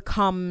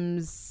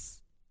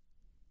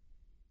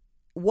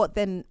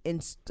then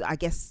I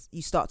guess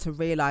you start to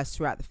realize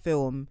throughout the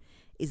film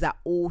is that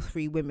all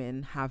three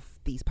women have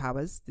these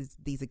powers,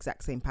 these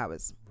exact same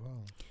powers.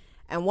 Wow.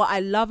 And what I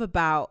love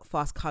about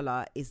Fast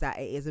Color is that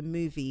it is a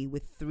movie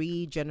with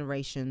 3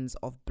 generations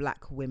of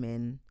black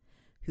women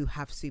who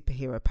have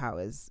superhero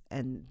powers,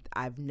 and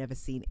I've never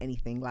seen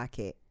anything like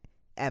it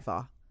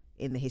ever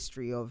in the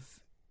history of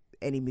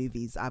any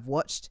movies I've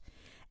watched.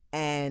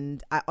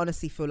 And I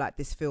honestly feel like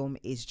this film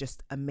is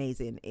just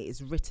amazing. It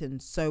is written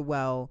so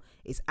well.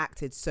 It's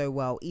acted so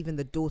well. Even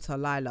the daughter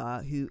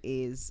Lila, who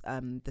is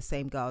the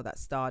same girl that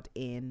starred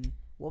in,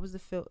 what was the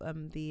film?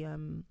 The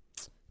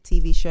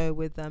TV show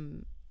with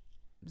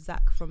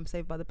Zach from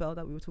Saved by the Bell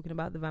that we were talking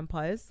about, the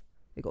vampires.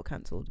 It got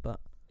cancelled, but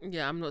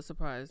Yeah, I'm not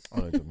surprised. I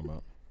know what you're talking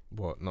about.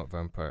 What? Not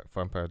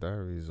Vampire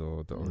Diaries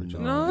or the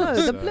original? No,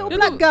 the little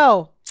black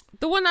girl.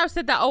 The one I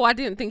said that. Oh, I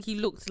didn't think he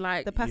looked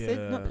like The Passage,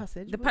 Yeah. not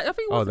Passage. I think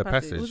it was The the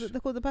Passage. Passage. Was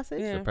it called The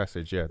Passage? Yeah. The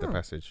Passage, yeah, the Oh.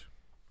 Passage.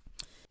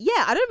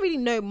 Yeah, I don't really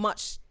know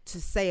much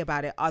to say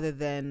about it other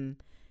than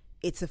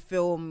it's a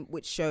film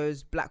which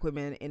shows black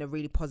women in a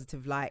really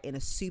positive light, in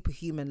a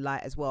superhuman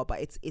light as well.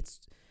 But it's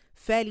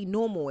fairly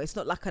normal. It's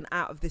not like an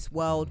out of this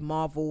world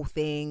Marvel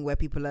thing where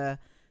people are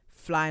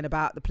flying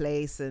about the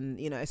place, and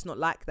it's not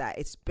like that.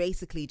 It's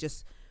basically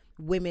just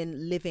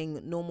women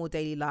living normal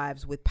daily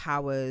lives with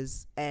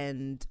powers.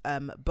 And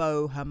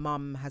Bo, her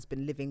mum, has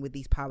been living with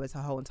these powers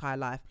her whole entire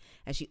life,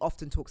 and she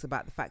often talks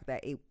about the fact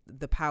that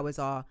the powers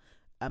are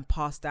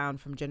passed down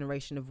from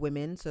generation of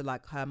women. So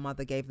like her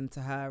mother gave them to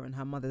her and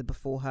her mother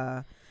before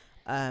her,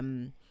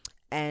 and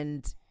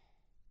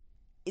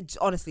it's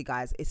honestly,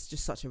 guys, it's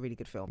just such a really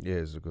good film. Yeah,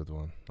 it's a good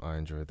one. I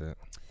enjoyed it.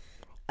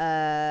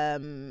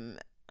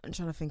 I'm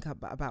trying to think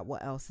about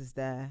what else is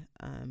there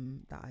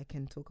that I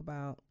can talk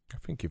about. I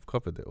think you've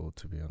covered it all,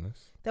 to be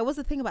honest. There was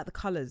a thing about the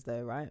colors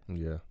though, right?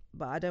 Yeah.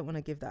 But I don't want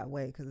to give that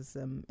away because it's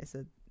I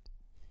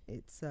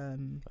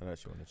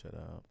actually want to check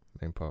that out.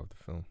 Main part of the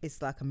film.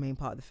 it's like a main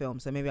part of the film,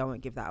 so maybe I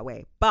won't give that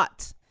away.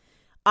 But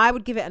I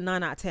would give it a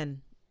 9 out of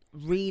 10.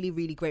 Really,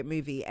 really great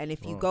movie. And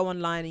if you go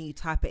online and you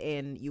type it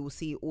in, you will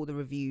see all the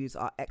reviews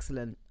are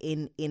excellent.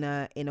 In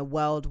a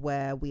world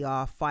where we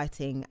are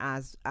fighting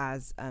as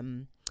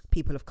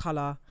people of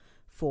color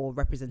for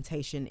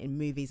representation in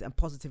movies, and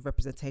positive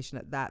representation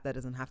at that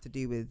doesn't have to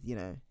do with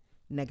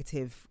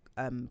negative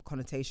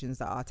connotations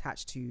that are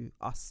attached to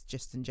us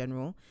just in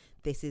general.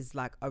 This is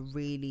like a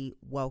really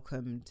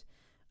welcomed,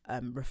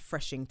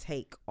 refreshing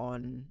take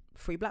on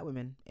free black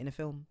women in a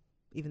film.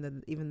 Even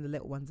the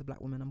little one's a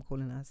black woman, I'm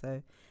calling her.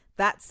 So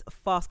that's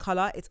Fast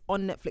Color. It's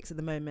on Netflix at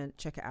the moment.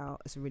 Check it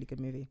out. It's a really good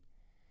movie.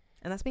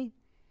 And that's me.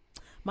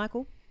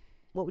 Michael,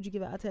 what would you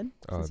give it out of 10?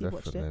 Oh, since you've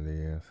watched it?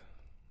 definitely, yes.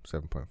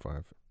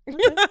 7.5.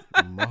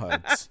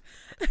 Mad.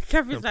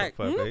 Kevin's like,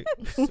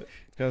 7.58.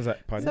 Guys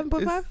like, pardon?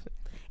 7.5.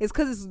 It's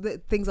because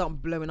things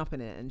aren't blowing up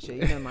in it and shit.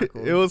 You know,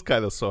 Michael. It was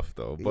kind of soft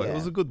though, but it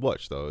was Yeah. a good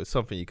watch though. It's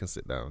something you can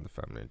sit down with the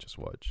family and just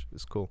watch.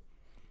 It's cool.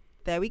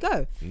 There we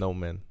go. No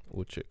men,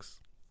 all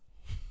chicks.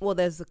 Well,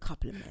 there's a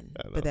couple of men,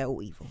 I know. but they're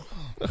all evil.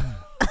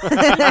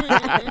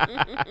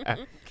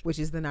 Which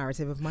is the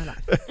narrative of my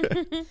life.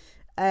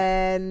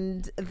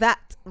 And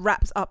that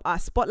wraps up our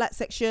spotlight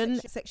section.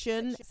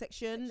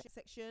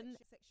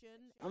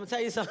 I'm gonna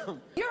tell you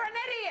something. You're an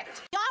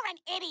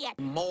idiot.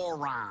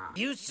 Moron.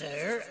 You,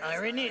 sir,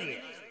 are an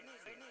idiot.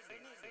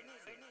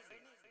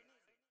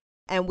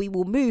 And we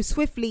will move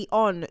swiftly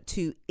on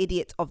to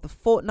Idiot of the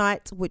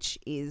Fortnight, which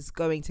is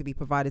going to be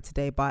provided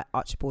today by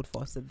Archibald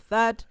Foster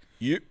III.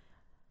 You.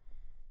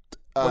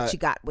 What you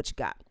got?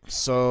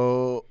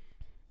 So,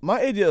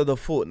 my idiot of the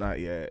fortnight,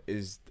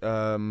 is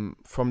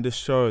from this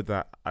show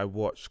that I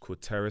watched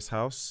called Terrace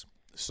House.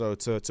 So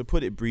to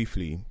put it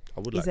briefly,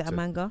 I would Is like it a to.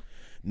 manga?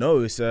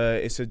 No, it's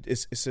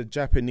a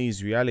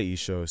Japanese reality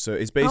show. So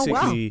it's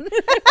basically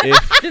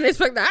didn't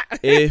expect that.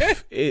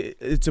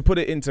 to put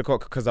it into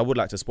because I would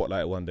like to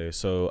spotlight it one day.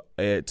 So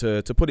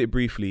to put it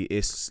briefly,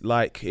 it's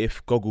like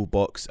if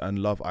Gogglebox and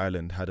Love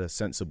Island had a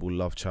sensible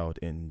love child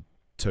in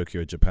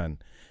Tokyo, Japan.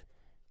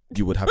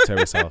 You would have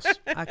Terrace House.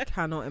 I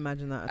cannot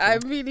imagine that. I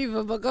At all. really,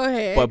 but go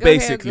ahead. But Go ahead,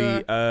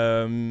 basically,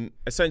 girl.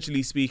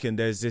 essentially speaking,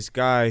 there's this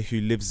guy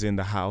who lives in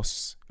the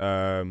house,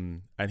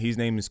 and his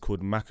name is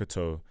called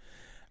Makoto.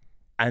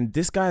 And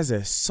this guy's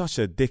such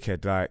a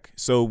dickhead. Like,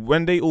 so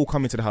when they all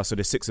come into the house, so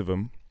there's 6 of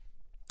them,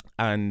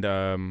 and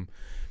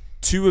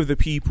 2 of the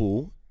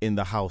people in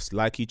the house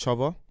like each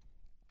other.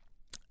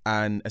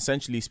 And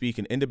essentially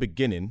speaking, in the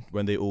beginning,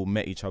 when they all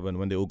met each other and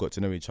when they all got to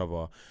know each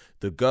other,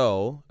 the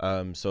girl,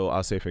 so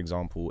I'll say, for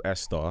example,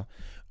 Esther,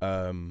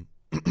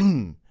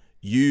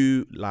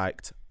 you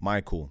liked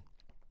Michael.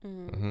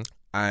 Mm-hmm.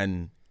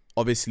 And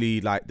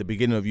obviously, like, the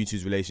beginning of you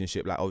two's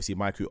relationship, like, obviously,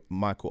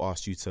 Michael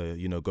asked you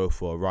to, go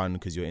for a run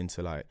because you're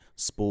into, like,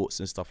 sports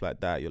and stuff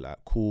like that. You're like,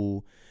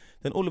 cool.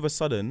 Then all of a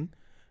sudden,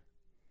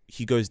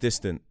 he goes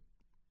distant.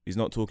 He's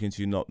not talking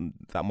to you, not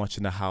that much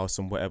in the house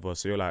and whatever.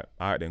 So you're like,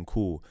 all right, then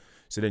cool.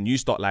 So then you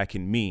start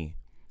liking me.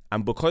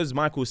 And because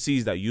Michael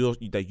sees that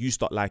you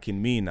start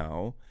liking me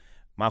now,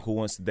 Michael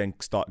wants to then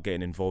start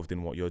getting involved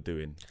in what you're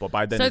doing. But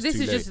by then, So it's this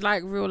too is late. just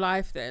like real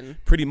life then.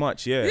 Pretty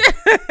much, yeah.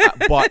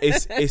 But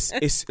it's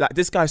like,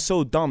 this guy's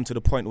so dumb to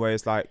the point where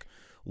it's like,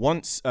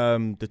 once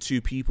the 2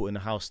 people in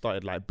the house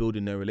started like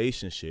building their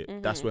relationship,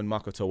 that's when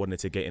Makoto wanted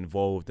to get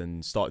involved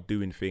and start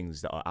doing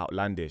things that are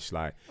outlandish.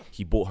 Like,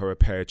 he bought her a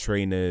pair of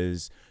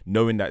trainers,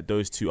 knowing that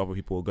those 2 other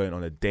people were going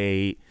on a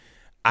date.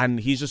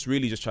 And he's just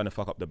really just trying to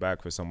fuck up the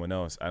bag for someone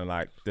else. And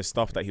like, the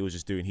stuff that he was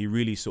just doing, he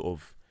really sort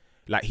of,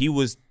 like, he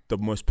was the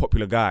most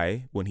popular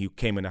guy when he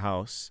came in the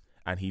house,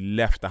 and he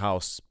left the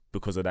house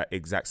because of that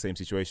exact same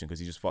situation, because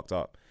he just fucked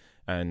up.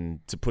 And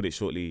to put it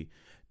shortly,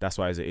 that's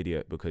why he's an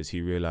idiot, because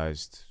he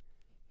realized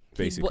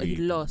basically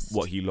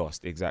what he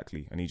lost,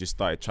 exactly. And he just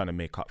started trying to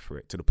make up for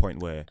it, to the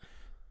point where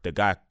the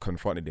guy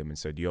confronted him and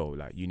said, yo,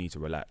 like, you need to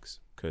relax,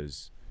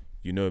 because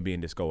me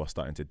and this girl are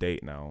starting to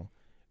date now,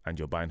 and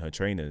you're buying her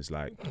trainers.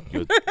 Like,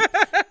 you're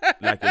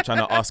you're trying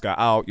to ask her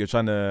out, you're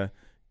trying to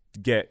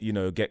get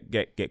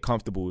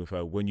comfortable with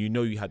her when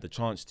you had the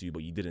chance to,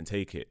 but you didn't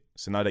take it.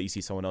 So now that you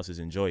see someone else is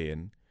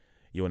enjoying,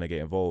 you want to get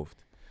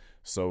involved.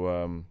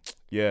 So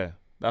yeah,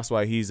 that's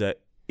why he's an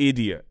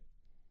idiot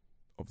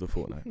of the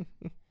fortnight.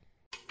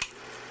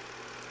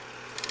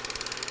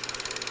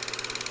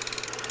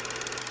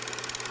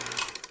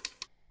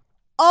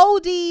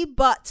 Oldie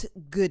but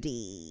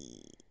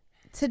goodie.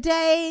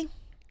 Today,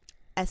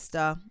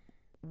 Esther,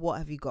 what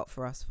have you got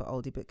for us for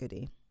oldie but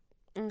goodie?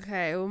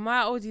 Okay, well,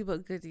 my oldie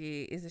but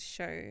goodie is a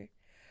show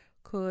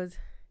called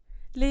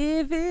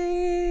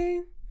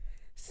Living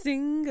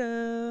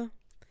Single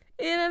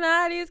in a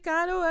 90s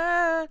kind of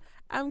world.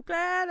 I'm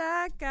glad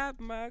I got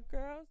my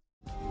girl.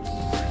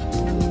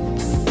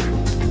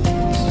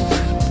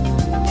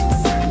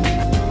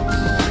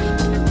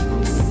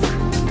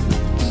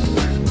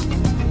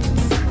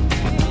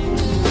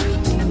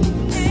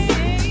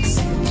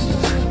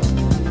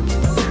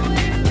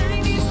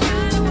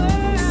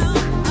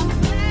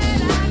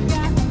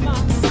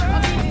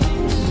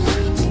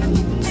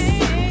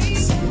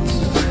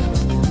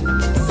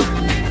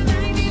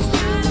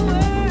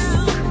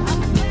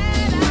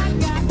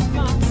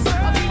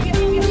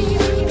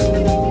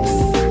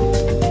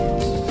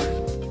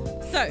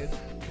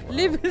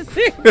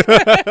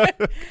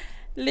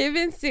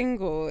 Living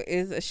Single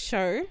is a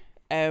show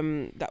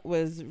that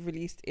was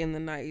released in the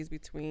 90s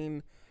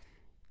between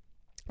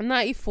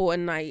 94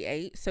 and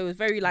 98. So it was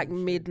very like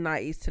mid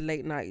 90s to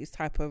late 90s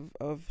type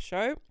of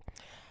show.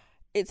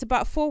 It's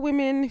about 3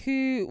 women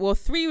who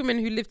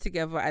live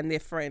together and their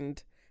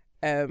friend,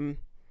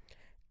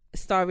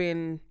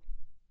 starring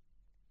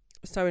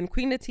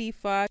Queen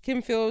Latifah,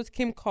 Kim Fields,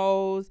 Kim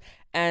Coles,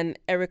 and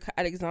Erica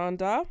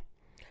Alexander.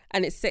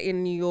 And it's set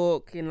in New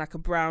York in like a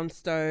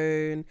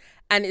brownstone.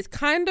 And it's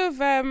kind of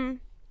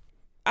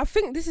I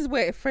think this is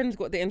where Friends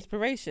got the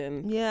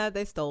inspiration. Yeah,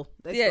 they stole.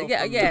 Yeah.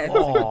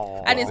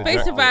 And it's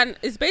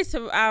based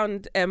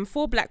around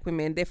 4 black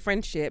women, their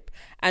friendship,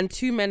 and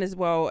 2 men as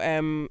well,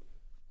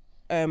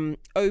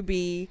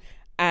 Obi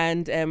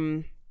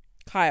and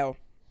Kyle.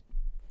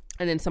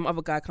 And then some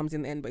other guy comes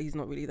in the end, but he's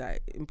not really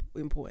that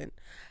important.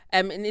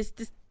 And it's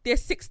just,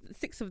 there's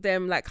six of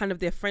them, like kind of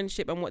their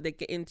friendship and what they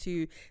get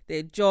into,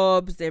 their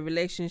jobs, their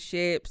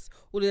relationships.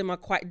 All of them are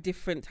quite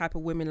different type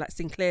of women. Like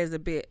Sinclair's a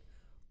bit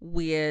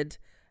weird.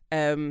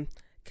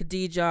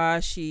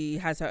 Khadija, she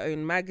has her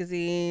own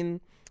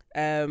magazine.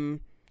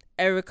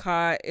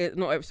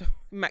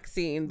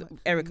 Maxine.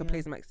 Erica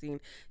plays Maxine.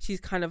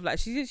 She's kind of like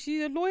she's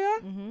a lawyer.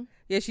 Mm-hmm.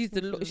 Yeah, she's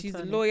the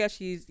lawyer.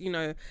 She's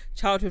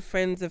childhood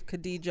friends of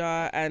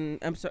Khadija and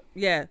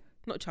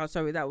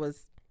that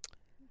was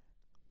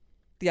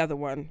the other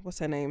one. What's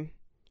her name?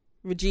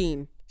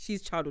 Regine.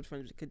 She's childhood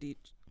friends with Khadija.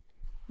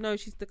 No,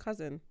 she's the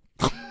cousin.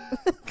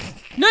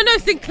 No,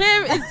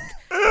 Sinclair is.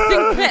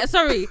 Sinclair,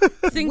 sorry.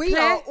 Sinclair. We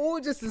are all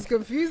just as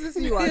confused as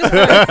you are. Do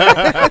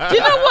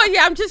you know what?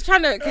 Yeah, I'm just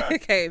trying to.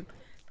 Okay.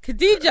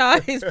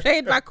 Khadija is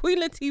played by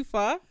Queen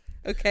Latifah.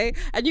 Okay.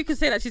 And you can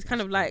say that she's kind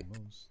of like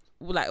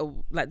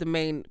the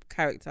main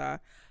character.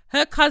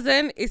 Her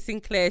cousin is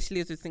Sinclair. She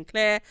lives with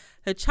Sinclair.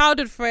 Her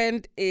childhood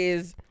friend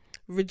is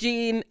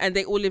Regine, and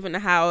they all live in the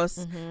house.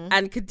 Mm-hmm.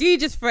 And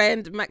Khadija's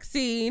friend,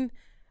 Maxine,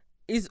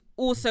 is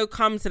also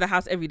comes to the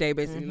house every day,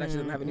 basically. Like she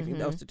doesn't have anything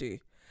else to do.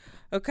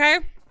 Okay.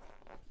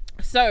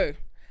 So,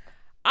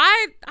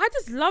 I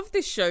just love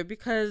this show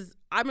because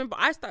I remember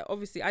I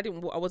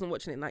wasn't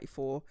watching it in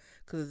 94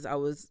 because I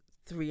was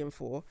 3 and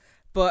 4,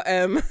 but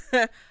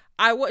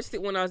I watched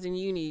it when I was in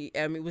uni.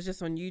 It was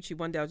just on YouTube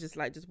one day. I was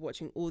just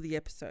watching all the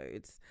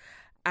episodes,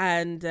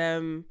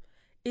 and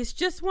it's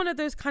just one of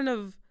those kind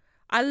of,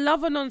 I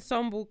love an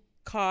ensemble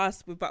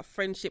cast with about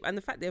friendship and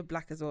the fact they're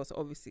black as well. So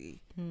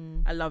obviously,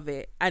 I love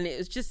it, and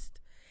it's just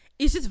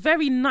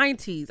very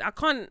 90s. I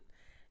can't.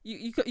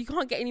 You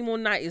can't get any more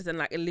 90s than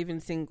like A Living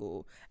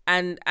Single.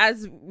 And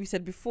as we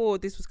said before,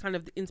 this was kind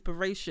of the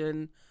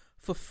inspiration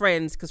for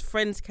Friends, because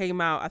Friends came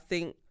out, I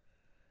think,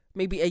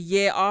 maybe a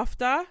year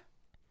after.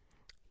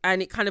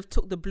 And it kind of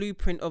took the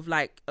blueprint of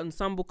like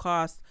ensemble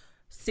cast,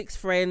 6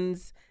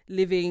 friends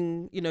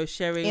living,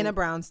 sharing. In a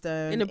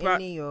brownstone, in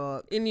New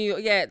York. In New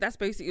York, yeah, that's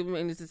basically,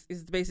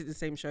 it's basically the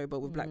same show,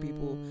 but with black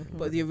people,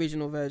 but the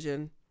original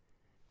version.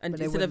 And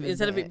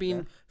instead of it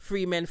being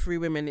 3 men, 3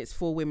 women, it's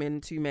 4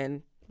 women, 2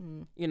 men.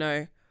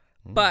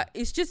 But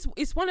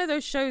it's one of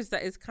those shows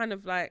that is kind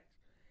of like,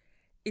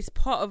 it's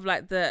part of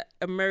like the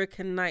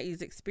American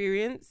 90s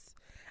experience,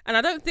 and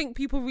I don't think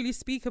people really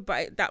speak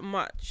about it that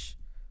much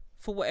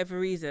for whatever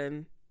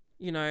reason,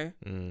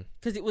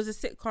 because it was a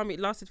sitcom. It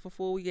lasted for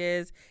 4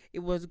 years. It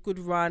was a good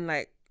run.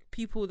 Like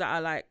people that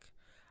are like,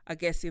 I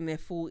guess in their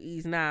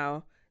 40s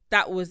now,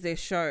 that was their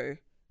show,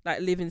 like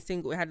Living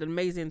Single. It had an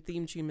amazing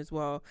theme tune as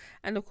well,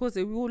 and of course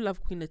we all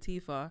love Queen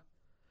Latifah.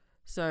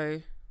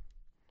 So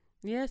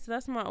yeah, so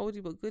that's my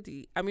oldie but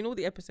goodie. I mean, all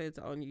the episodes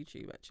are on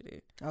YouTube,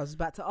 actually. I was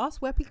about to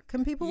ask, where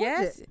can people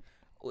watch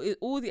it?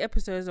 All the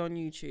episodes are on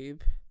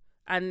YouTube.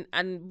 And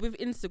with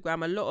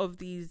Instagram, a lot of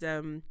these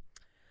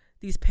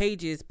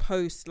pages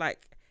post,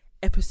 like,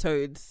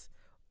 episodes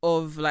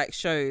of, like,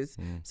 shows.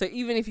 So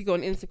even if you go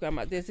on Instagram,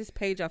 like, there's this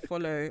page I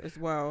follow as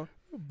well.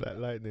 Black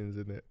Lightning's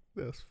in it.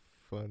 That's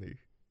funny.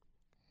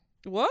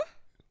 What?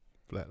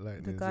 Black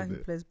Lightning. The guy who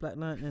plays Black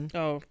Lightning.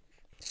 Oh.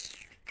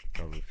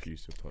 I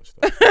refuse to touch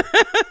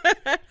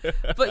that.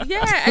 But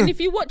yeah, and if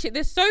you watch it,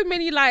 there's so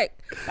many like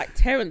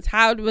Terrence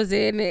Howard was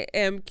in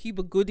it,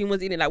 Cuba Gooding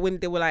was in it. Like when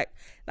they were like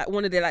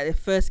one of their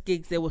first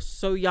gigs, they were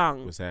so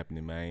young. What's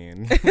happening,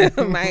 man?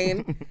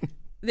 Man,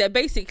 they're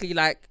basically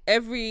like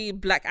every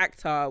black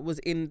actor was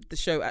in the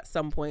show at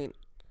some point.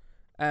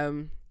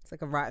 It's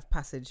like a rite of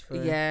passage for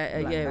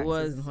it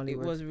was in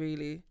Hollywood. It was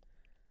really.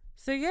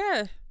 So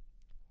yeah.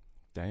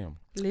 Damn.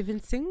 Living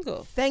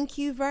Single. Thank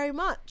you very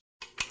much.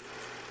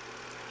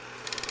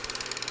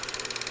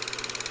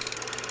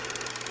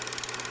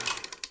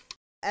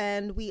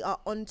 And we are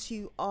on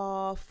to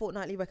our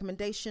fortnightly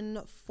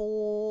recommendation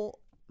for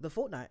the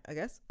fortnight, I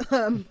guess.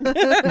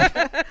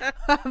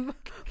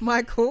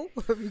 Michael,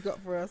 what have you got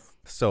for us?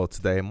 So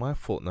today, my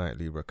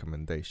fortnightly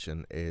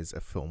recommendation is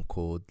a film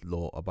called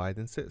Law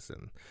Abiding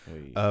Citizen.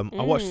 I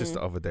watched this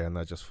the other day and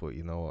I just thought,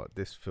 you know what,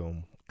 this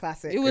film...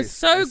 Classic. It was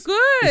so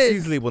good. It's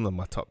easily one of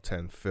my top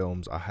 10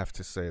 films. I have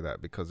to say that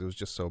because it was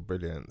just so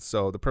brilliant.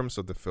 So the premise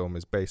of the film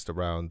is based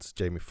around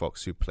Jamie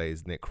Foxx, who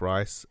plays Nick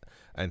Rice,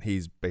 and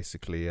he's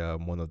basically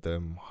one of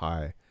them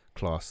high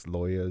class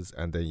lawyers.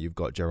 And then you've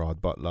got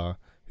Gerard Butler,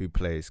 who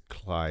plays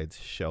Clyde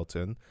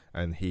Shelton,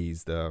 and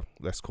he's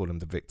let's call him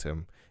the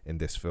victim in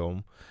this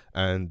film.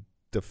 And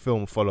the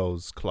film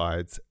follows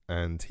Clyde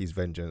and his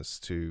vengeance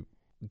to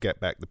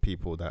get back the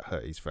people that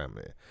hurt his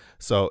family.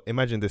 So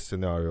imagine this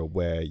scenario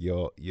where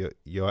you're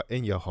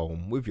in your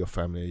home with your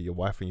family, your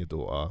wife and your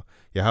daughter.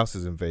 Your house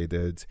is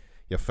invaded.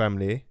 Your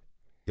family,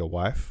 your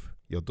wife,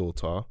 your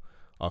daughter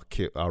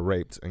are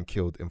raped and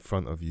killed in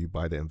front of you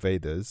by the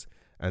invaders.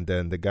 And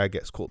then the guy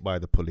gets caught by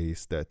the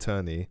police, the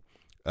attorney,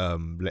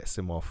 lets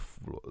him off.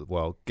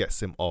 Well,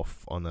 gets him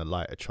off on a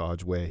lighter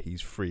charge where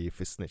he's free if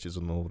he snitches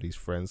on all these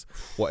friends.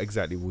 What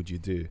exactly would you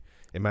do?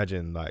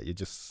 Imagine like you're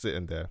just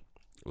sitting there,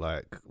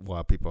 like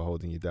while people are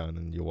holding you down,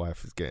 and your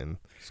wife is getting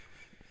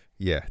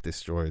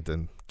destroyed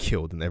and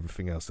killed and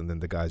everything else, and then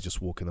the guy's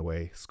just walking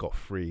away scot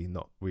free,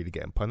 not really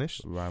getting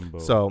punished. Rambo.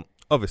 So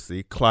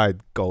obviously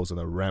Clyde goes on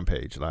a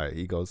rampage. Like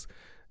he goes,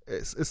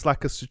 it's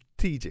like a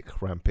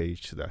strategic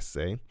rampage, should I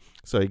say.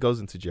 So he goes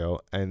into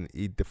jail and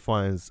he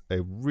defines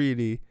a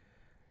really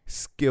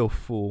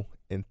skillful,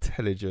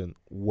 intelligent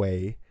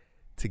way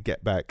to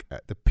get back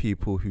at the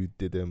people who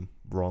did him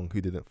wrong,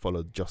 who didn't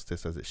follow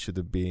justice as it should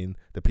have been,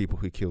 the people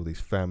who killed his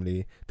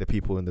family, the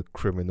people in the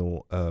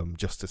criminal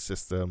justice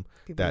system,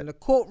 people in the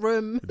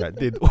courtroom that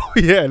did. Oh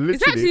yeah, literally.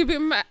 It's actually a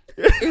bit mad.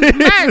 It's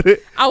mad.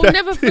 I'll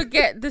never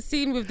forget the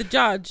scene with the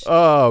judge.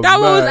 Oh, that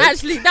was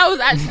actually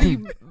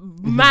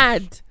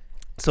mad.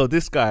 So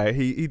this guy,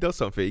 he does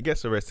something. He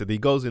gets arrested. He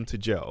goes into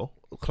jail.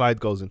 Clyde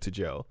goes into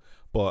jail,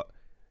 but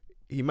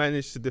he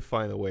managed to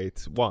define a way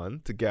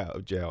to get out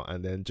of jail,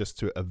 and then just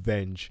to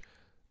avenge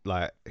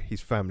like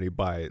his family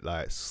by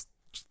like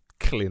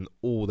killing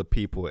all the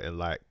people in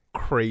like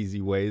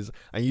crazy ways.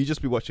 And you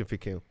just be watching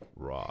thinking,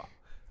 rah,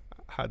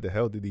 how the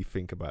hell did he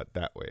think about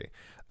that way?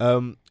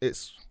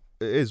 It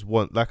is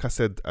one, like I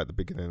said at the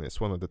beginning,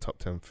 it's one of the top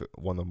 10,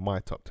 one of my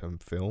top 10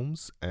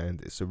 films,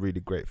 and it's a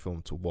really great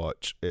film to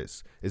watch.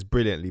 It's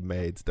brilliantly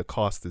made. The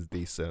cast is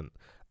decent,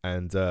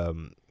 and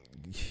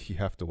you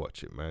have to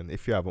watch it, man.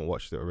 If you haven't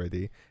watched it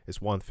already, it's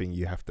one thing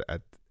you have to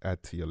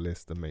add to your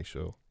list and make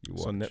sure you watch.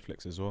 It's on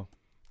Netflix as well.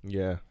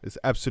 Yeah, it's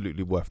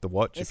absolutely worth the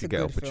watch if you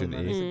get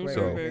opportunity.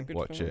 So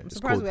watch it. I'm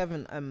surprised we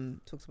haven't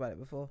talked about it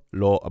before.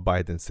 Law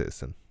Abiding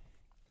Citizen.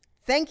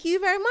 Thank you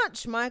very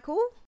much,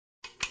 Michael.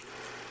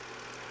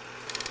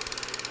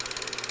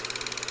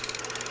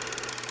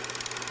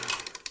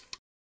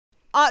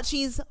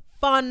 Archie's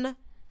fun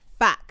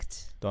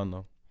fact. Done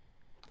now.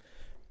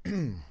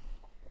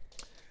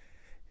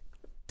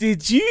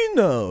 Did you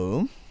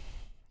know,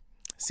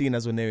 seeing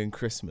as we're nearing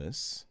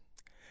Christmas,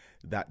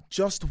 that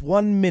just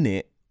 1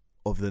 minute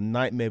of The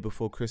Nightmare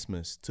Before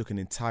Christmas took an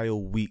entire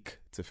week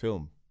to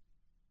film?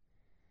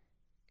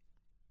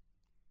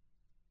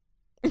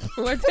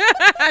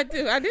 I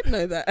didn't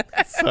know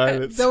that.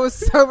 Silence. There was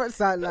so much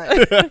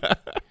silence.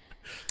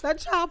 That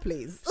child,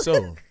 please.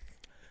 So,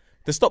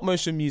 the stop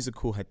motion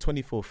musical had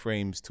 24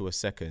 frames to a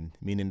second,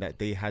 meaning that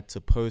they had to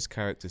pose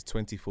characters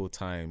 24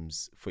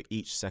 times for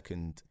each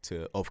second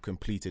of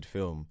completed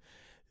film.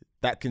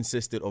 That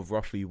consisted of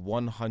roughly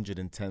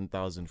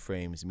 110,000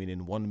 frames,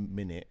 meaning 1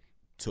 minute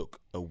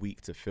took a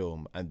week to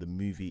film, and the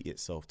movie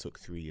itself took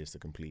 3 years to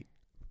complete.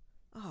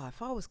 Oh,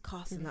 if I was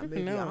casting that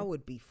movie, I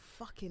would be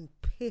fucking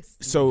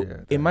pissed. So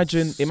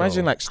imagine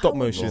like stop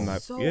motion,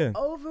 like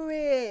over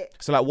it.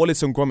 So like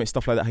Wallace and Gromit,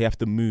 stuff like that. You have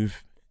to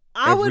move.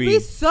 I would be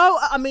so.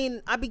 I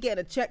mean, I'd be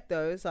getting a check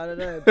though, so I don't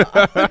know.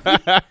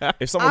 But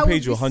if someone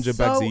paid you 100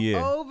 bags a year,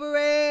 over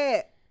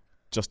it.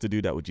 Just to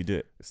do that, would you do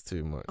it? It's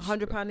too much.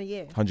 £100 a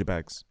year. 100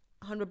 bags.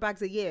 100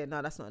 bags a year.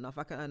 No, that's not enough.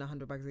 I can earn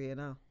 100 bags a year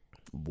now.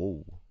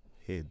 Whoa,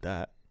 hear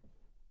that?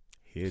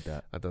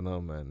 I don't know,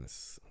 man.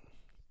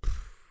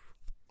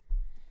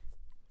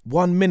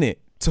 1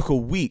 minute took a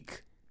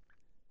week.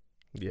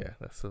 Yeah,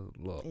 that's a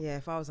lot. Yeah,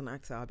 if I was an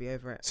actor, I'd be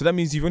over it. So that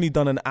means you've only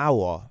done an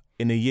hour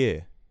in a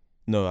year.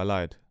 No, I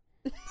lied.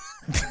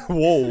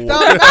 Whoa.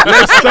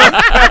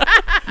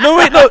 No,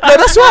 wait, no,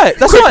 that's right.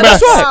 No,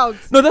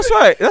 that's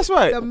right.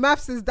 The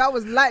maths that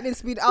was lightning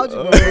speed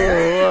algebra.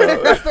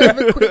 That's not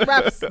even quick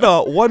maths.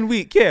 No, 1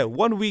 week,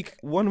 1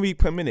 week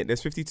per minute.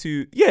 There's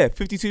 52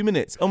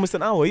 minutes. Almost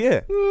an hour,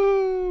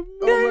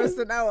 Almost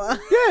an hour.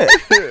 Yeah.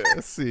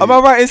 Am I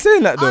right in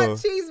saying that though?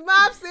 Archie's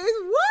maths is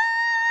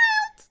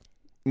wild.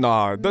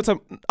 Nah, don't tell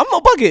me. I'm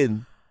not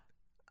bugging.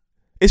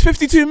 It's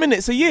 52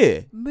 minutes a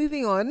year.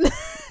 Moving on.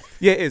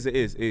 Yeah, it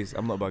is.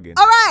 I'm not bugging.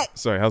 All right.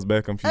 Sorry, I was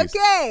very confused.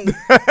 Okay.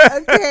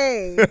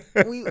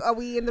 Are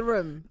we in the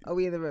room? Are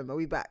we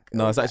back?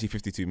 No, it's actually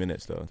 52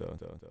 minutes though.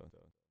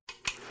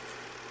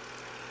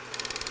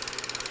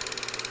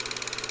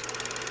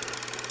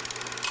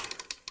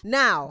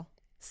 Now,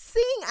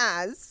 seeing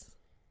as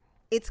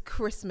it's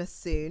Christmas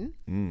soon,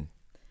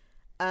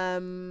 I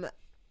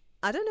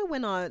don't know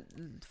when our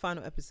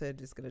final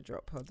episode is going to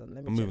drop. Hold on,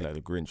 let me I'm check. moving like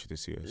the Grinch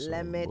this year.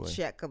 Let me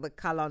check the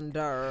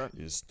calendar.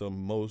 It's the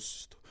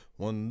most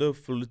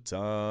wonderful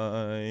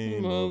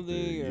time of the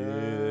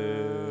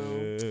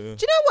year. Do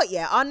you know what?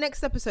 Yeah, our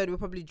next episode will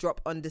probably drop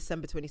on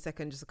December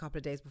 22nd, just a couple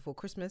of days before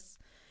Christmas.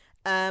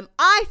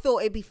 I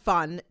thought it'd be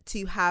fun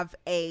to have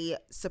a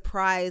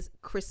surprise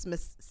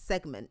Christmas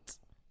segment.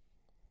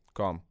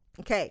 Calm.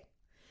 Okay,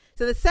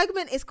 so the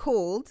segment is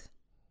called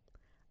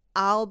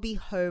I'll Be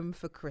Home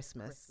for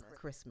Christmas.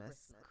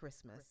 Christmas.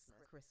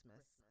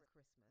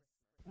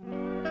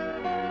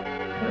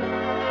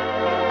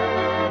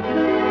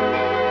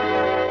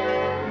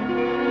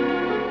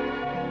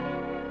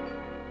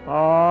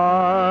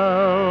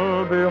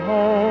 I'll be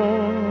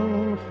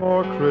home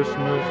for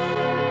Christmas.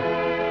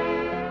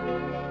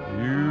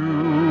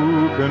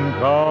 You can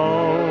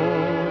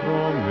count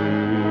on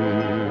me.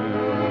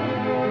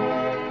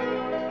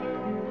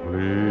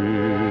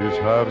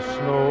 have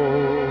snow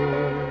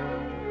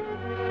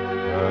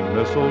and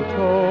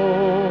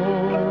mistletoe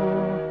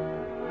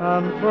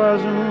and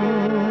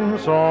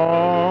presents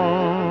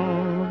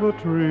on the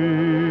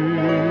tree.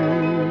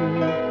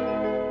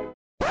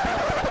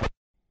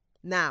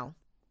 Now,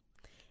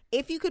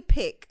 if you could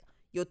pick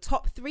your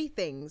top 3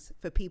 things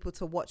for people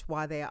to watch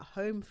while they're at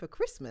home for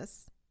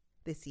Christmas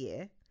this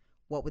year,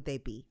 what would they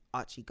be?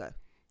 Archie, go.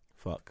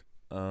 Fuck.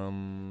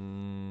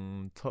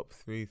 Top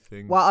 3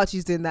 things. While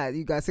Archie's doing that,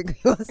 you guys think of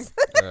yours.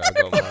 Yeah, I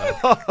got mine.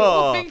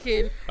 I'm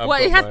thinking, I've what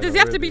got does mine it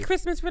have to be already.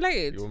 Christmas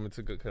related? You want me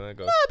to go? Can I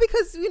go? No,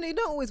 because you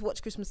don't always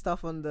watch Christmas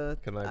stuff on the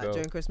Can I go?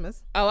 during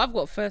Christmas. Oh, I've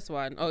got first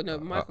one. Oh no,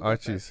 Michael. got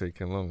Archie's first.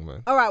 taking long,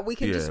 man. All right, we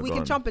can Yeah, we go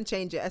can on. jump and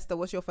change it. Esther,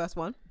 what's your first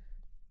one?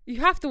 You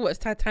have to watch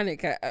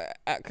Titanic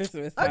at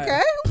Christmas time.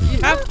 Okay,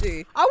 You have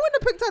to. I wouldn't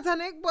have picked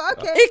Titanic, but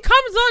okay. It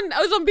comes on.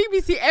 It was on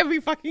BBC every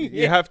fucking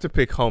year. You have to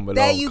pick Home Alone.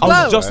 There you I go.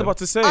 was just about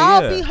to say,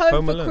 I'll yeah. be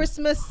home for Alone.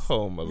 Christmas.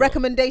 Home Alone.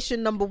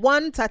 Recommendation number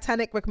 1,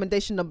 Titanic.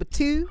 Recommendation number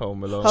 2,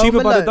 Home Alone. Home Cheaper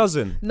by the Alone.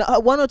 dozen. No,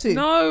 1 or 2.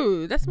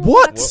 No, that's more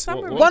What? like a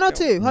summer What? 1 or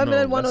movie. 2. Home No,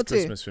 Alone 1 or that's 2.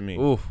 Christmas for me.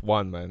 Oof,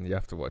 one, man. You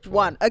have to watch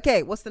 1.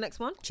 Okay, what's the next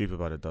one? Cheaper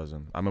by the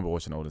dozen. I remember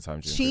watching it all the time.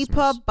 during Cheaper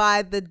Christmas.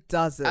 by the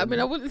dozen. I mean,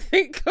 I wouldn't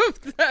think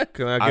of that.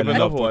 Can I I give another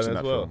loved one watching as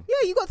that well? film.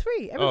 Yeah, you got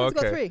 3. Everyone's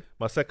got 3.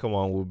 My second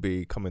one will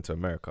be Coming to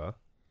America.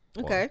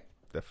 Okay, One,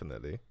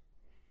 definitely.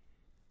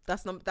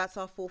 that's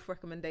our 4th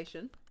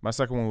recommendation. My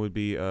second one would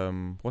be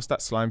what's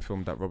that slime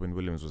film that Robin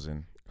Williams was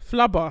in?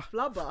 Flubber.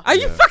 Flubber. Are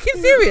you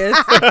fucking serious?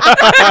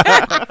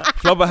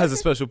 Flubber has a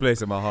special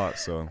place in my heart.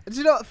 So Do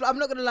you know what? I'm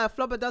not gonna lie.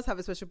 Flubber does have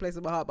a special place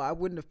in my heart, but I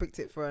wouldn't have picked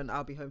it for an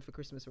 "I'll be home for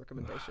Christmas"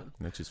 recommendation.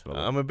 let's just Flubber.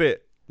 I'm a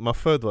bit. My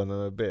third one, I'm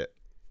a bit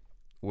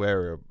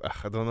wary.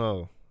 I don't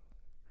know.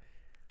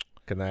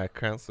 Can I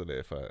cancel it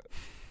if I?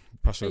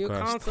 Passion You of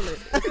Christ. cancel it.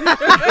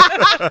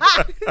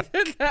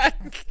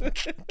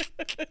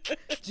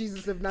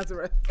 Jesus of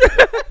Nazareth.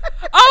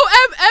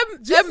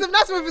 Jesus of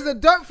Nazareth is a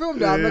dope film,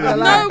 though. I'm not gonna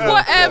lie. No,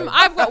 what?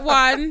 I've got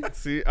one.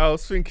 See, I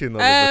was thinking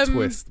of the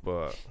twist,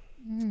 but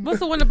What's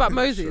the one about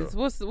Moses?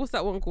 What's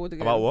that one called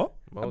again? About what?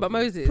 About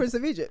Moses. Prince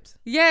of Egypt.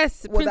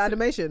 Yes. What, the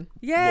animation?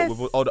 Yes. That's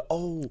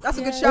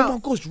a good Oh shout. my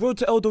gosh, Road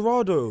to El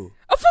Dorado.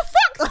 Oh, for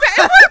fuck's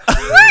sake!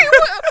 Wait,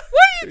 what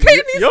are you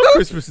taking these? your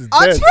Christmas is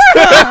dead.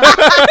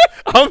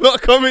 I'm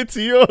not coming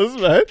to yours,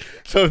 man.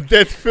 Some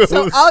dead films.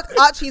 So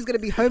Archie's gonna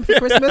be home for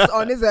Christmas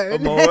on his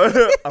own.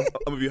 I'm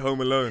gonna be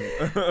home alone.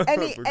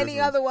 Any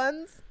other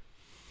ones?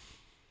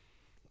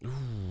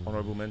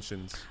 Honorable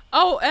mentions.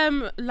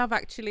 Oh, Love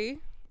Actually.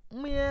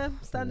 Yeah,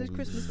 standard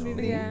Christmas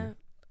movie. Yeah.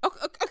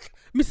 Okay.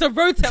 Mr.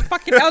 Road to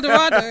fucking El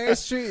Dorado.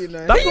 It's true, you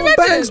know. That you film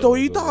imagine? bangs though.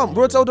 You dumb.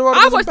 Road to El Dorado.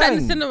 I doesn't watched that in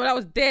the bang. cinema. That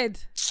was dead.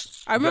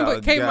 I remember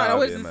it came out. I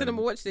went to the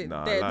cinema, watched it.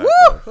 Nah, dead. like,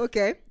 Woo!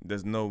 Okay.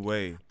 There's no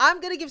way. I'm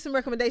going to give some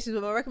recommendations,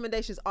 but my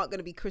recommendations aren't going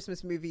to be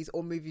Christmas movies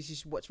or movies you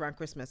should watch around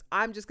Christmas.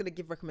 I'm just going to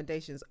give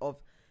recommendations of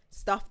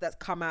stuff that's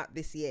come out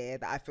this year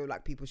that I feel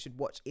like people should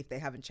watch if they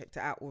haven't checked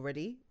it out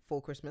already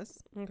for Christmas.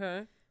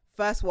 Okay.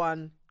 First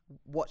one,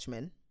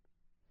 Watchmen.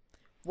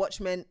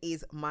 Watchmen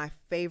is my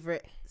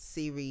favorite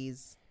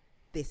series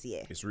this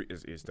year.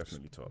 It's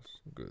definitely top.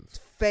 Good.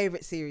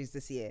 Favorite series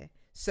this year.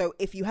 So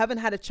if you haven't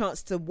had a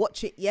chance to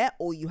watch it yet,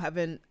 or you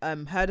haven't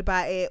heard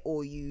about it,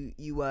 or you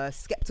were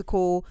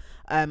skeptical,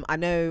 I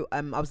know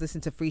I was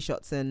listening to Free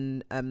Shots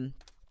and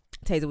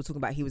Taser was talking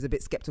about he was a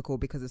bit skeptical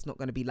because it's not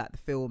going to be like the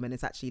film and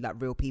it's actually like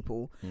real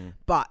people.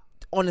 But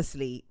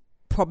honestly,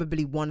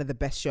 probably one of the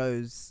best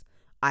shows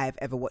I have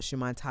ever watched in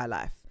my entire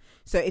life.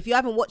 So if you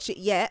haven't watched it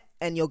yet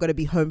and you're going to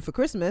be home for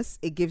Christmas,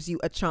 it gives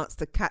you a chance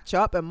to catch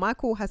up. And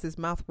Michael has his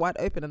mouth wide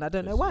open and I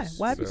don't know why.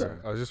 Why have you got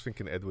I was just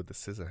thinking Edward the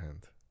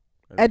Scissorhand.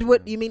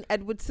 Edward? You mean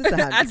Edward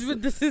Scissorhands?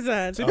 Edward the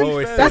Scissorhands.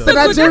 That's the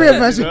Nigerian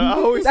version.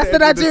 That's the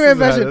Nigerian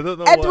version.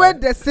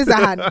 Edward the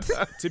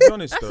Scissorhand. To be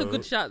honest, That's though, a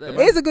good shot, though. It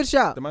is a good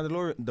shout. The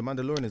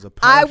Mandalorian is a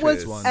perfect I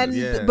was, one. and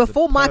Yeah, it's a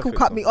before Michael perfect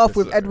cut me one. off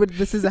with Edward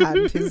the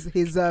Scissorhand,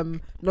 his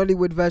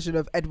Nollywood version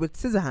of Edward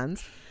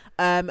Scissorhands.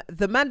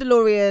 The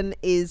Mandalorian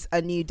is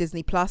a new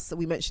Disney Plus.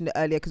 We mentioned it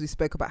earlier because we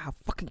spoke about how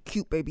fucking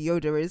cute Baby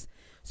Yoda is.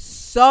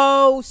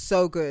 So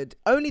good.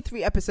 Only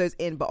 3 episodes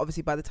in, but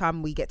obviously by the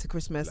time we get to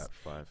Christmas, Like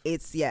 5.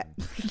 it's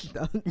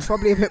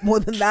probably a bit more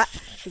than that.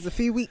 There's a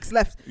few weeks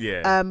left.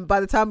 Yeah. By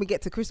the time we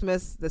get to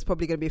Christmas, there's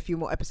probably going to be a few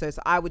more episodes.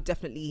 So I would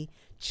definitely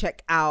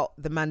check out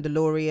The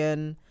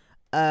Mandalorian.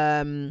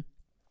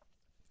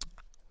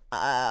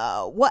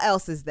 What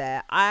else is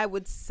there? I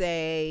would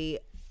say,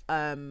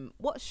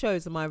 what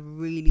shows am I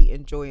really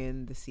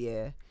enjoying this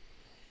year?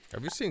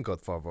 Have you seen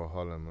Godfather of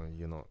Harlem? Or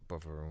you're not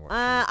bothering watching?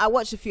 I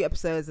watched a few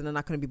episodes and then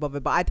I couldn't be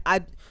bothered. But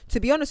I to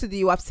be honest with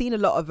you, I've seen a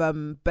lot of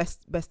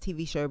best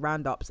TV show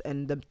roundups,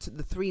 and the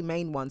 3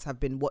 main ones have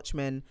been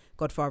Watchmen,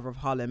 Godfather of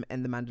Harlem,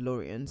 and The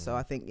Mandalorian. So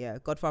I think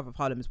Godfather of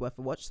Harlem is worth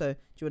a watch. So do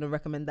you want to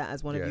recommend that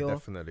as one of your?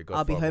 Definitely.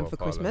 I'll be home Godfather for of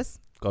Harlem. Christmas.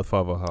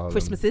 Godfather of Harlem.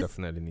 Christmases.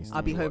 Definitely needs to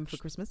I'll be home watched. for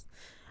Christmas.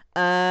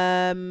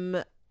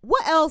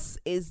 What else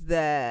is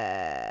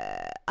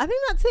there? I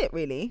think that's it,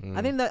 really.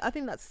 I think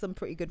that's some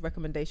pretty good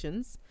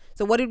recommendations.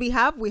 So what did we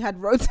have? We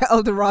had Road to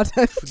El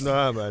Dorado.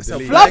 Nah, man.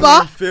 delete it.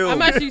 Flubber.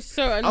 I'm actually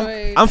so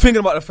annoyed. I'm thinking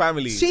about the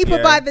family.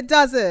 Cheaper by the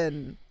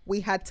dozen.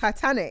 We had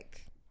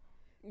Titanic.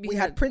 We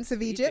had Prince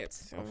of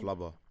Egypt. Oh,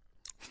 Flubber.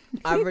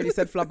 I've already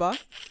said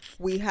Flubber.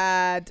 We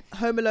had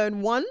Home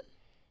Alone 1.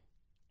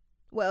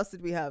 What else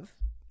did we have?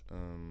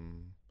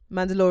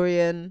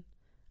 Mandalorian.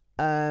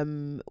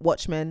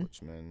 Watchmen.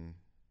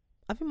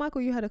 I think,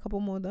 Michael, you had a couple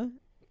more though.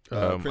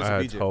 I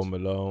had Home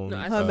Alone. No,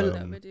 I said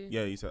that already.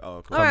 Yeah, you said,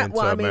 oh, cool. Coming to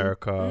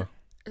America.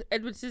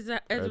 Edward Scissorhands.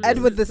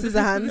 Edward the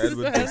Scissorhands.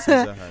 Edward the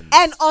Scissorhands.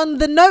 And on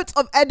the note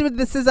of Edward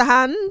the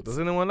Scissorhands. Does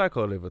anyone like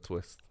Oliver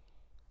Twist?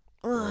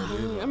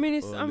 I mean,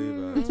 it's not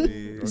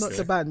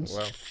the band.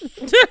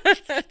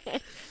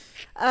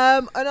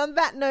 Well. And on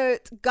that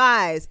note,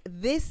 guys,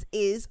 this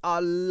is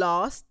our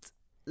last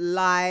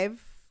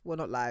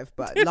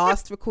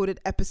last recorded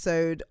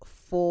episode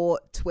for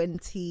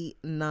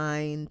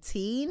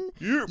 2019.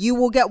 You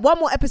will get one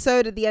more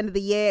episode at the end of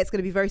the year. It's going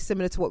to be very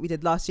similar to what we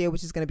did last year,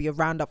 which is going to be a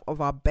roundup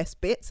of our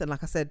best bits. And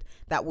like I said,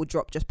 that will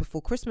drop just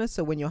before Christmas.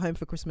 So when you're home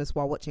for Christmas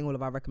while watching all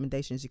of our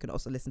recommendations, you can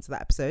also listen to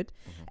that episode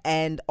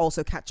and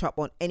also catch up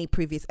on any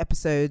previous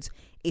episodes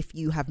if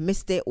you have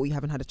missed it or you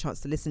haven't had a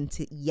chance to listen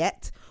to it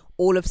yet.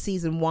 All of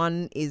season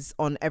 1 is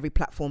on every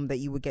platform that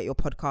you would get your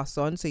podcasts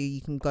on. So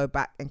you can go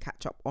back and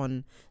catch up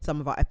on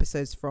some of our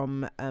episodes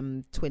from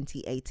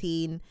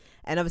 2018.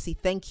 And obviously,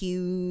 thank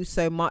you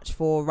so much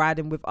for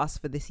riding with us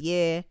for this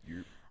year.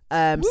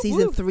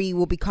 Season 3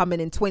 will be coming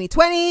in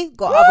 2020.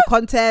 Got other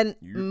content,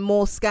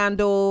 more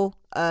scandal.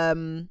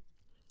 Hopefully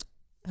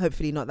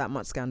not that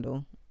much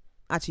scandal.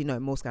 Actually, no,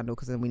 more scandal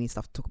because then we need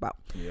stuff to talk about.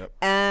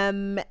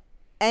 And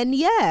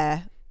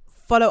yeah.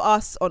 Follow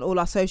us on all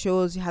our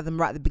socials. You have them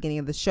right at the beginning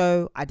of the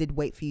show. I did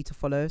wait for you to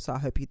follow, so I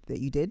hope that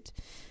you did.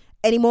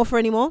 Any more?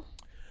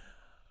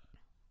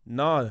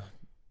 No.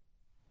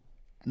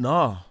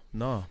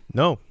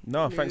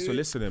 Thanks for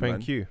listening, man.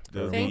 Thank you.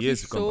 The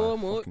years have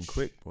gone by fucking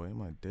quick, boy.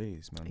 My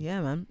days, man.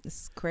 Yeah, man.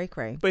 It's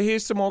cray. But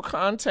here's some more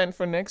content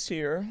for next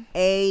year.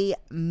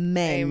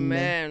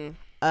 Amen.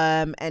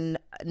 And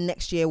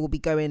next year we'll be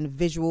going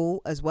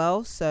visual as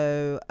well.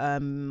 So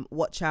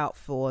watch out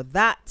for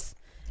that.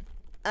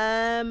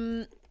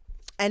 And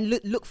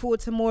look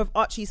forward to more of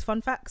Archie's fun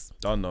facts.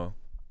 Don't know.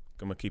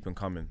 Gonna keep them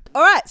coming.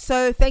 All right,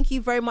 so thank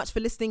you very much for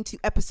listening to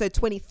episode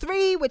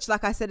 23, which,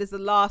 like I said, is the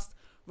last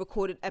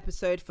recorded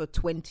episode for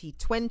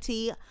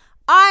 2020.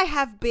 I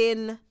have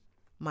been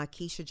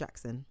Mykesha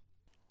Jackson.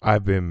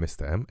 I've been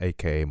Mr. M,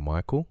 aka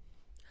Michael.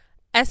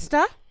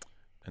 Esther.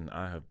 And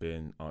I have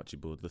been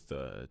Archibald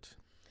III.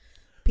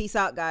 Peace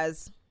out,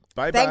 guys.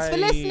 Bye. Thanks for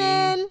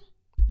listening.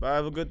 Bye.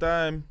 Have a good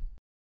time.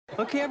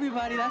 Okay,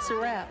 everybody, that's a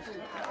wrap.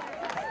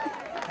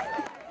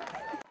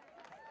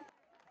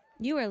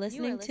 You are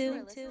listening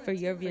to For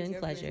Your Viewing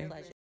Pleasure.